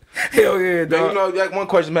away. Hell yeah, dog. Man, you know, that one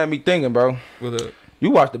question had me thinking, bro. What up?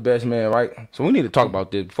 You watch The Best Man, right? So we need to talk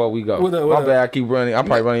about this before we go. What up? My bad, I keep running. I'm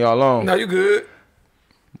probably running y'all long. No, you good.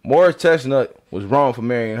 Morris Chestnut was wrong for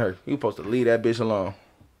marrying her. You supposed to leave that bitch alone.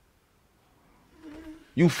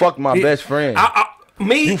 You fucked my best friend.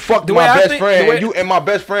 You fucked my best friend. And my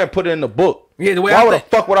best friend put it in the book. Yeah, the way Why the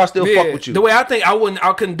fuck would I still fuck with you? The way I think,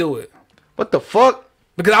 I couldn't do it. What the fuck?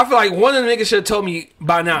 Because I feel like one of the niggas should have told me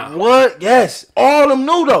by now. What? Yes. All of them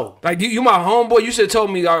knew though. Like you my homeboy, you should have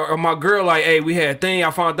told me or my girl, like, hey, we had a thing,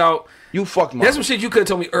 I found out. You fucked my. That's some shit you could have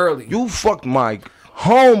told me early. You fucked my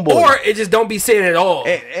homeboy. Or it just don't be said at all.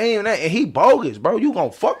 And he bogus, bro. You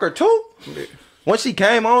gonna fuck her too? When she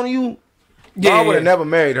came on you, yeah, I would have never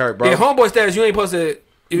married her, bro. Yeah, homeboy status, you ain't supposed to.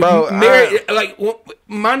 Bro, like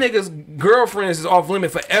my niggas' girlfriends is off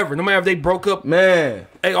limit forever. No matter if they broke up, man,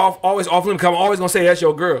 they always off limit. Cause I'm always gonna say that's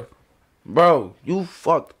your girl, bro. You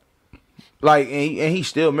fucked. Like and he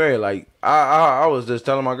still married. Like I was just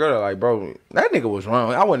telling my girl, like, bro, that nigga was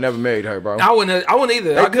wrong. I would never married her, bro. I wouldn't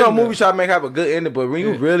either. Like, you know, movies try to make have a good ending, but when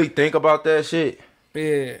you really think about that shit.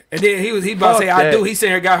 Yeah, and then he about to say I do. He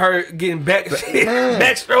sitting here got her getting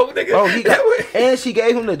backstroke, nigga. Bro, and she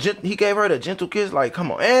gave him he gave her the gentle kiss. Like, come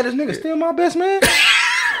on, and this nigga still my best man.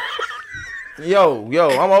 yo,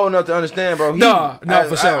 I'm old enough to understand, bro. No,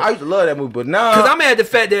 for sure. I used to love that movie, but now because I'm mad at the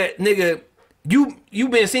fact that nigga, you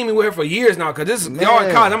been seeing me with her for years now. Because this is y'all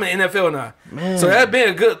in college. I'm in the NFL now, man. So that's been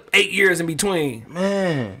a good 8 years in between.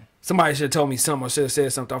 Man, somebody should have told me something. I should have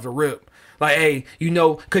said something off the rip. Like, hey, you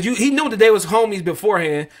know, because he knew that they was homies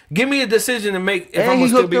beforehand. Give me a decision to make if I'm gonna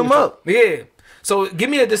still be with her. Yeah. So give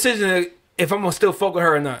me a decision if I'm gonna still fuck with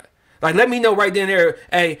her or not. Like, let me know right then and there.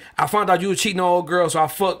 Hey, I found out you was cheating on old girl, so I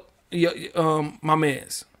fucked my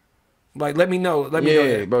man's. Like, let me know. Let me know.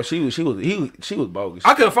 Yeah, bro. She was bogus.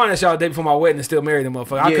 I couldn't find that shit the day before my wedding and still marry the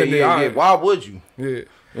motherfucker. I couldn't. Yeah. Why would you? Yeah.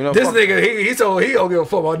 You know, this nigga, he told he don't give a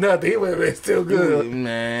fuck about nothing. He would have been still good.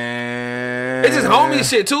 Man, it's just homie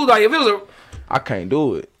shit too. Like, if it was I can't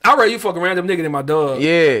do it. I'd rather you fuck a random nigga than my dog.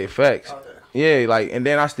 Yeah, facts. Yeah, like, and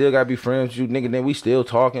then I still gotta be friends with you, nigga. Then we still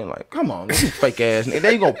talking. Like, come on, you fake ass nigga.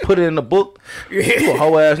 Then you gonna put it in the book? Yeah. You a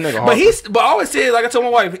hoe ass nigga. But I always said, like I told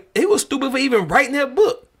my wife, he was stupid for even writing that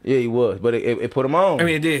book. Yeah, he was, but it put him on. I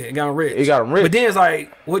mean, it did. It got him rich. It got him rich. But then it's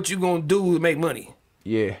like, what you gonna do to make money?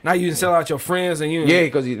 Yeah. Now you can sell out your friends and you. Yeah,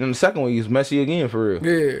 because in the second one, he was messy again for real.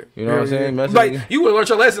 Yeah. You know what I'm saying? Messy like again. you would learn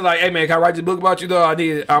your lesson. Like, hey man, can I write this book about you? Though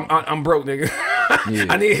I'm broke, nigga. Yeah.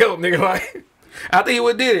 I need help, nigga. Like, I think he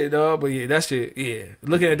would did it, dog. But yeah, that shit. Yeah,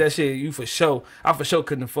 looking at that shit, you for sure. I for sure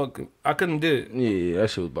couldn't fuck. I couldn't do it. Yeah, that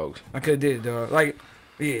shit was bogus. I couldn't did it, dog. Like,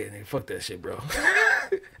 yeah, nigga, fuck that shit, bro.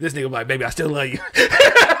 This nigga like, baby, I still love you.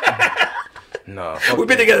 No, we've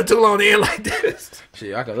been together too long to end like this.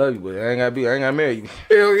 Shit, I can love you, but I ain't gotta marry you.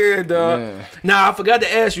 Hell yeah, dog. Yeah. Now, I forgot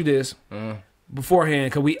to ask you this beforehand,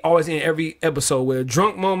 because we always end every episode with a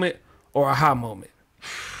drunk moment or a high moment.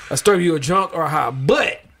 A story of you a drunk or a high.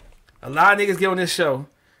 But a lot of niggas get on this show,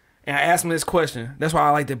 and I ask them this question. That's why I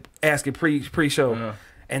like to ask it pre-show.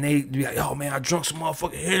 And they be like, "Oh man, I drunk some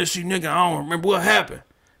motherfucking Hennessy, nigga. I don't remember what happened."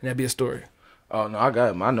 And that'd be a story. Oh no, I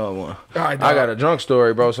got him. I know one. All right, I got a drunk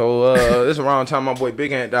story, bro. So this around the time my boy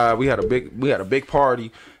Big Ant died. We had a big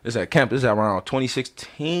party. This at camp. This is around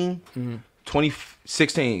 2016.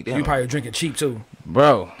 2016. Damn. You probably drinking cheap too,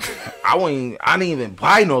 Bro. I didn't even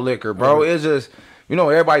buy no liquor, bro. It's just, you know,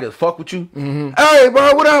 everybody just fuck with you. Hey,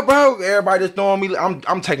 bro, what up, bro? Everybody just throwing me.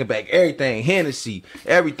 I'm taking back everything, Hennessy,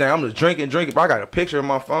 everything. I'm just drinking. Bro, I got a picture of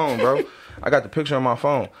my phone, bro. I got the picture on my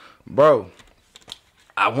phone, bro.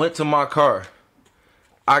 I went to my car.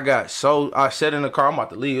 I sat in the car. I'm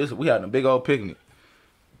about to leave. We had a big old picnic.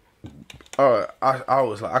 I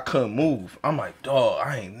was like, I couldn't move. I'm like, dog,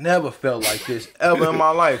 I ain't never felt like this ever in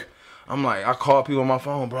my life. I'm like, I call people on my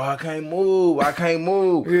phone, bro, I can't move.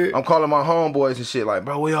 Yeah. I'm calling my homeboys and shit like,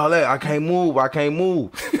 bro, where y'all at? I can't move.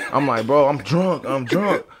 I'm like, bro, I'm drunk.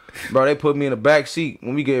 Bro, they put me in the back seat.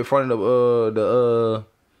 When we get in front of the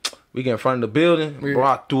building, bro,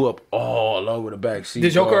 I threw up all over the back seat.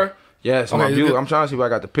 Did your car? Yes, I'm trying to see if I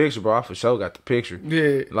got the picture, bro. I for sure got the picture.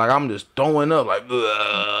 Yeah. Like, I'm just throwing up, like,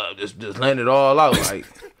 just letting it all out, like,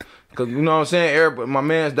 cause you know what I'm saying. My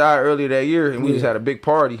man's died earlier that year, and we just had a big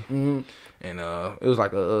party, and it was like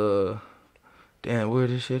damn, where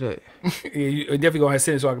this shit at? Yeah, you definitely gonna have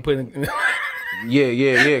send it so I can put it in.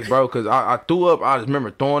 yeah, bro. Cause I threw up. I just remember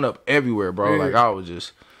throwing up everywhere, bro. Yeah. Like I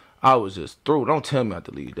was just through. Don't tell me I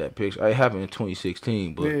deleted that picture. It happened in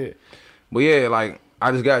 2016, but yeah, like.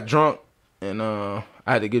 I just got drunk, and I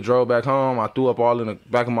had to get drove back home. I threw up all in the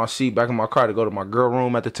back of my seat, back of my car to go to my girl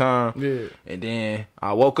room at the time. Yeah. And then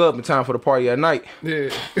I woke up in time for the party at night. Yeah.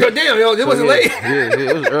 Damn, yo, it wasn't late. Yeah,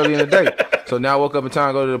 it was early in the day. So now I woke up in time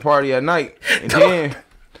to go to the party at night. And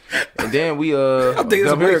then we go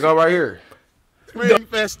right here. Spring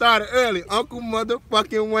Fest started early. Uncle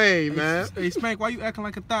motherfucking Wayne, man. Hey, Spank, why you acting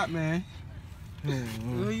like a thought, man?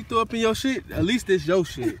 You threw up in your shit. At least this your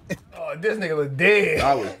shit. Oh, this nigga look dead.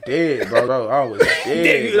 I was dead, bro. I was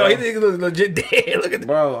dead. You know, he nigga look legit dead. Look at that.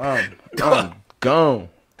 Bro, I'm gone.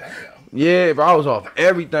 Damn. Yeah, bro, I was off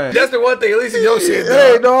everything. That's the one thing. At least it's your shit, dog.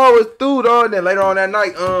 Hey, dog, I was through, dog. And then later on that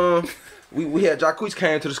night, we had Jacquees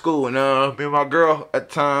came to the school, and me and my girl at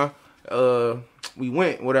the time, we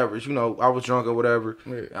went, whatever. You know, I was drunk or whatever.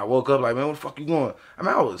 Yeah. I woke up like, man, where the fuck you going? I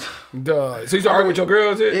mean, I was... Duh. So you arguing with your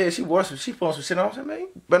girls here? Yeah, she pulled some shit on. I said, man, you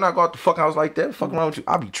better not go out the fuck house like that. Fuck around with you.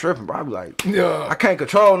 I be tripping, bro. I be like, I can't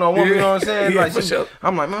control no woman, you know what I'm saying? Yeah, like, for sure.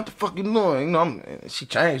 I'm like, man, what the fuck you doing? You know, she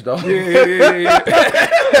changed, though. Yeah.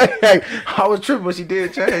 I was tripping, but she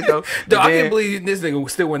did change, though. Duh, I can't believe this nigga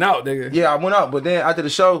still went out, nigga. Yeah, I went out, but then after the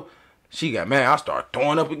show, she got mad. I started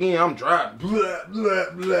throwing up again. I'm dry. Blah,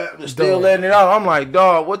 blah, blah. Still letting it out. I'm like,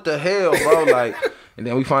 dog, what the hell, bro? Like, and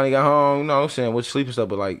then we finally got home, you know what I'm saying, with sleep and stuff.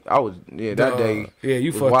 But, like, I was, that day. Yeah,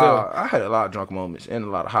 you fucked wild. up. I had a lot of drunk moments and a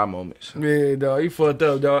lot of high moments. Yeah, dog, you fucked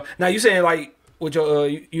up, dog. Now, you saying, like, with your,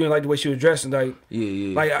 you didn't like the way she was dressing, like.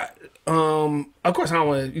 Yeah. Like, of course, I don't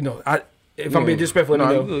want to, you know, if I'm being disrespectful, you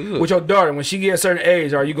know, with your daughter, when she get a certain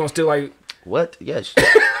age, are you going to still, like. What? Yes.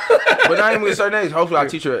 But I ain't with a certain age. Hopefully, I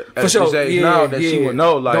teach her at this age now that she would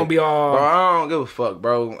know. Like, don't be all. Bro, I don't give a fuck,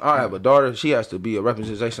 bro. I have a daughter. She has to be a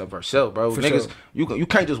representation of herself, bro. Niggas, you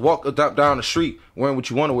can't just walk down the street wearing what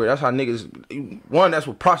you want to wear. That's how niggas. One, that's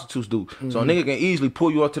what prostitutes do. So a nigga can easily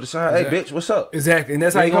pull you up to the side. Exactly. Hey, bitch, what's up? Exactly, and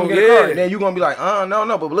that's how you gonna get a car. And then you gonna be like,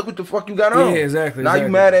 no, but look what the fuck you got on. Yeah, exactly. Now you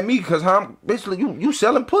mad at me because I'm basically you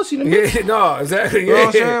selling pussy to me. Yeah, no, exactly. You know what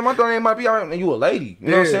I'm saying? My daughter ain't might be out, and you a lady. You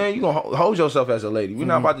know what I'm saying? You gonna hold yourself as a lady. We're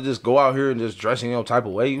not about to just go out here and just dress in your type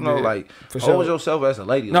of way. You know, like hold yourself as a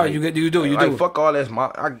lady. No, like, you do. Fuck all that's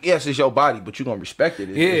I guess it's your body, but you gonna respect it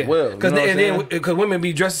as well. Because women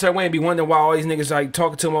be dressed a certain way and be wondering why all these niggas like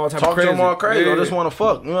talking to them all the time. Talking to them all crazy. Or just want to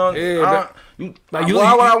fuck. You know? Yeah. Why would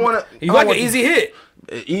I want to? You like an easy hit.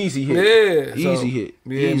 Easy hit. Yeah. Easy hit.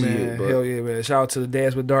 Yeah, easy man. hit. But. Hell yeah, man. Shout out to the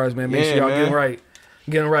dads with daughters, man. Make sure y'all getting right.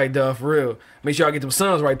 Getting right, duh, for real. Make sure I get them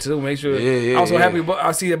sons right too. Make sure. Yeah, I'm so happy.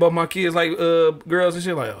 I see that both my kids like girls and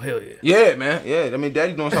shit. Like, oh hell yeah. Yeah, man. Yeah, I mean,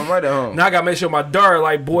 daddy doing something right at home. Now I gotta make sure my daughter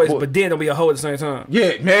like boys, but then don't be a hoe at the same time.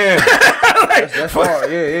 Yeah, man. that's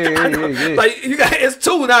hard. Yeah. Like you got it's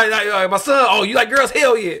two now. Like, my son. Oh, you like girls?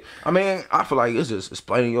 Hell yeah. I mean, I feel like it's just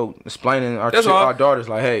explaining our daughters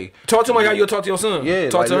like, hey, talk to me like how you talk to your son. Yeah,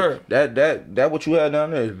 talk to her. That what you have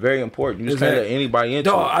down there is very important. You just can't let anybody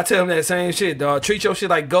into dog, it. I tell them that same shit, dog. Treat your shit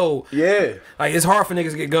like gold. Yeah. Like it's hard for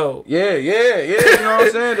niggas to get gold. Yeah. You know what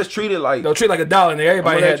I'm saying? Just treat it like. Don't treat it like a dollar, nigga.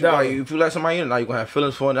 Everybody had dollars. Like, if you let somebody in, like you gonna have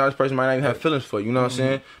feelings for it, now this person might not even have feelings for you. You know what I'm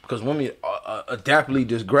saying? Because women adaptly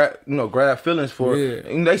just grab feelings for it.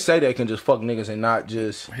 And they say they can just fuck niggas and not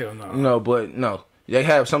just hell no. You know, but no. They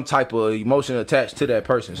have some type of emotion attached to that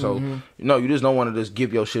person. So, you know, you just don't want to just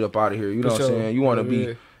give your shit up out of here. You know what I'm saying? You want to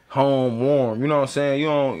be home warm. You know what I'm saying? You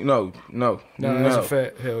don't, no. That's a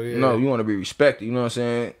fact. Hell yeah. No, you want to be respected. You know what I'm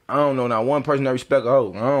saying? I don't know not one person that respect a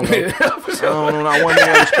hoe. I don't know. I don't know not one nigga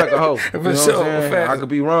that respect a hoe. You know what I'm saying? I could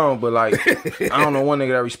be wrong, but like, I don't know one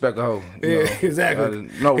nigga that respect a hoe. Yeah, exactly.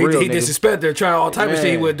 No real he disrespected her, trying all type of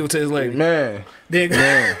shit he would do to his lady. Man.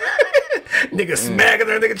 Nigga smacking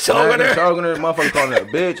her, nigga choking her. Choking her, motherfucker calling her a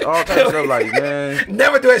bitch, all types of stuff like, man.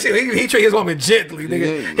 Never do that shit. He treat his woman gently,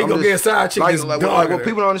 nigga. He gonna get a side chick. Like what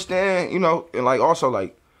people don't understand, you know, and like also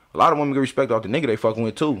like, a lot of women get respect off the nigga they fucking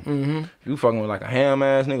with too. You fucking with like a ham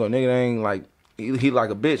ass nigga, nigga that ain't like, he like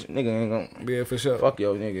a bitch, nigga ain't gonna. Yeah, for sure. Fuck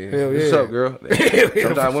yo, nigga. Hell yeah. What's up, girl?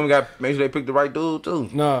 Sometimes women got make sure they pick the right dude too.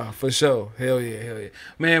 Nah, for sure. Hell yeah.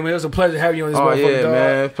 Man, it was a pleasure having you on this motherfucker. Yeah, dog.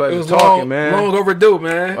 Man. Pleasure it was talking, man. Long overdue,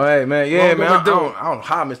 man. Oh, hey, man. Yeah, man. I don't know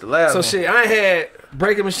how I missed the last one. Shit, I had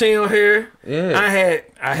Breaking Machine on here. Yeah.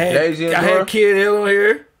 I had Kid L on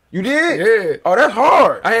here. You did? Yeah. Oh, that's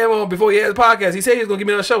hard. I had him on before he had the podcast. He said he was gonna get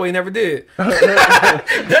me on the show, but he never did.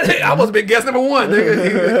 I must have been guest number one.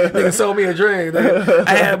 Nigga sold me a drink. Nigga.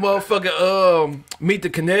 I had a motherfucking Meet the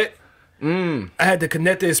Connect. I had the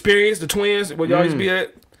Connect the Experience, the twins, where y'all used to be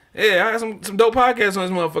at. Yeah, I had some dope podcasts on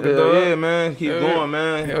this motherfucker, dog. Yeah, man. Keep going,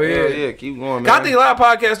 man. Hell yeah. Yeah, keep going, man. I think a lot of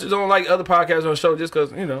podcasters don't like other podcasts on the show just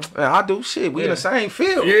because, you know. Man, I do shit. We in the same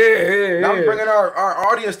field. Yeah. Now we bringing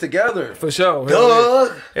our audience together. For sure.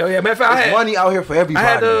 Doug. Hell yeah. Matter of fact, I had money out here for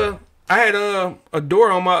everybody. I had a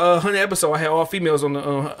door on my 100 episode. I had all females on the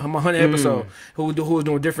my 100 episode who was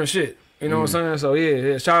doing different shit. You know what I'm saying? So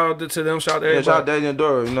yeah. Shout out to them. Shout out to everybody. Shout out to Daisy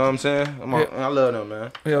Dora. You know what I'm saying? I love them,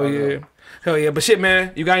 man. Hell yeah. But shit,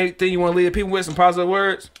 man, you got anything you want to leave people with? Some positive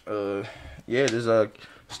words? Yeah, just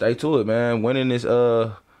stay to it, man. Winning is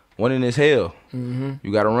hell.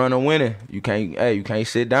 You gotta run on winning. You can't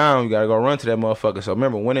sit down. You gotta go run to that motherfucker. So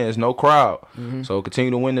remember, winning is no crowd. So continue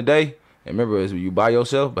to win today. And remember, it's you by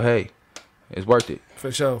yourself, but hey, it's worth it.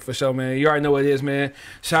 For sure, man. You already know what it is, man.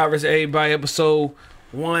 Shad vs. Everybody, episode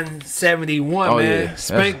 171, man. Yeah.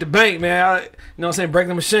 Spank Da Bank, man. You know what I'm saying? Break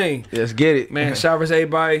the machine. Let's get it. Man, Shad vs.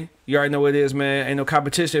 Everybody. You already know what it is, man. Ain't no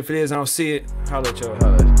competition. If it is, I don't see it. Holla at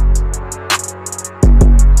y'all.